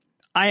now,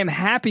 I am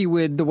happy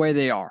with the way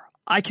they are.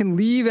 I can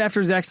leave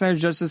after Zack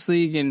Snyder's Justice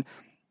League and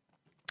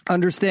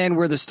understand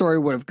where the story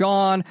would have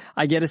gone.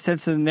 I get a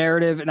sense of the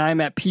narrative, and I'm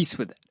at peace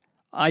with it.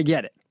 I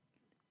get it.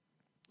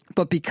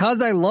 But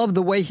because I love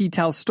the way he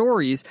tells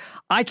stories,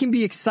 I can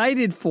be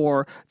excited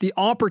for the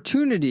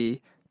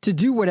opportunity to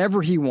do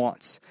whatever he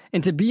wants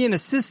and to be in a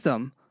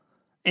system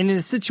and in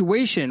a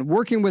situation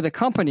working with a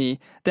company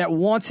that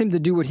wants him to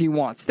do what he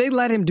wants. They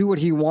let him do what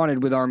he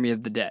wanted with Army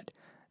of the Dead.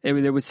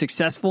 It was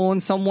successful in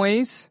some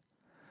ways,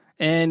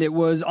 and it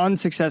was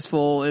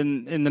unsuccessful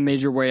in the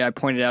major way I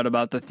pointed out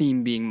about the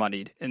theme being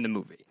muddied in the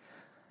movie.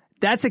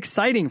 That's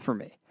exciting for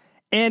me.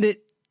 And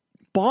it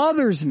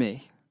bothers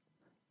me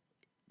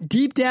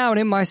deep down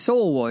in my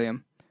soul,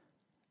 William.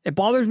 It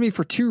bothers me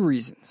for two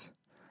reasons.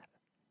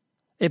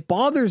 It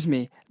bothers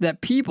me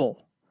that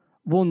people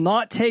will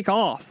not take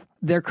off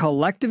their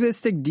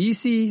collectivistic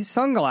DC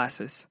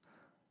sunglasses,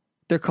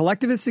 their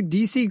collectivistic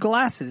DC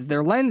glasses,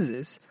 their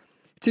lenses,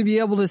 to be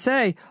able to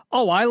say,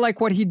 oh, I like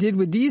what he did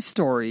with these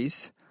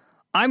stories.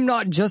 I'm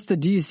not just a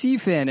DC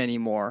fan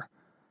anymore.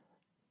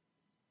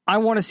 I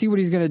want to see what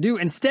he's going to do.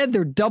 Instead,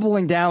 they're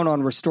doubling down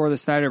on Restore the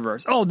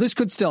Snyderverse. Oh, this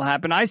could still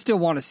happen. I still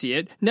want to see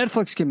it.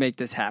 Netflix can make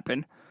this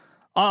happen.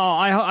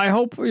 I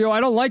hope, I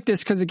don't like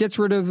this because it gets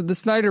rid of the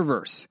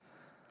Snyderverse.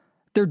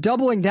 They're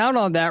doubling down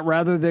on that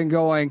rather than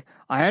going,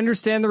 I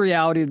understand the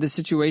reality of the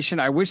situation.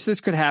 I wish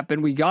this could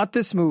happen. We got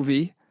this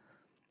movie,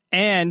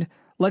 and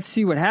let's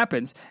see what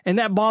happens. And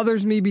that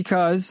bothers me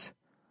because,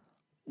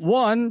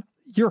 one,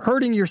 you're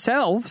hurting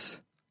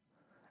yourselves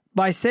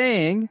by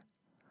saying,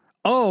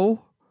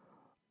 oh,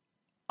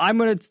 I'm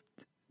going to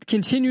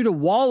continue to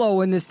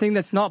wallow in this thing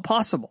that's not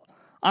possible.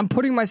 I'm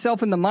putting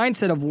myself in the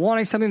mindset of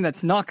wanting something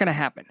that's not going to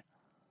happen.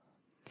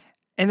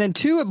 And then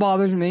two, it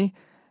bothers me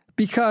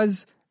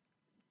because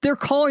they're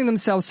calling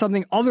themselves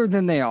something other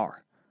than they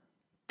are.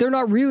 They're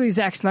not really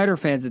Zack Snyder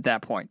fans at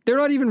that point. They're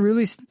not even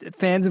really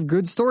fans of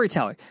good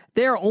storytelling.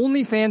 They are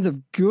only fans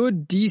of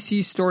good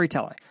DC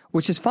storytelling,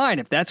 which is fine.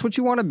 If that's what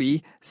you want to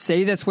be,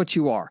 say that's what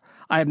you are.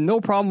 I have no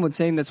problem with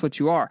saying that's what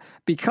you are.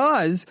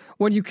 Because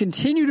when you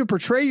continue to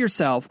portray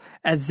yourself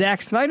as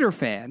Zack Snyder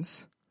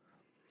fans,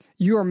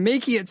 you are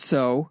making it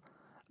so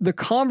the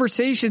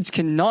conversations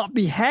cannot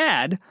be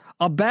had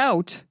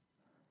about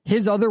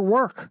his other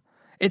work.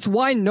 It's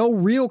why no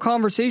real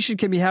conversation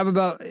can be had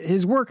about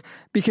his work,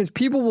 because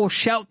people will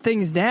shout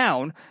things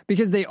down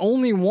because they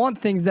only want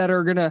things that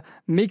are going to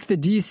make the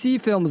DC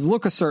films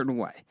look a certain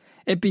way.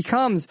 It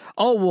becomes,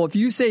 oh, well, if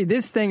you say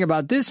this thing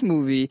about this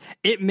movie,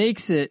 it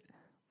makes the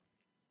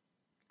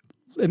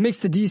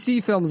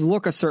DC films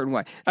look a certain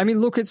way. I mean,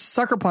 look at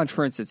Sucker Punch,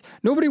 for instance.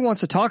 Nobody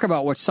wants to talk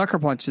about what Sucker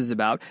Punch is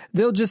about.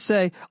 They'll just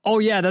say, oh,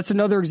 yeah, that's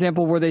another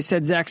example where they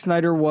said Zack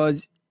Snyder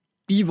was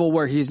evil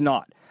where he's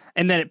not.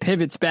 And then it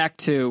pivots back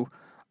to,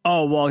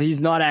 oh, well, he's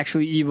not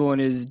actually evil in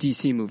his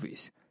DC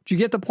movies. Do you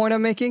get the point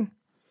I'm making?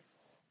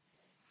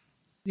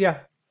 Yeah,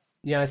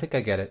 I think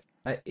I get it.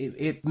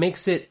 It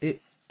makes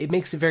it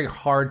very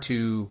hard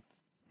to.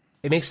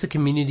 It makes the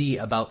community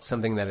about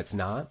something that it's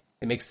not.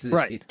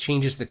 It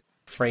changes the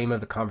frame of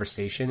the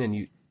conversation, and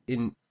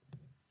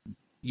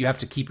you have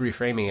to keep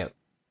reframing it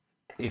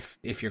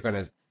if you're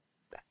going to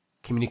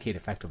communicate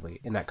effectively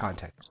in that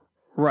context.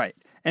 Right.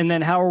 And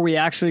then how are we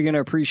actually going to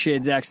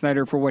appreciate Zack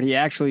Snyder for what he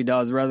actually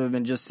does rather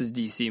than just his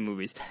DC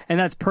movies? And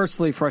that's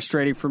personally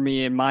frustrating for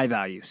me and my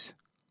values.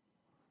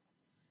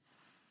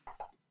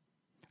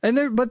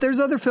 But there's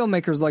other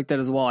filmmakers like that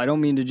as well. I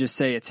don't mean to just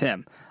say it's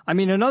him. I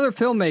mean, another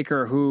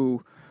filmmaker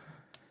who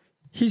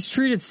he's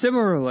treated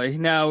similarly.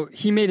 Now,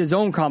 he made his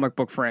own comic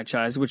book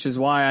franchise, which is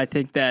why I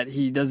think that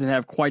he doesn't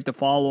have quite the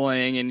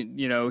following and,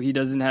 he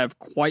doesn't have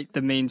quite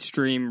the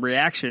mainstream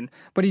reaction.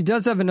 But he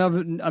does have a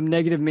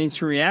negative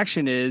mainstream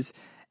reaction is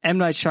M.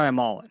 Night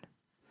Shyamalan.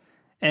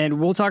 And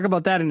we'll talk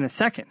about that in a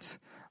second.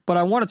 But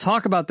I want to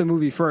talk about the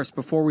movie first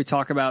before we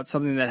talk about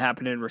something that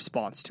happened in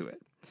response to it.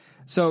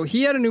 So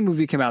he had a new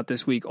movie come out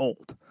this week,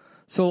 Old.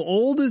 So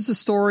Old is the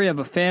story of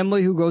a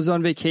family who goes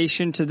on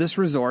vacation to this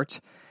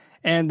resort,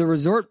 and the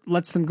resort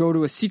lets them go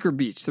to a secret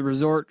beach. The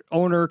resort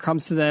owner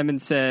comes to them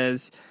and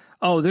says,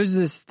 oh, there's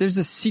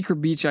this secret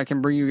beach I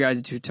can bring you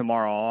guys to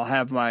tomorrow. I'll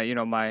have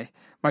my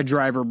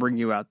driver bring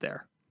you out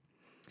there.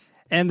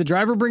 And the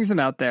driver brings them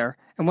out there.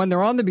 And when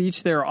they're on the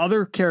beach, there are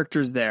other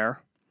characters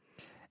there.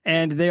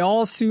 And they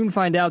all soon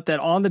find out that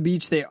on the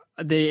beach, they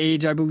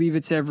age, I believe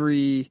it's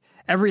every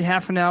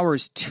half an hour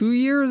is 2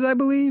 years, I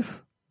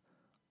believe.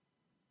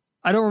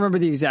 I don't remember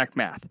the exact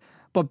math.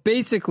 But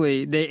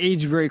basically, they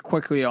age very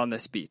quickly on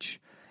this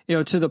beach.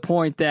 To the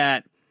point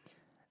that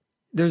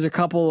there's a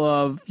couple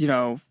of,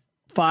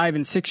 5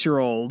 and 6 year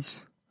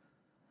olds.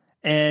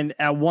 And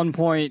at one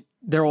point,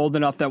 they're old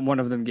enough that one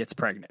of them gets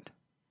pregnant.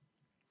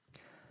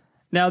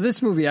 Now,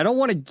 this movie, I don't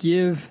want to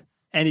give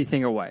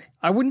anything away.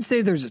 I wouldn't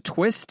say there's a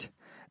twist.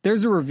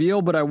 There's a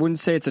reveal, but I wouldn't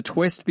say it's a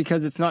twist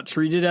because it's not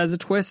treated as a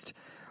twist.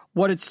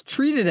 What it's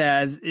treated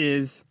as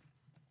is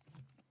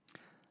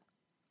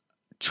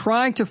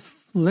trying to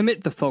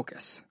limit the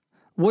focus.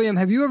 William,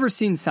 have you ever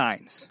seen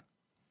Signs?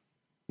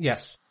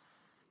 Yes.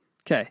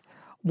 Okay.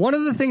 One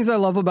of the things I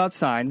love about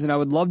Signs, and I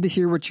would love to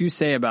hear what you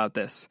say about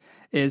this,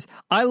 is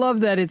I love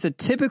that it's a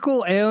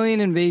typical alien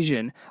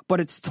invasion, but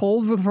it's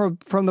told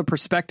from the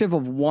perspective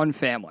of one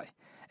family.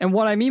 And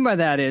what I mean by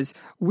that is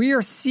we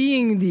are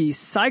seeing the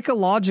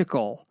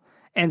psychological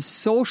and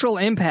social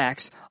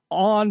impacts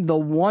on the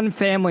one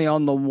family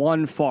on the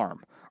one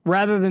farm,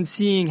 rather than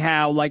seeing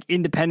how, like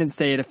Independence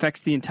Day, it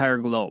affects the entire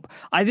globe.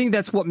 I think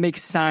that's what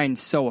makes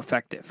Signs so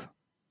effective.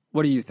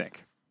 What do you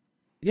think?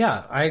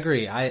 Yeah, I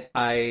agree.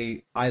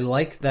 I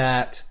like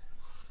that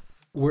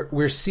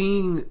we're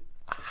seeing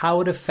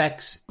how it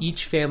affects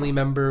each family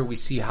member. We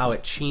see how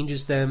it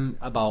changes them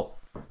about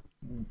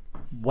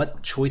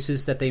what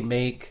choices that they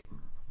make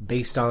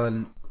based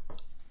on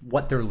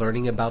what they're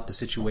learning about the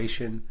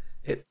situation.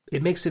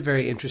 It makes it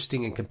very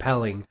interesting and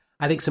compelling.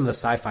 I think some of the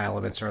sci-fi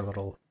elements are a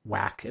little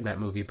whack in that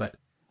movie,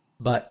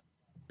 but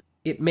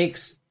it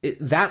makes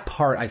that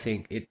part, I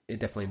think it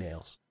definitely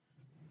nails.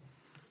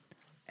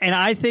 And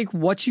I think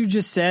what you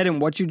just said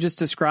and what you just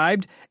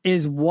described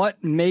is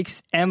what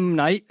makes M.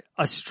 Night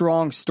a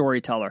strong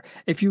storyteller.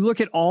 If you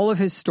look at all of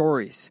his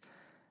stories,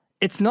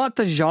 it's not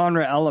the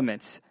genre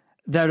elements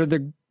that are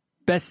the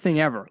best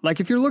thing ever. Like,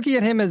 if you're looking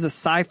at him as a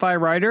sci-fi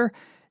writer,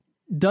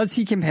 does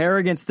he compare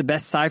against the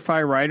best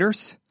sci-fi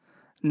writers?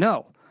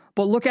 No.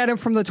 But look at him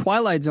from the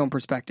Twilight Zone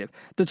perspective.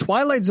 The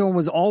Twilight Zone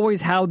was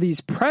always how these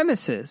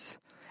premises,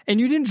 and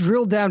you didn't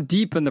drill down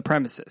deep in the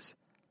premises.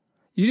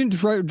 You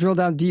didn't drill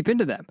down deep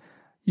into them.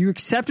 You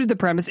accepted the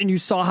premise and you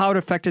saw how it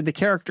affected the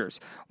characters.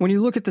 When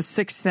you look at The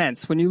Sixth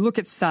Sense, when you look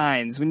at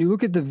Signs, when you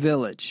look at The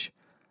Village,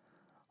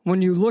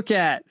 when you look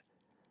at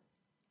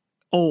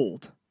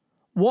Old,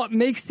 what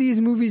makes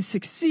these movies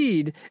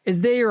succeed is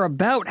they are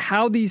about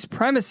how these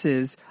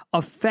premises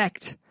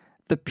affect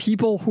the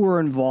people who are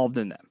involved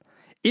in them.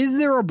 Is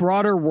there a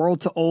broader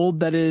world to Old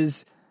that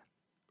is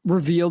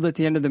revealed at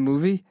the end of the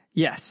movie?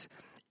 Yes.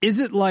 Is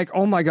it like,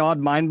 oh my God,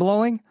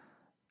 mind-blowing?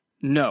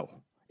 No.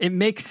 It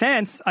makes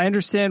sense. I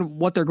understand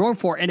what they're going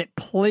for, and it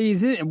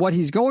plays in what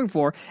he's going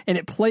for, and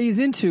it plays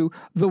into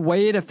the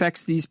way it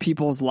affects these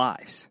people's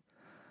lives.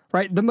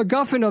 Right? The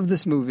MacGuffin of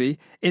this movie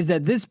is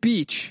that this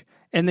beach,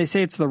 and they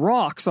say it's the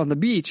rocks on the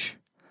beach,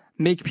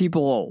 make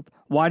people old.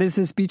 Why does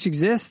this beach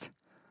exist?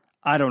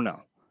 I don't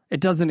know. It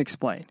doesn't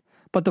explain.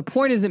 But the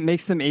point is it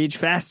makes them age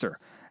faster.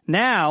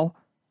 Now,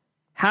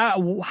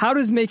 how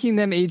does making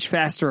them age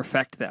faster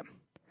affect them?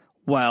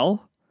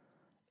 Well,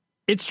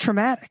 it's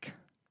traumatic.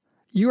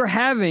 You are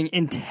having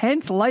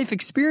intense life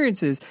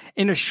experiences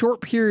in a short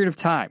period of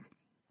time.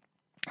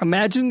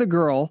 Imagine the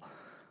girl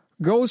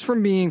goes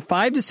from being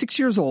 5 to 6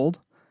 years old,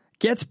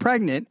 gets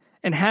pregnant,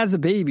 and has a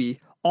baby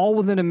all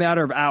within a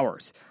matter of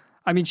hours.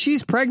 I mean,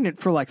 she's pregnant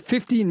for like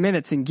 15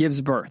 minutes and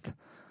gives birth.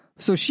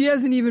 So she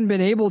hasn't even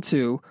been able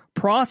to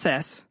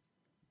process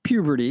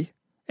puberty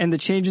and the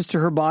changes to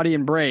her body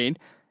and brain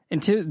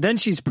until then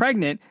she's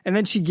pregnant and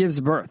then she gives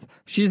birth.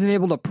 She isn't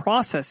able to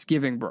process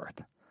giving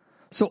birth.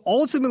 So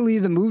ultimately,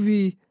 the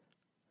movie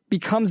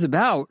becomes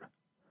about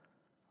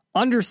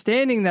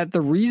understanding that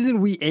the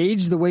reason we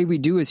age the way we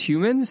do as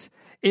humans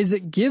is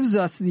it gives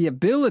us the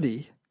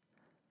ability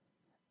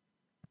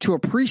to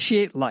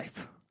appreciate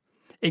life.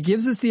 It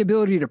gives us the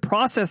ability to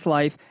process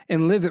life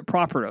and live it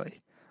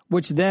properly,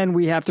 which then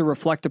we have to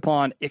reflect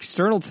upon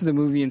external to the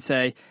movie and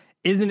say,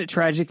 isn't it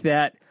tragic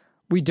that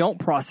we don't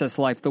process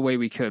life the way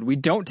we could? We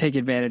don't take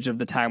advantage of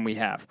the time we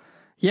have.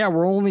 Yeah,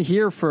 we're only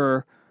here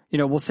for,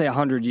 we'll say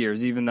 100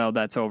 years, even though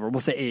that's over.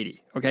 We'll say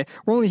 80, okay?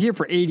 We're only here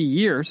for 80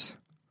 years,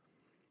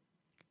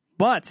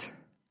 but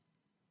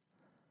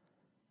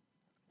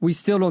we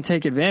still don't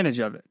take advantage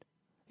of it.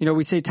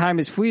 We say time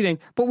is fleeting,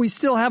 but we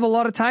still have a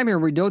lot of time here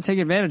and we don't take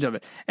advantage of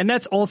it. And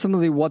that's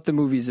ultimately what the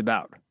movie's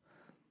about.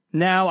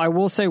 Now, I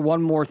will say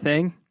one more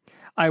thing.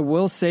 I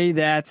will say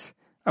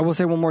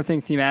one more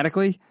thing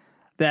thematically,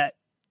 that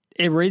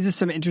it raises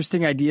some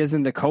interesting ideas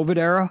in the COVID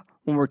era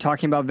when we're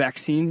talking about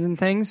vaccines and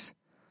things.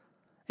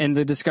 And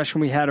the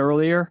discussion we had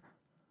earlier,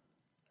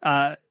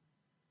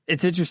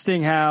 it's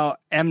interesting how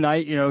M.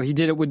 Night, he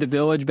did it with The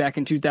Village back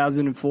in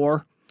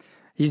 2004.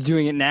 He's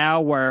doing it now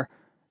where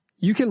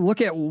you can look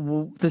at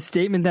the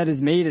statement that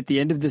is made at the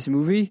end of this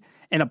movie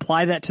and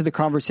apply that to the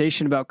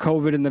conversation about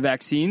COVID and the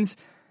vaccines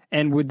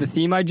and with the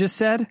theme I just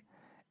said,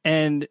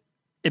 and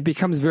it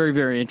becomes very,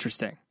 very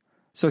interesting.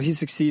 So he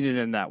succeeded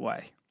in that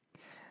way.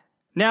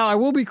 Now, I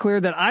will be clear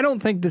that I don't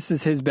think this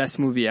is his best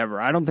movie ever.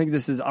 I don't think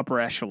this is upper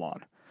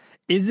echelon.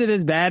 Is it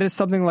as bad as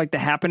something like The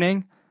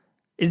Happening?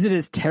 Is it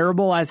as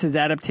terrible as his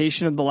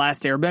adaptation of The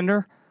Last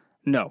Airbender?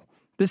 No.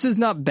 This is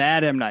not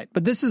bad M. Night,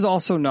 but this is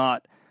also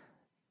not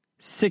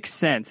Sixth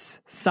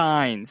Sense,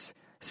 Signs,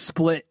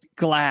 Split,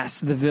 Glass,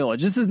 The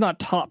Village. This is not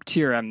top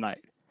tier M.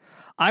 Night.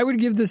 I would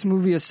give this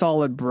movie a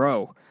solid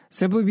bro,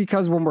 simply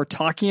because when we're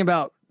talking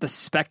about the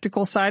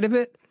spectacle side of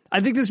it, I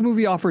think this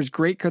movie offers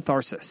great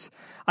catharsis.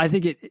 I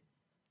think it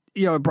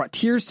brought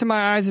tears to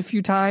my eyes a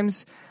few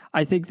times.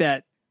 I think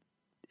that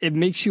it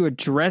makes you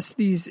experience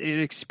these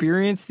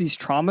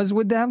traumas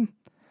with them.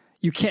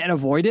 You can't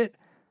avoid it.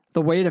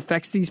 The way it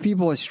affects these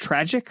people is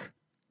tragic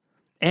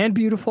and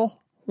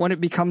beautiful when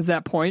it becomes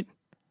that point.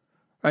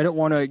 I don't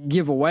want to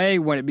give away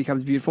when it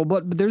becomes beautiful,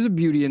 but there's a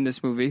beauty in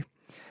this movie.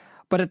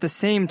 But at the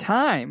same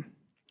time,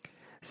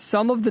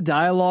 some of the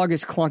dialogue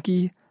is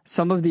clunky.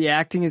 Some of the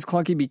acting is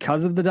clunky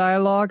because of the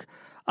dialogue.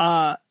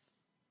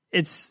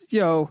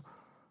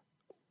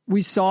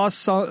 We saw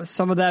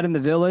some of that in The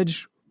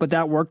Village, but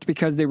that worked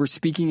because they were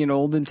speaking in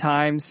olden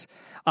times.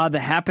 The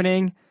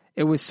Happening,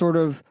 it was sort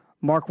of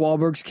Mark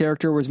Wahlberg's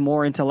character was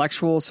more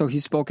intellectual, so he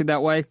spoke it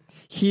that way.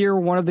 Here,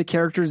 one of the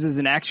characters is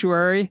an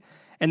actuary,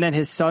 and then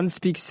his son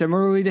speaks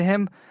similarly to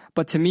him.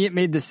 But to me, it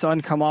made the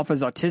son come off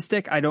as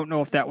autistic. I don't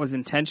know if that was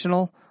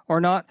intentional or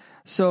not.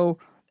 So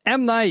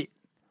M. Night,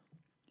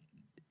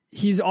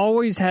 he's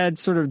always had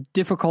sort of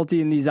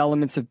difficulty in these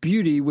elements of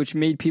beauty, which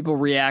makes people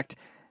react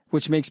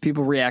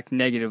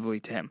negatively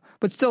to him.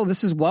 But still,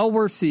 this is well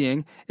worth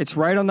seeing. It's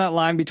right on that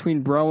line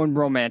between bro and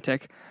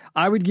bromantic.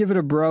 I would give it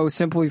a bro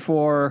simply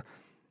for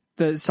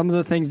some of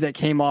the things that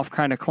came off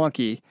kind of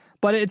clunky.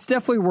 But it's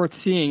definitely worth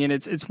seeing, and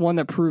it's one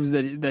that proves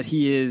that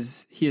he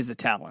is a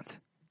talent.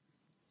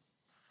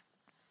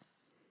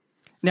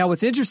 Now,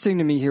 what's interesting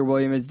to me here,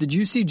 William, is did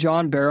you see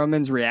John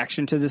Barrowman's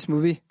reaction to this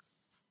movie?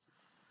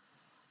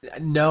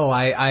 No,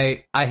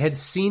 I had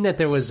seen that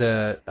there was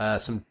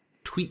some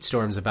tweet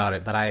storms about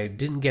it, but I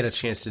didn't get a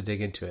chance to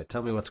dig into it.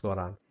 Tell me what's going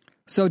on.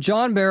 So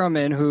John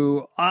Barrowman,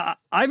 who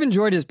I've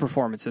enjoyed his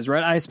performances,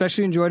 right? I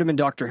especially enjoyed him in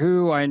Doctor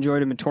Who. I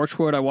enjoyed him in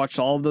Torchwood. I watched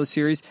all of those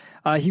series.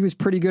 He was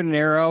pretty good in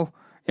Arrow.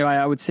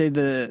 I would say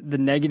the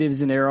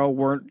negatives in Arrow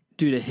weren't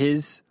due to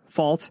his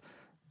fault,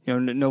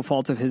 no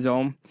fault of his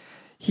own.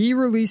 He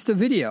released a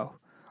video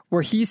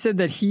where he said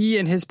that he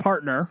and his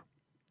partner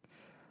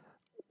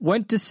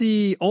went to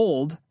see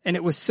Old, and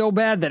it was so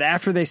bad that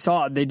after they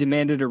saw it, they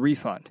demanded a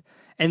refund.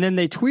 And then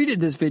they tweeted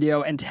this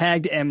video and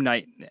tagged M.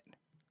 Night in it.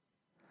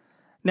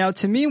 Now,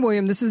 to me,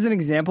 William, this is an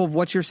example of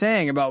what you're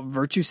saying about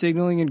virtue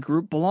signaling and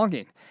group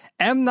belonging.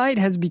 M. Night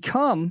has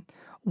become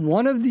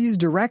one of these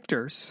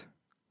directors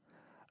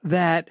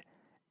that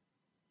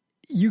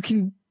you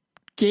can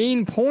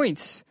gain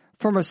points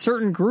from a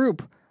certain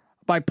group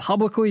by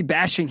publicly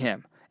bashing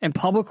him and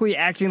publicly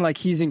acting like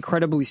he's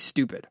incredibly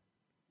stupid.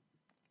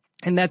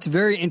 And that's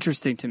very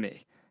interesting to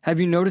me. Have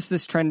you noticed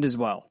this trend as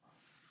well?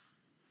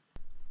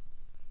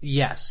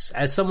 Yes.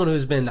 As someone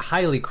who's been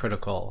highly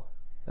critical,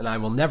 and I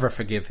will never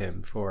forgive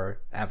him for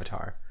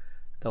Avatar,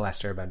 The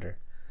Last Airbender.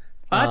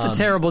 That's a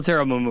terrible,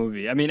 terrible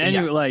movie. I mean,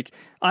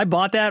 I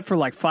bought that for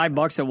like $5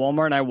 at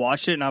Walmart, and I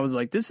watched it, and I was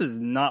like, this is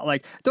not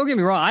like... Don't get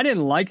me wrong, I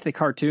didn't like the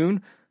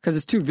cartoon because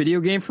it's too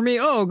video game for me.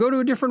 Oh, go to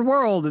a different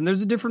world, and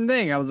there's a different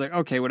thing. I was like,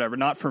 okay, whatever,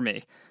 not for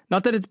me.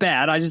 Not that it's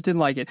bad, I just didn't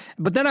like it.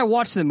 But then I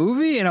watched the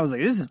movie, and I was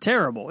like, this is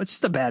terrible. It's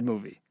just a bad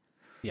movie.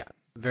 Yeah,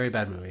 very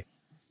bad movie.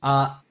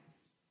 I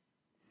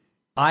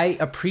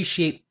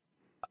appreciate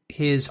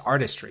his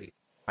artistry.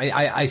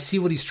 I see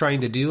what he's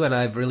trying to do, and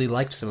I've really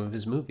liked some of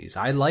his movies.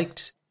 I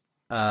liked,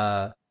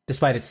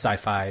 despite its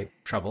sci-fi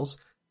troubles,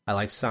 I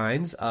liked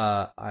Signs.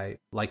 I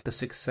liked The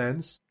Sixth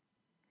Sense.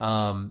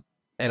 And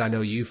I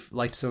know you've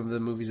liked some of the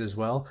movies as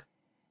well.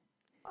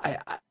 I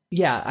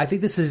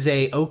think this is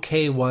a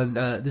okay one.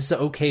 This is an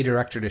okay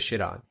director to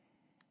shit on.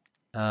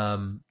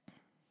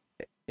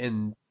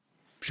 And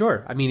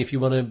sure, I mean, if you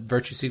want to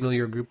virtue signal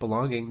your group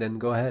belonging, then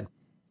go ahead.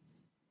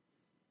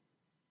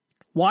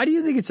 Why do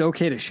you think it's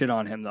okay to shit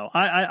on him, though?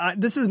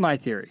 This is my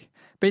theory.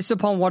 Based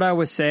upon what I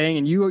was saying,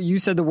 and you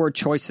said the word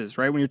choices,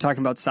 right? When you're talking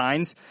about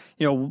Signs,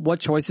 what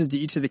choices do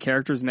each of the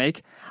characters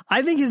make?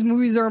 I think his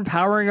movies are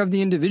empowering of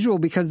the individual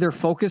because they're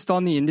focused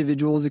on the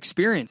individual's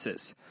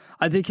experiences.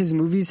 I think his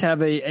movies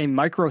have a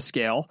micro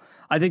scale.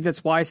 I think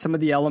that's why some of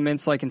the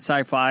elements, like in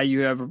sci-fi,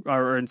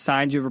 or in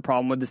Signs, you have a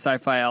problem with the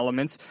sci-fi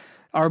elements,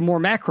 are more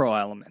macro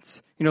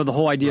elements. The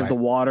whole idea of the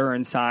water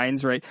and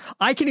Signs, right?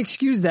 I can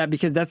excuse that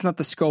because that's not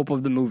the scope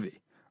of the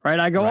movie, right?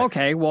 I go,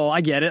 okay, well,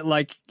 I get it.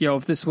 Like,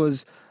 if this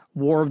was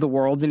War of the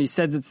Worlds and he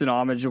says it's an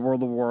homage to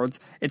World of the Worlds,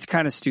 it's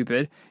kind of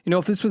stupid.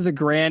 If this was a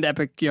grand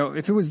epic,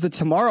 if it was the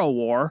Tomorrow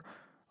War,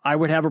 I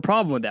would have a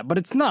problem with that. But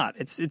it's not.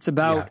 It's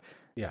about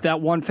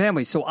that one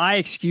family. So I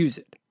excuse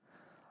it.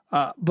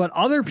 But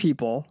other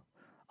people,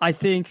 I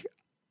think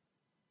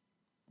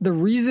the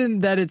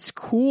reason that it's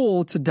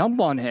cool to dump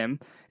on him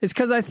is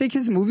because I think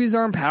his movies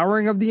are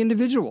empowering of the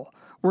individual,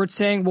 where it's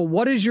saying, well,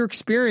 what is your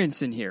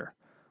experience in here?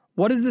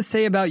 What does this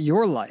say about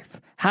your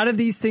life? How do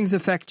these things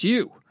affect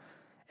you?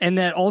 And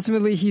that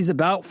ultimately he's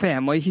about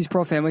family. He's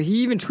pro-family.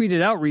 He even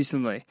tweeted out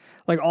recently,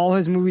 like all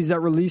his movies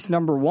that release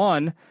number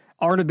 1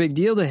 aren't a big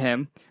deal to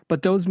him,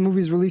 but those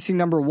movies releasing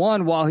number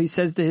 1, while he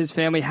says to his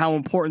family how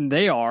important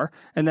they are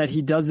and that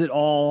he does it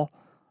all,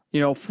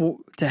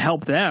 to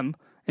help them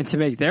and to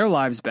make their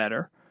lives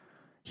better,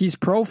 he's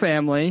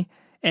pro-family.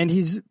 And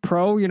he's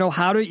pro,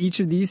 how do each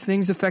of these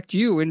things affect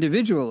you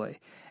individually?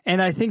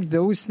 And I think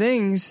those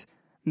things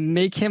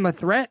make him a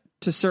threat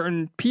to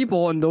certain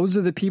people, and those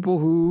are the people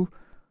who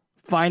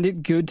find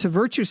it good to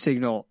virtue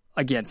signal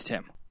against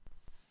him.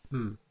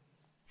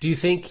 Do you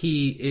think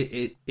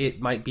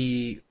it might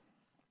be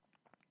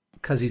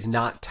because he's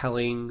not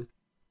telling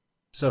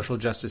social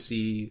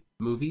justice-y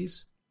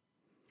movies?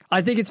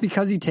 I think it's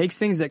because he takes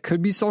things that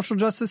could be social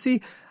justice-y,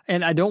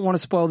 and I don't want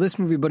to spoil this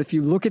movie, but if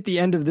you look at the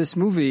end of this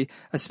movie,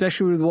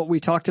 especially with what we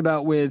talked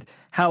about with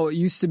how it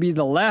used to be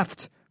the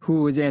left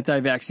who was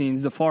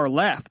anti-vaccines, the far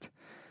left,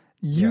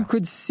 you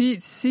could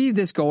see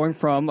this going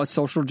from a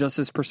social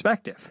justice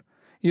perspective.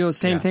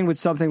 Same thing with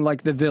something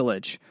like The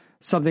Village,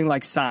 something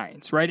like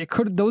Signs, right?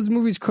 Those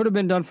movies could have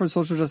been done from a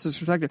social justice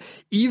perspective.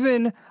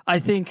 Even, I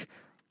think,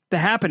 The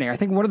Happening. I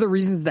think one of the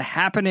reasons The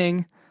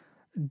Happening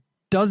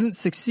doesn't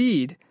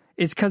succeed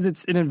is because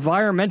it's an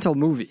environmental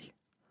movie,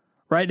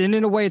 right? And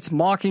in a way, it's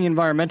mocking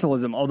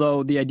environmentalism,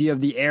 although the idea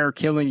of the air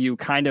killing you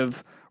kind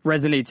of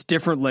resonates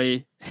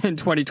differently in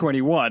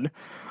 2021.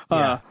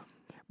 But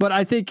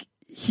I think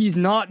he's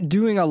not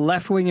doing a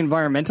left-wing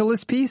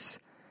environmentalist piece,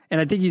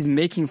 and I think he's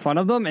making fun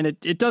of them, and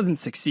it doesn't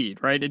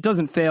succeed, right? It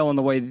doesn't fail in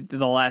the way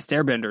The Last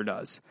Airbender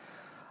does.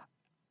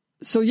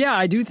 So,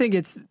 I do think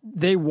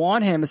they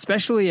want him,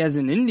 especially as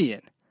an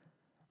Indian,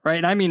 right?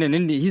 And I mean in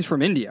India, he's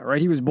from India,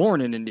 right? He was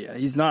born in India.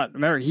 He's not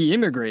American. He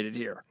immigrated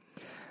here.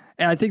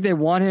 And I think they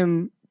want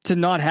him to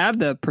not have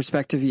the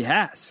perspective he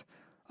has.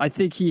 I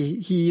think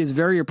he is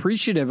very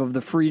appreciative of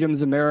the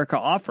freedoms America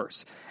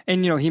offers.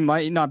 And, he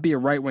might not be a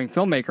right-wing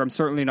filmmaker. I'm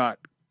certainly not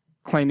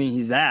claiming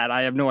he's that.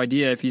 I have no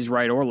idea if he's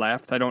right or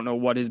left. I don't know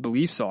what his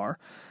beliefs are.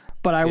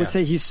 But I would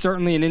say he's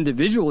certainly an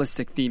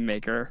individualistic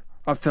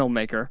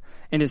filmmaker,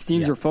 and his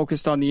themes are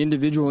focused on the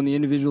individual and the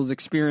individual's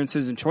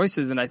experiences and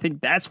choices, and I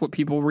think that's what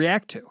people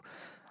react to.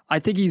 I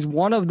think he's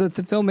one of the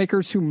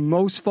filmmakers who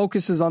most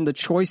focuses on the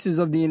choices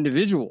of the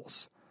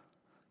individuals.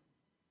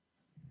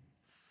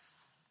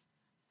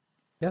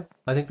 Yeah,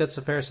 I think that's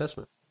a fair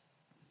assessment.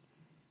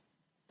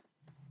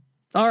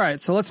 All right,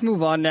 so let's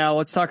move on now.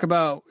 Let's talk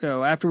about,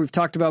 after we've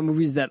talked about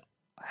movies that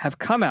have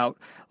come out,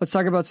 let's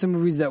talk about some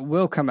movies that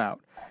will come out.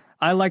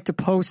 I like to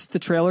post the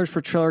trailers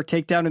for Trailer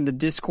Takedown in the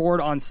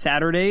Discord on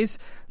Saturdays.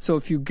 So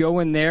if you go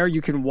in there,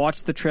 you can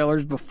watch the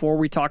trailers before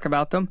we talk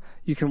about them.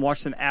 You can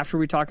watch them after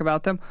we talk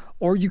about them.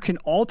 Or you can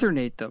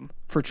alternate them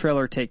for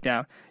Trailer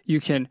Takedown. You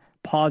can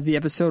pause the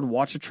episode,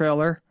 watch a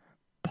trailer,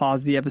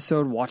 pause the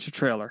episode, watch a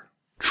trailer.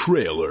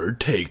 Trailer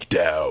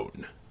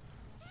Takedown.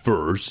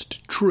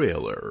 First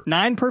trailer.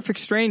 9 Perfect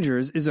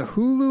Strangers is a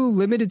Hulu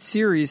limited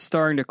series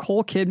starring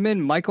Nicole Kidman,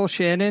 Michael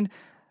Shannon,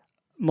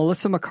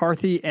 Melissa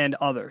McCarthy, and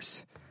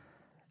others.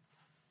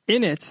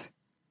 In it,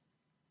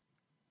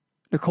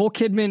 Nicole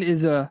Kidman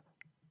is I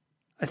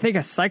think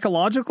a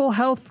psychological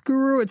health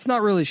guru. It's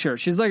not really sure.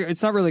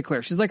 It's not really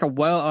clear. She's like a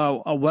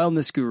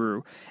wellness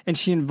guru, and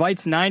she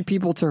invites 9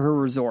 people to her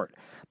resort.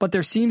 But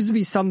there seems to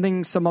be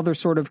some other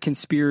sort of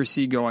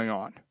conspiracy going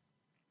on.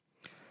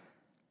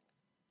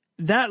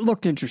 That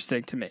looked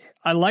interesting to me.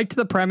 I liked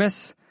the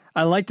premise.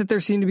 I liked that there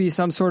seemed to be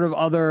some sort of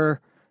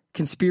other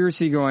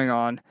conspiracy going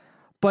on,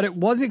 but it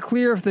wasn't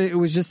clear if it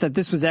was just that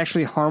this was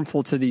actually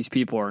harmful to these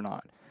people or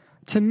not.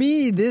 To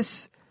me,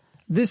 this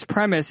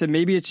premise, and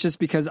maybe it's just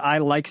because I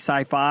like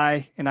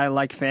sci-fi and I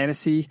like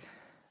fantasy,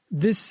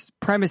 this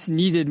premise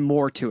needed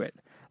more to it.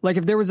 Like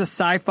if there was a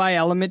sci-fi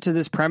element to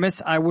this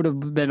premise, I would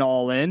have been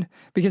all in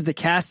because the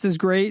cast is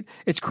great.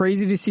 It's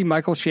crazy to see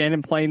Michael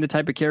Shannon playing the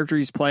type of character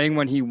he's playing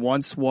when he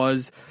once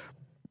was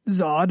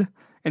Zod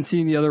and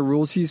seeing the other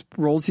roles he's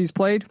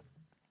played.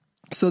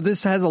 So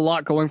this has a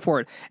lot going for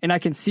it, and I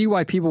can see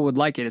why people would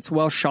like it. It's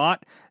well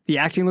shot. The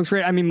acting looks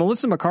great. I mean,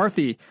 Melissa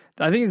McCarthy,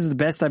 I think this is the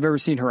best I've ever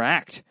seen her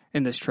act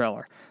in this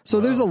trailer.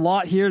 So There's a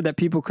lot here that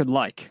people could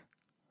like.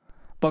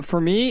 But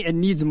for me, it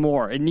needs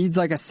more. It needs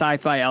like a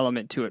sci-fi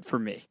element to it for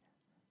me.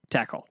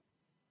 Tackle.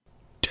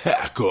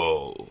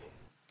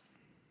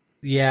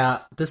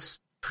 Yeah, this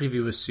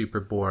preview was super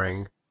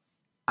boring.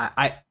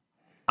 I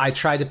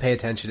tried to pay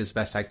attention as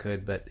best I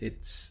could, but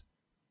it's...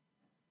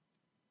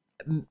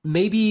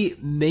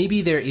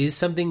 Maybe there is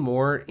something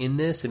more in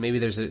this, and maybe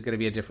there's going to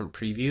be a different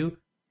preview,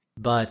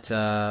 but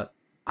I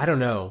don't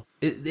know.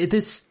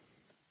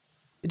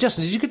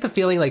 Justin, did you get the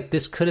feeling like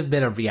this could have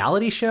been a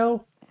reality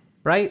show,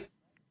 right?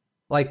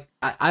 Like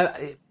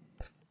I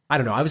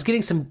don't know. I was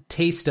getting some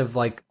taste of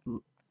like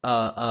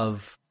well,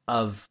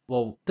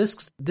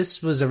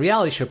 this was a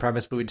reality show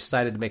premise, but we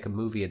decided to make a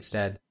movie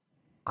instead.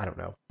 I don't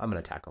know. I'm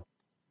gonna tackle.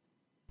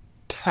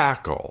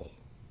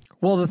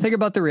 Well, the thing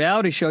about the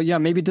reality show,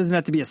 maybe it doesn't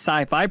have to be a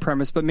sci-fi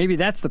premise, but maybe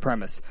that's the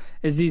premise,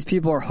 is these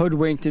people are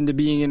hoodwinked into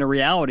being in a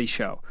reality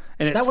show,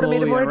 and it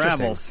slowly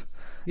unravels.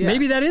 Yeah.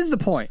 Maybe that is the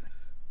point.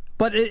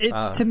 But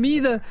to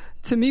me,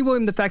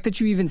 William, the fact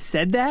that you even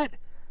said that,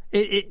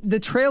 the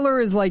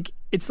trailer is like,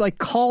 it's like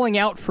calling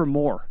out for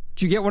more.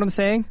 Do you get what I'm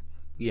saying?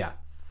 Yeah.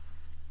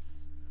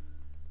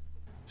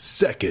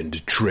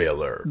 Second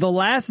trailer. The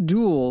Last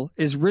Duel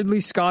is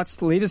Ridley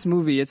Scott's latest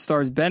movie. It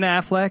stars Ben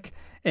Affleck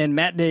and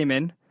Matt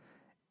Damon.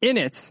 In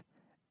it,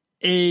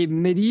 a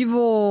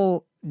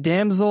medieval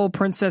damsel,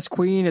 princess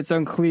queen, it's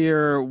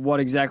unclear what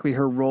exactly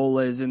her role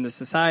is in the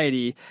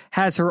society,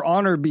 has her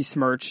honor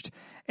besmirched,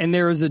 and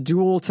there is a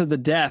duel to the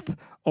death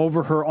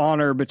over her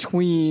honor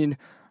between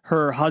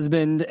her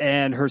husband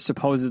and her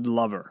supposed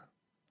lover.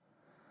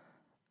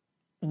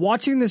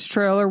 Watching this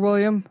trailer,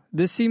 William,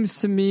 this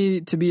seems to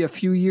me to be a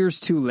few years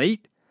too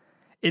late.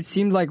 It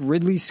seemed like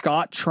Ridley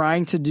Scott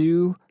trying to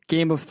do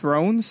Game of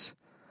Thrones.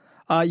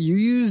 You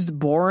used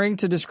boring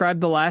to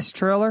describe the last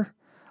trailer.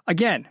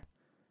 Again,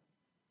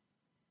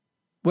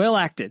 well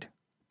acted.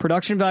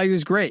 Production value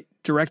is great.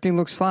 Directing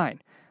looks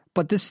fine.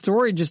 But this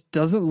story just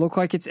doesn't look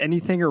like it's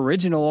anything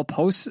original,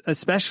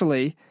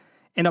 especially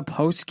in a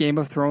post-Game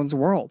of Thrones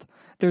world.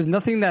 There's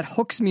nothing that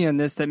hooks me on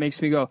this that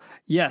makes me go,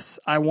 yes,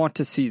 I want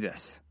to see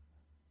this.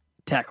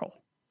 Tackle.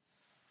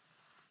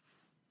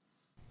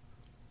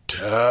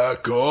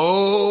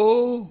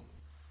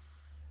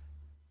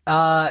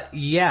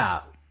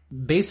 Yeah.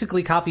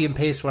 Basically copy and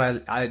paste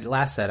what I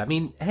last said. I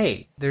mean,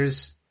 hey,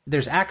 there's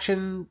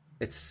action.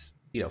 It's,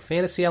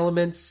 fantasy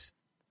elements.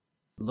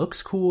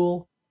 Looks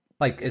cool,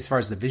 like as far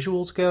as the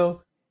visuals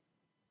go.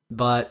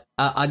 But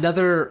if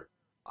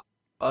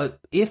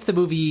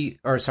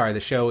the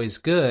show is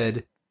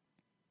good,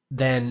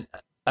 then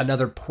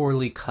another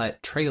poorly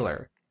cut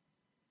trailer.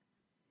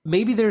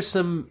 Maybe there's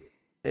some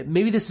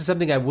maybe this is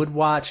something I would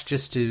watch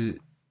just to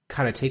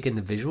kind of take in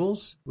the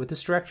visuals with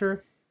this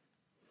director.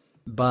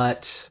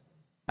 But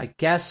I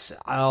guess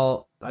I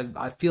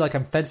feel like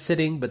I'm fence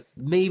sitting, but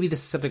maybe this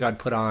is something I'd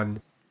put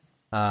on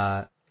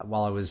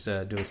while I was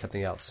doing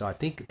something else. So I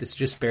think this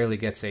just barely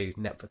gets a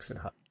Netflix and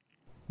hug.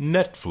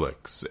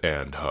 Netflix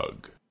and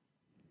hug.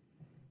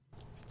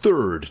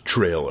 Third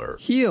trailer.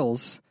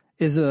 Heels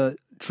is a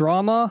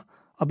drama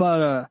about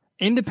a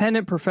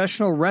independent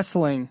professional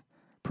wrestling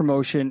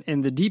promotion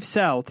in the Deep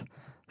South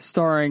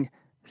starring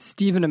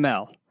Stephen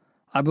Amell.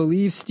 I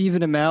believe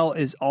Stephen Amell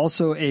is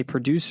also a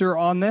producer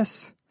on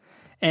this,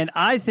 and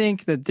I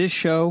think that this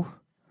show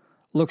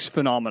looks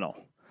phenomenal.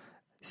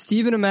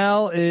 Stephen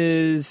Amell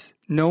is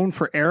known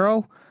for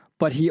Arrow,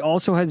 but he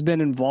also has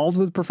been involved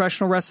with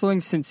professional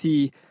wrestling since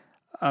he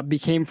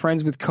became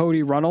friends with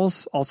Cody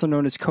Runnels, also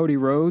known as Cody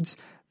Rhodes,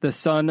 the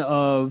son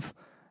of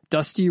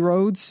Dusty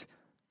Rhodes.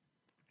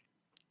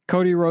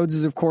 Cody Rhodes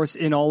is, of course,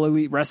 in All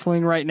Elite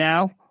Wrestling right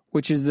now,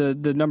 which is the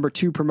number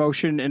 2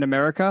 promotion in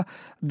America.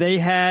 They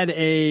had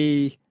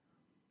a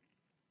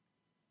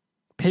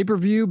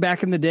pay-per-view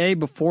back in the day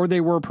before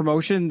they were a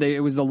promotion.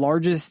 It was the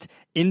largest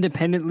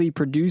independently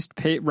produced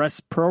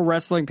pro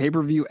wrestling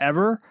pay-per-view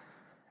ever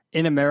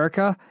in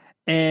America.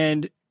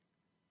 And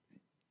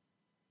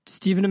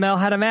Stephen Amell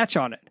had a match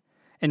on it.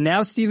 And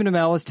now Stephen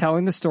Amell is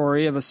telling the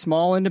story of a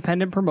small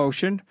independent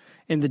promotion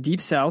in the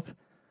Deep South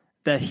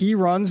that he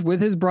runs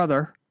with his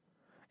brother,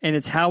 and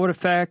it's how it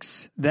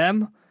affects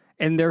them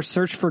and their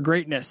search for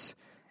greatness.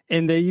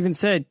 And they even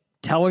said,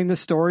 telling the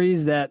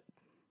stories that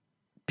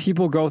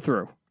people go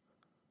through,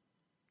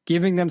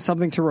 giving them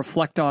something to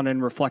reflect on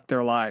and reflect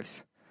their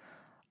lives.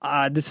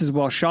 This is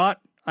well shot.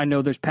 I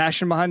know there's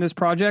passion behind this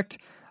project.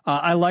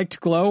 I liked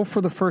Glow for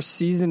the first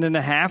season and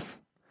a half,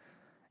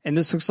 and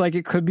this looks like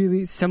it could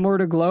be similar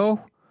to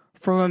Glow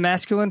from a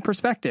masculine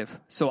perspective.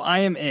 So I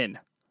am in.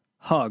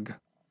 Hug.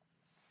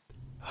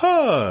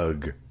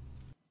 Hug.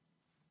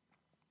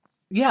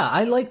 Yeah,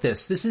 I like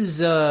this. This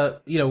is,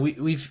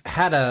 we've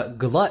had a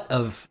glut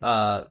of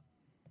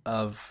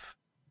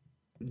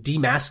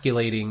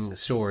demasculating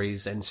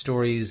stories and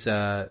stories,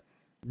 not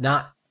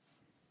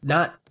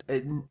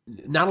a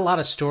lot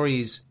of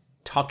stories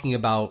talking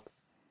about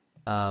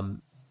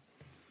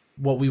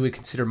what we would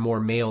consider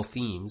more male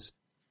themes.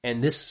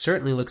 And this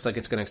certainly looks like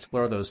it's going to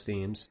explore those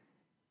themes.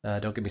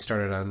 Don't get me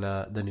started on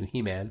the new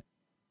He-Man.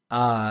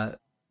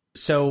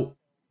 So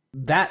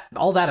that,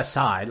 all that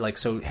aside, like,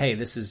 so hey,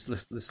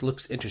 this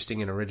looks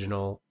interesting and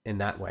original in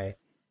that way.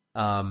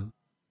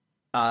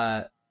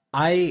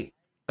 I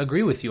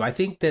agree with you. I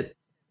think that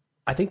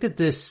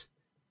this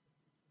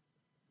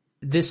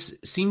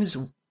seems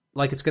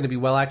like it's going to be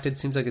well acted.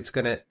 Seems like it's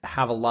going to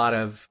have a lot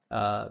of.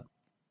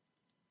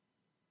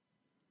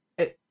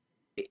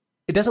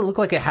 It doesn't look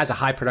like it has a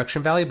high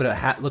production value, but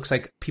it looks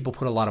like people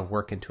put a lot of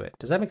work into it.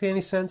 Does that make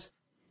any sense?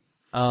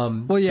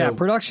 Well, yeah,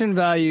 production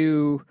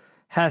value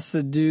has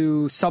to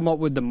do somewhat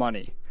with the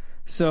money.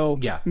 So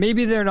yeah,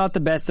 maybe they're not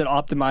the best at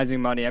optimizing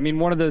money. I mean,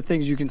 one of the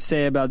things you can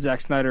say about Zack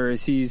Snyder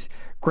is he's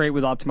great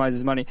with optimizing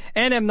his money.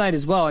 And M. Night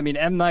as well. I mean,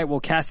 M. Night will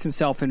cast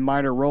himself in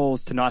minor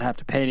roles to not have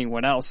to pay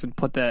anyone else and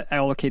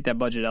allocate that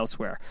budget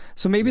elsewhere.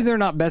 So maybe they're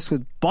not best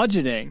with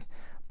budgeting,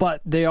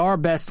 but they are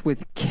best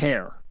with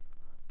care.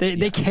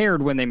 They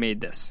cared when they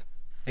made this.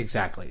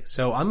 Exactly.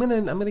 So I'm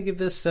gonna give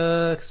this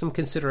some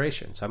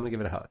consideration. So I'm gonna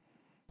give it a hug.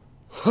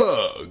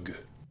 Hug.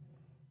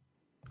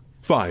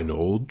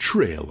 Final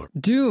trailer.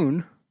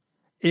 Dune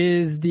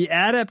is the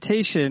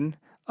adaptation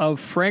of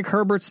Frank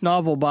Herbert's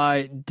novel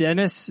by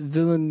Denis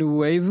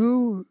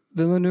Villeneuve.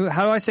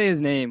 How do I say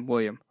his name,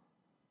 William?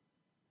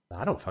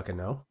 I don't fucking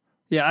know.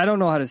 Yeah, I don't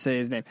know how to say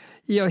his name.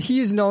 You know,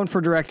 he's known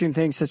for directing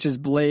things such as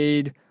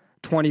Blade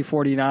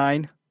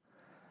 2049.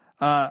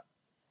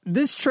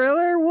 This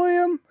trailer,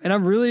 William, and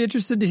I'm really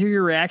interested to hear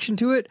your reaction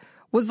to it,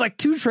 was like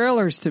 2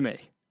 trailers to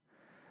me.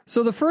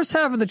 So the first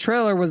half of the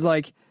trailer was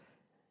like,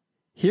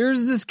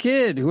 here's this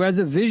kid who has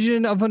a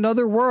vision of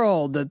another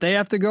world that they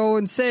have to go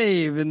and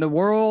save, and the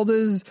world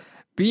is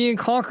being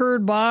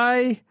conquered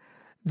by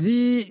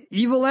the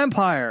evil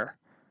empire.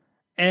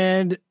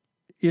 And,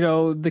 you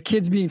know, the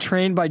kid's being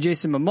trained by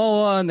Jason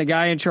Momoa, and the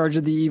guy in charge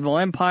of the evil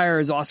empire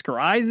is Oscar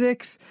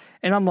Isaacs.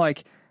 And I'm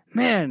like,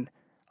 man,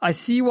 I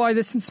see why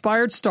this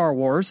inspired Star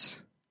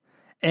Wars,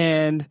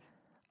 and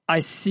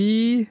I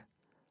see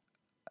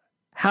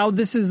how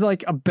this is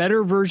like a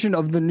better version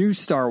of the new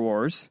Star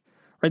Wars.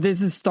 Right,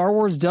 this is Star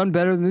Wars done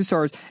better than new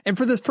Star Wars. And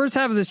for this first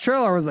half of this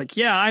trailer, I was like,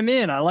 yeah, I'm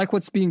in. I like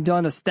what's being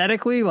done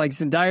aesthetically. Like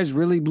Zendaya's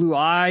really blue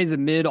eyes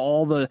amid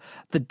all the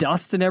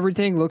dust and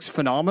everything looks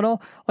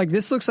phenomenal. Like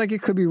this looks like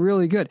it could be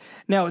really good.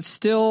 Now, it's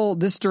still,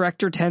 this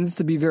director tends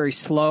to be very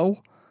slow.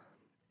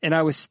 And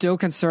I was still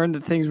concerned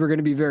that things were going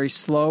to be very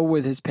slow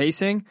with his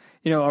pacing.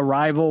 You know,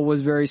 Arrival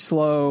was very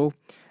slow.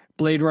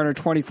 Blade Runner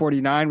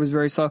 2049 was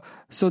very slow.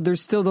 So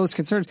there's still those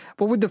concerns.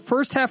 But with the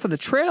first half of the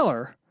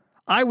trailer,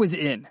 I was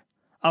in.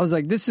 I was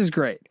like, this is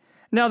great.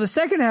 Now, the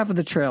second half of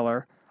the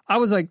trailer, I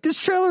was like, this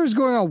trailer is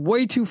going on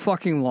way too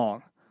fucking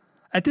long.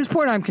 At this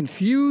point, I'm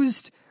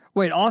confused.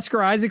 wait,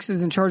 Oscar Isaacs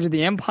is in charge of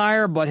the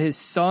Empire, but his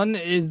son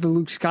is the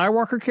Luke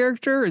Skywalker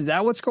character? Is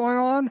that what's going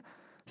on?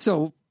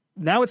 So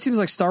now it seems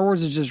like Star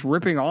Wars is just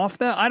ripping off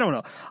that? I don't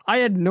know. I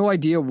had no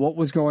idea what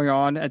was going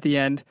on at the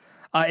end.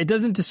 It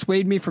doesn't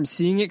dissuade me from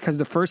seeing it because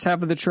the first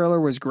half of the trailer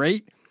was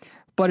great.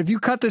 But if you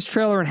cut this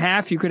trailer in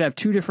half, you could have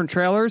two different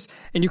trailers,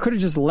 and you could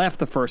have just left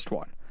the first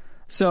one.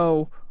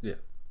 So,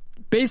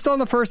 based on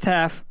the first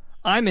half,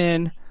 I'm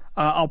in.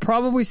 I'll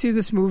probably see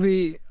this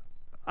movie.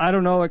 I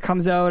don't know. It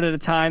comes out at a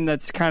time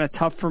that's kind of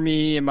tough for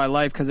me in my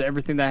life because of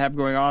everything that I have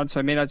going on,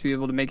 so I may not be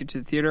able to make it to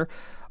the theater.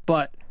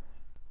 But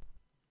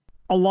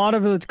a lot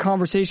of the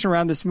conversation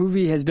around this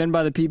movie has been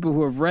by the people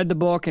who have read the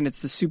book, and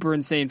it's the super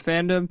insane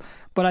fandom.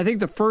 But I think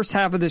the first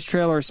half of this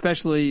trailer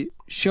especially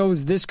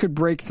shows this could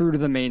break through to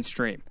the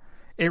mainstream.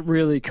 It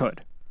really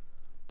could.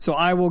 So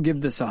I will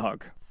give this a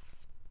hug.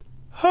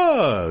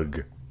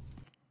 Hug.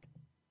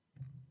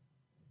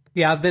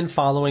 Yeah, I've been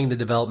following the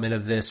development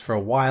of this for a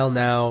while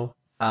now.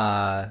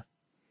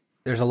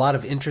 There's a lot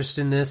of interest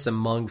in this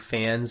among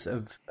fans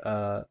of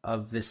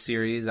this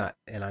series,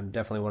 and I'm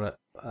definitely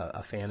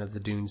a fan of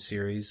the Dune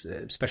series,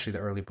 especially the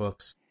early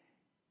books.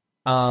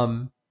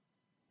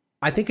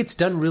 I think it's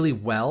done really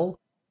well.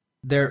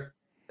 There are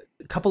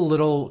a couple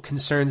little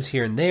concerns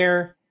here and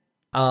there,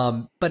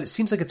 but it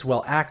seems like it's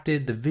well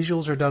acted. The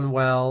visuals are done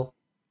well,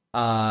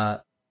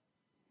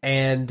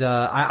 and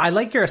I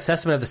like your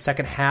assessment of the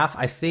second half.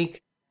 I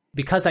think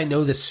because I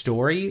know the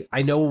story,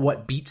 I know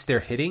what beats they're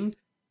hitting.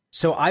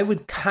 So I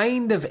would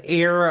kind of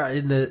err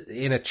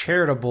in a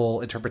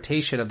charitable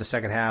interpretation of the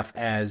second half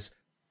as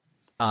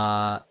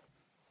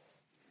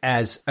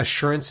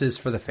assurances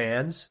for the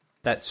fans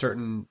that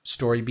certain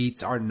story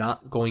beats are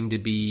not going to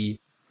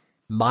be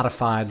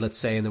modified, let's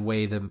say, in the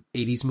way the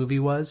 80s movie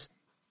was.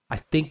 I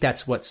think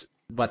that's what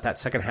that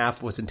second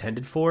half was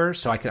intended for,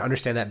 so I can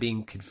understand that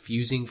being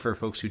confusing for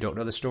folks who don't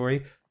know the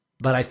story.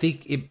 But I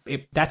think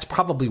that's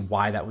probably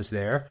why that was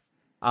there.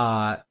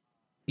 I'm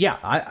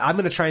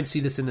going to try and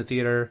see this in the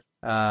theater.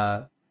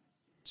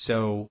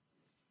 So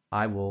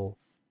I will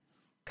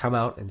come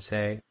out and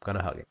say I'm going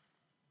to hug it.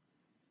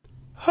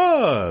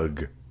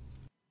 Hug.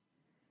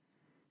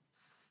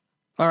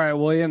 All right,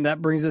 William,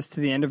 that brings us to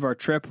the end of our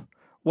trip.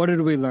 What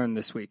did we learn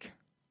this week?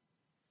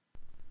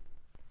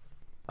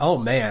 Oh,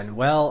 man.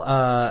 Well,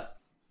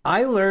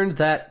 I learned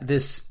that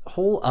this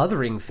whole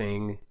othering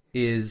thing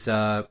is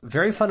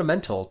very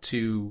fundamental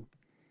to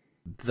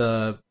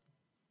the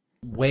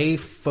way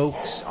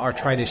folks are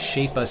trying to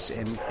shape us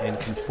and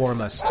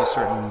conform us to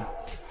certain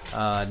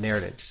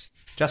narratives.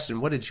 Justin,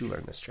 what did you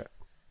learn this trip?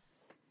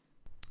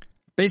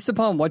 Based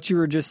upon what you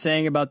were just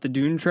saying about the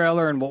Dune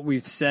trailer and what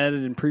we've said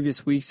in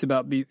previous weeks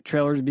about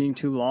trailers being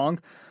too long,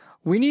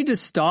 we need to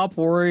stop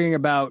worrying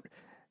about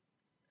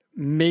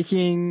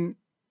making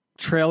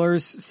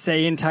trailers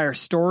say entire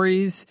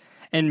stories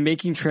and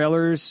making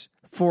trailers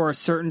for a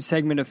certain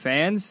segment of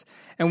fans.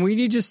 And we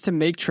need just to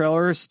make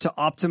trailers to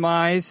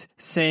optimize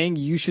saying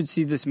you should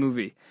see this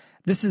movie.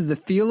 This is the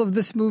feel of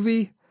this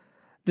movie.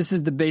 This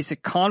is the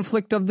basic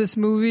conflict of this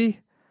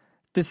movie.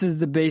 This is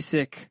the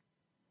basic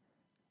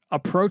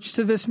approach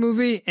to this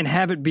movie, and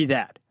have it be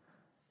that.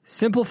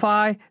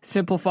 Simplify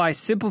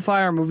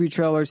our movie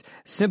trailers,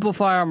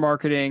 simplify our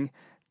marketing,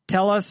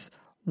 tell us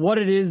what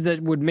it is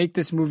that would make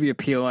this movie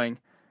appealing,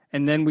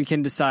 and then we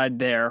can decide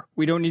there.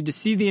 We don't need to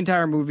see the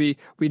entire movie.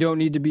 We don't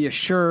need to be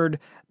assured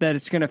that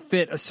it's going to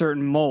fit a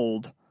certain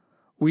mold.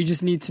 We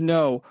just need to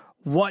know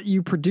what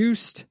you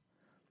produced,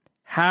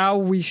 how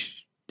we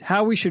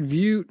should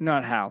view,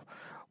 not how.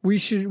 We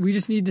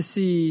just need to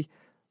see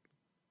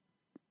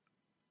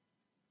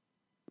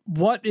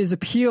what is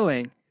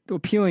appealing.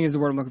 Appealing is the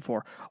word I'm looking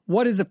for.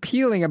 What is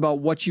appealing about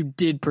what you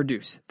did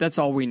produce? That's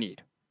all we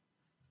need.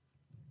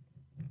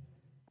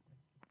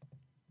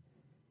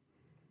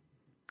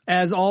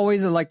 As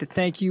always, I'd like to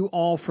thank you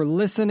all for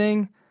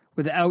listening.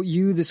 Without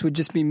you, this would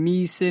just be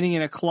me sitting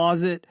in a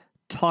closet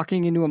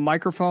talking into a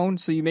microphone,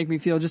 so you make me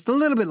feel just a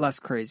little bit less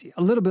crazy.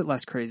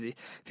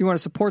 If you want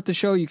to support the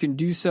show, you can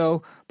do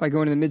so by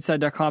going to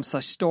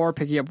themidside.com/store,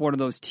 picking up one of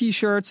those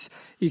t-shirts.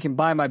 You can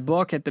buy my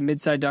book at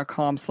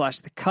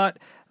themidside.com/thecut.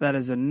 That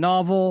is a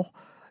novel.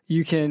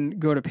 You can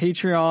go to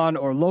Patreon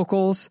or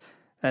Locals.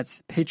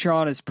 That's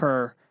Patreon is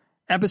per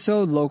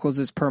episode. Locals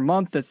is per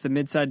month. That's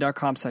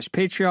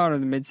themidside.com/Patreon or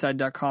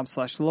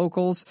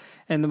themidside.com/Locals.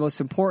 And the most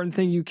important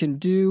thing you can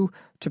do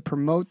to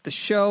promote the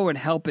show and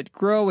help it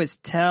grow is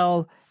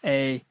tell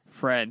a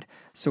friend.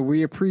 So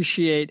we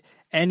appreciate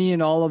any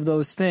and all of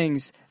those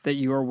things that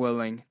you are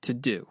willing to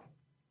do.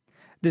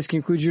 This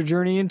concludes your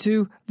journey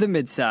into The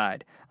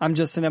Midside. I'm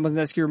Justin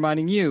Emelsneski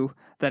reminding you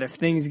that if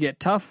things get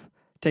tough,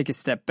 take a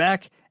step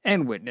back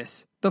and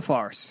witness the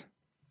farce.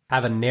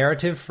 Have a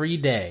narrative-free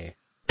day.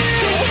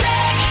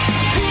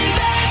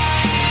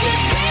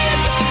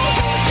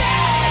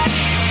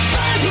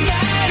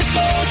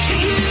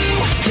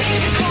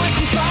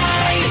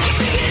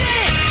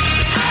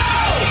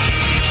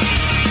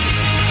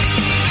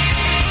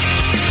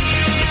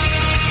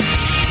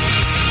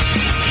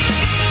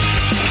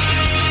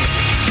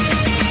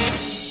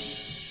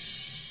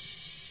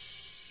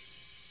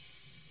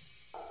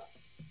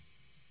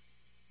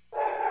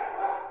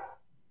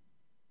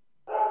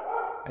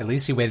 At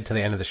least he waited till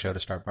the end of the show to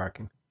start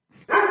barking.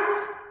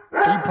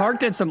 He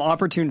parked at some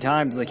opportune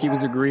times, like he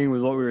was agreeing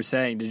with what we were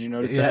saying. Did you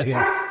notice that?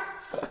 Yeah.